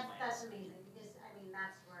 that in That's place. amazing, because, I mean,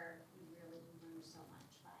 that's where you really learn so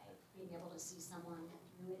much by being able to see someone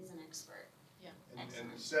who is an expert. And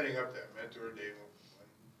setting up that mentor day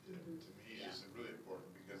to me is really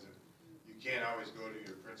important, because you can't always go to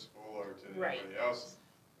your principal or to anybody else,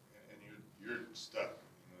 and you're stuck.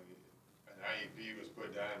 You know, an IEP was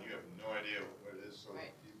put down, you have no idea what it is, so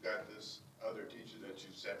you've got this other teacher that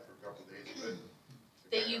you set for a couple of days with.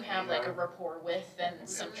 That you have like a rapport with and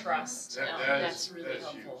some trust, that's really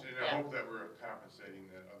helpful. Huge, and I hope that we're compensating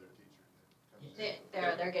that other teacher that comes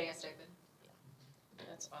in. They're getting a stipend.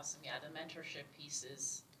 That's awesome, yeah, the mentorship piece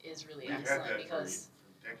is really We've had excellent that because.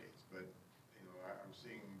 for decades, but, you know, I'm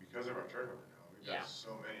seeing, because of our turnover now, we've got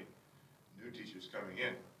so many new teachers coming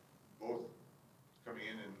in, both coming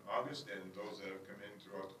in August and those that have come in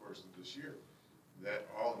throughout the course of this year, that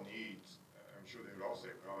all need, I'm sure they would all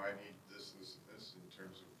say, well, I need this, this, and this, in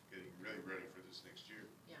terms of getting really ready for this next year.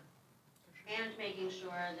 And making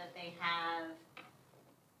sure that they have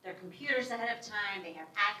their computers ahead of time, they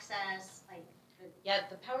have access, like, Yeah,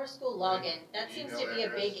 the Power School login, that seems to be a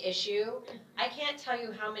big issue. I can't tell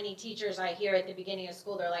you how many teachers I hear at the beginning of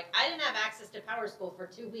school, they're like, I didn't have access to Power School for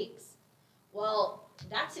 2 weeks. Well,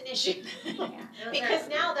 that's an issue. Because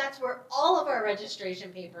now that's where all of our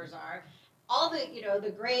registration papers are. All the, you know,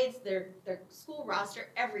 the grades, their school roster,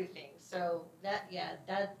 everything. So that,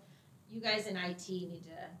 you guys in IT need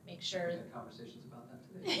to make sure. We had conversations about that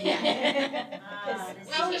today. Yeah. Because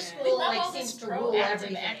Power School like seems to rule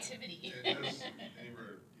everything. Activity. It is,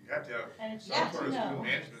 anywhere, you have to have And it's some good sort to of know. student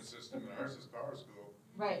management system, and ours is Power School.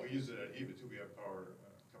 Right. We use it at EVA too, we have Power,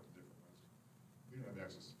 a couple different ones. We don't have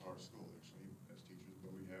access to Power School actually as teachers,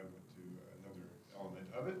 but we have it to another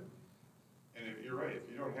element of it. And if you're right,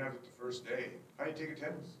 if you don't have it the first day, how do you take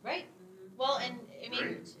attendance? Right. Well, and I mean,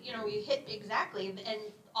 Grades. you know, you hit exactly, and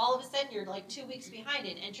all of a sudden you're like 2 weeks behind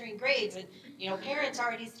in entering grades, and you know, parents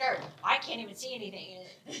already start. I can't even see anything.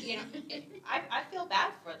 And, you know, I feel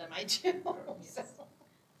bad for them. I do. So.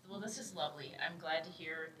 Well, this is lovely. I'm glad to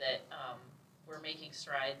hear that we're making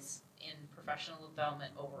strides in professional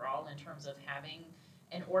development overall in terms of having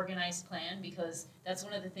an organized plan, because that's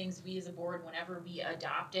one of the things we as a board, whenever we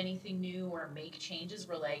adopt anything new or make changes,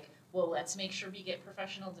 we're like, well, let's make sure we get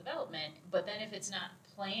professional development. But then if it's not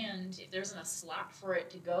planned, if there isn't a slot for it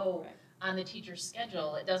to go on the teacher's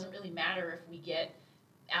schedule, it doesn't really matter if we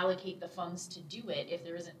allocate the funds to do it if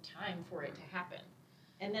there isn't time for it to happen.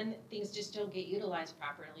 And then things just don't get utilized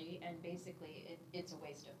properly, and basically it's a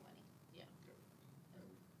waste of money. Yeah.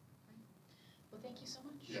 Well, thank you so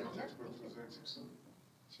much. Yeah, that's what it was.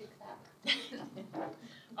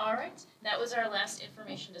 All right, that was our last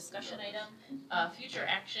information discussion item. Future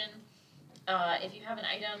action, if you have an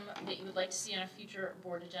item that you would like to see on a future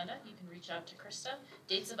board agenda, you can reach out to Krista.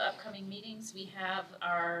 Dates of upcoming meetings, we have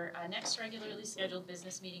our next regularly scheduled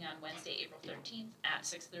business meeting on Wednesday, April 13th at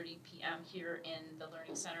 6:30 p.m. here in the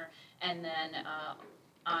Learning Center. And then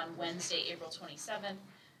on Wednesday, April 27th,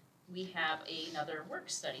 we have another work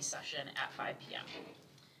study session at 5 p.m.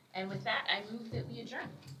 And with that, I move that we adjourn.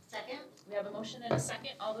 Second? We have a motion and a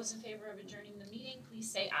second. All those in favor of adjourning the meeting,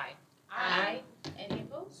 please say aye. Aye. Any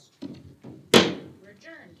opposed? We're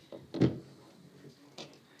adjourned.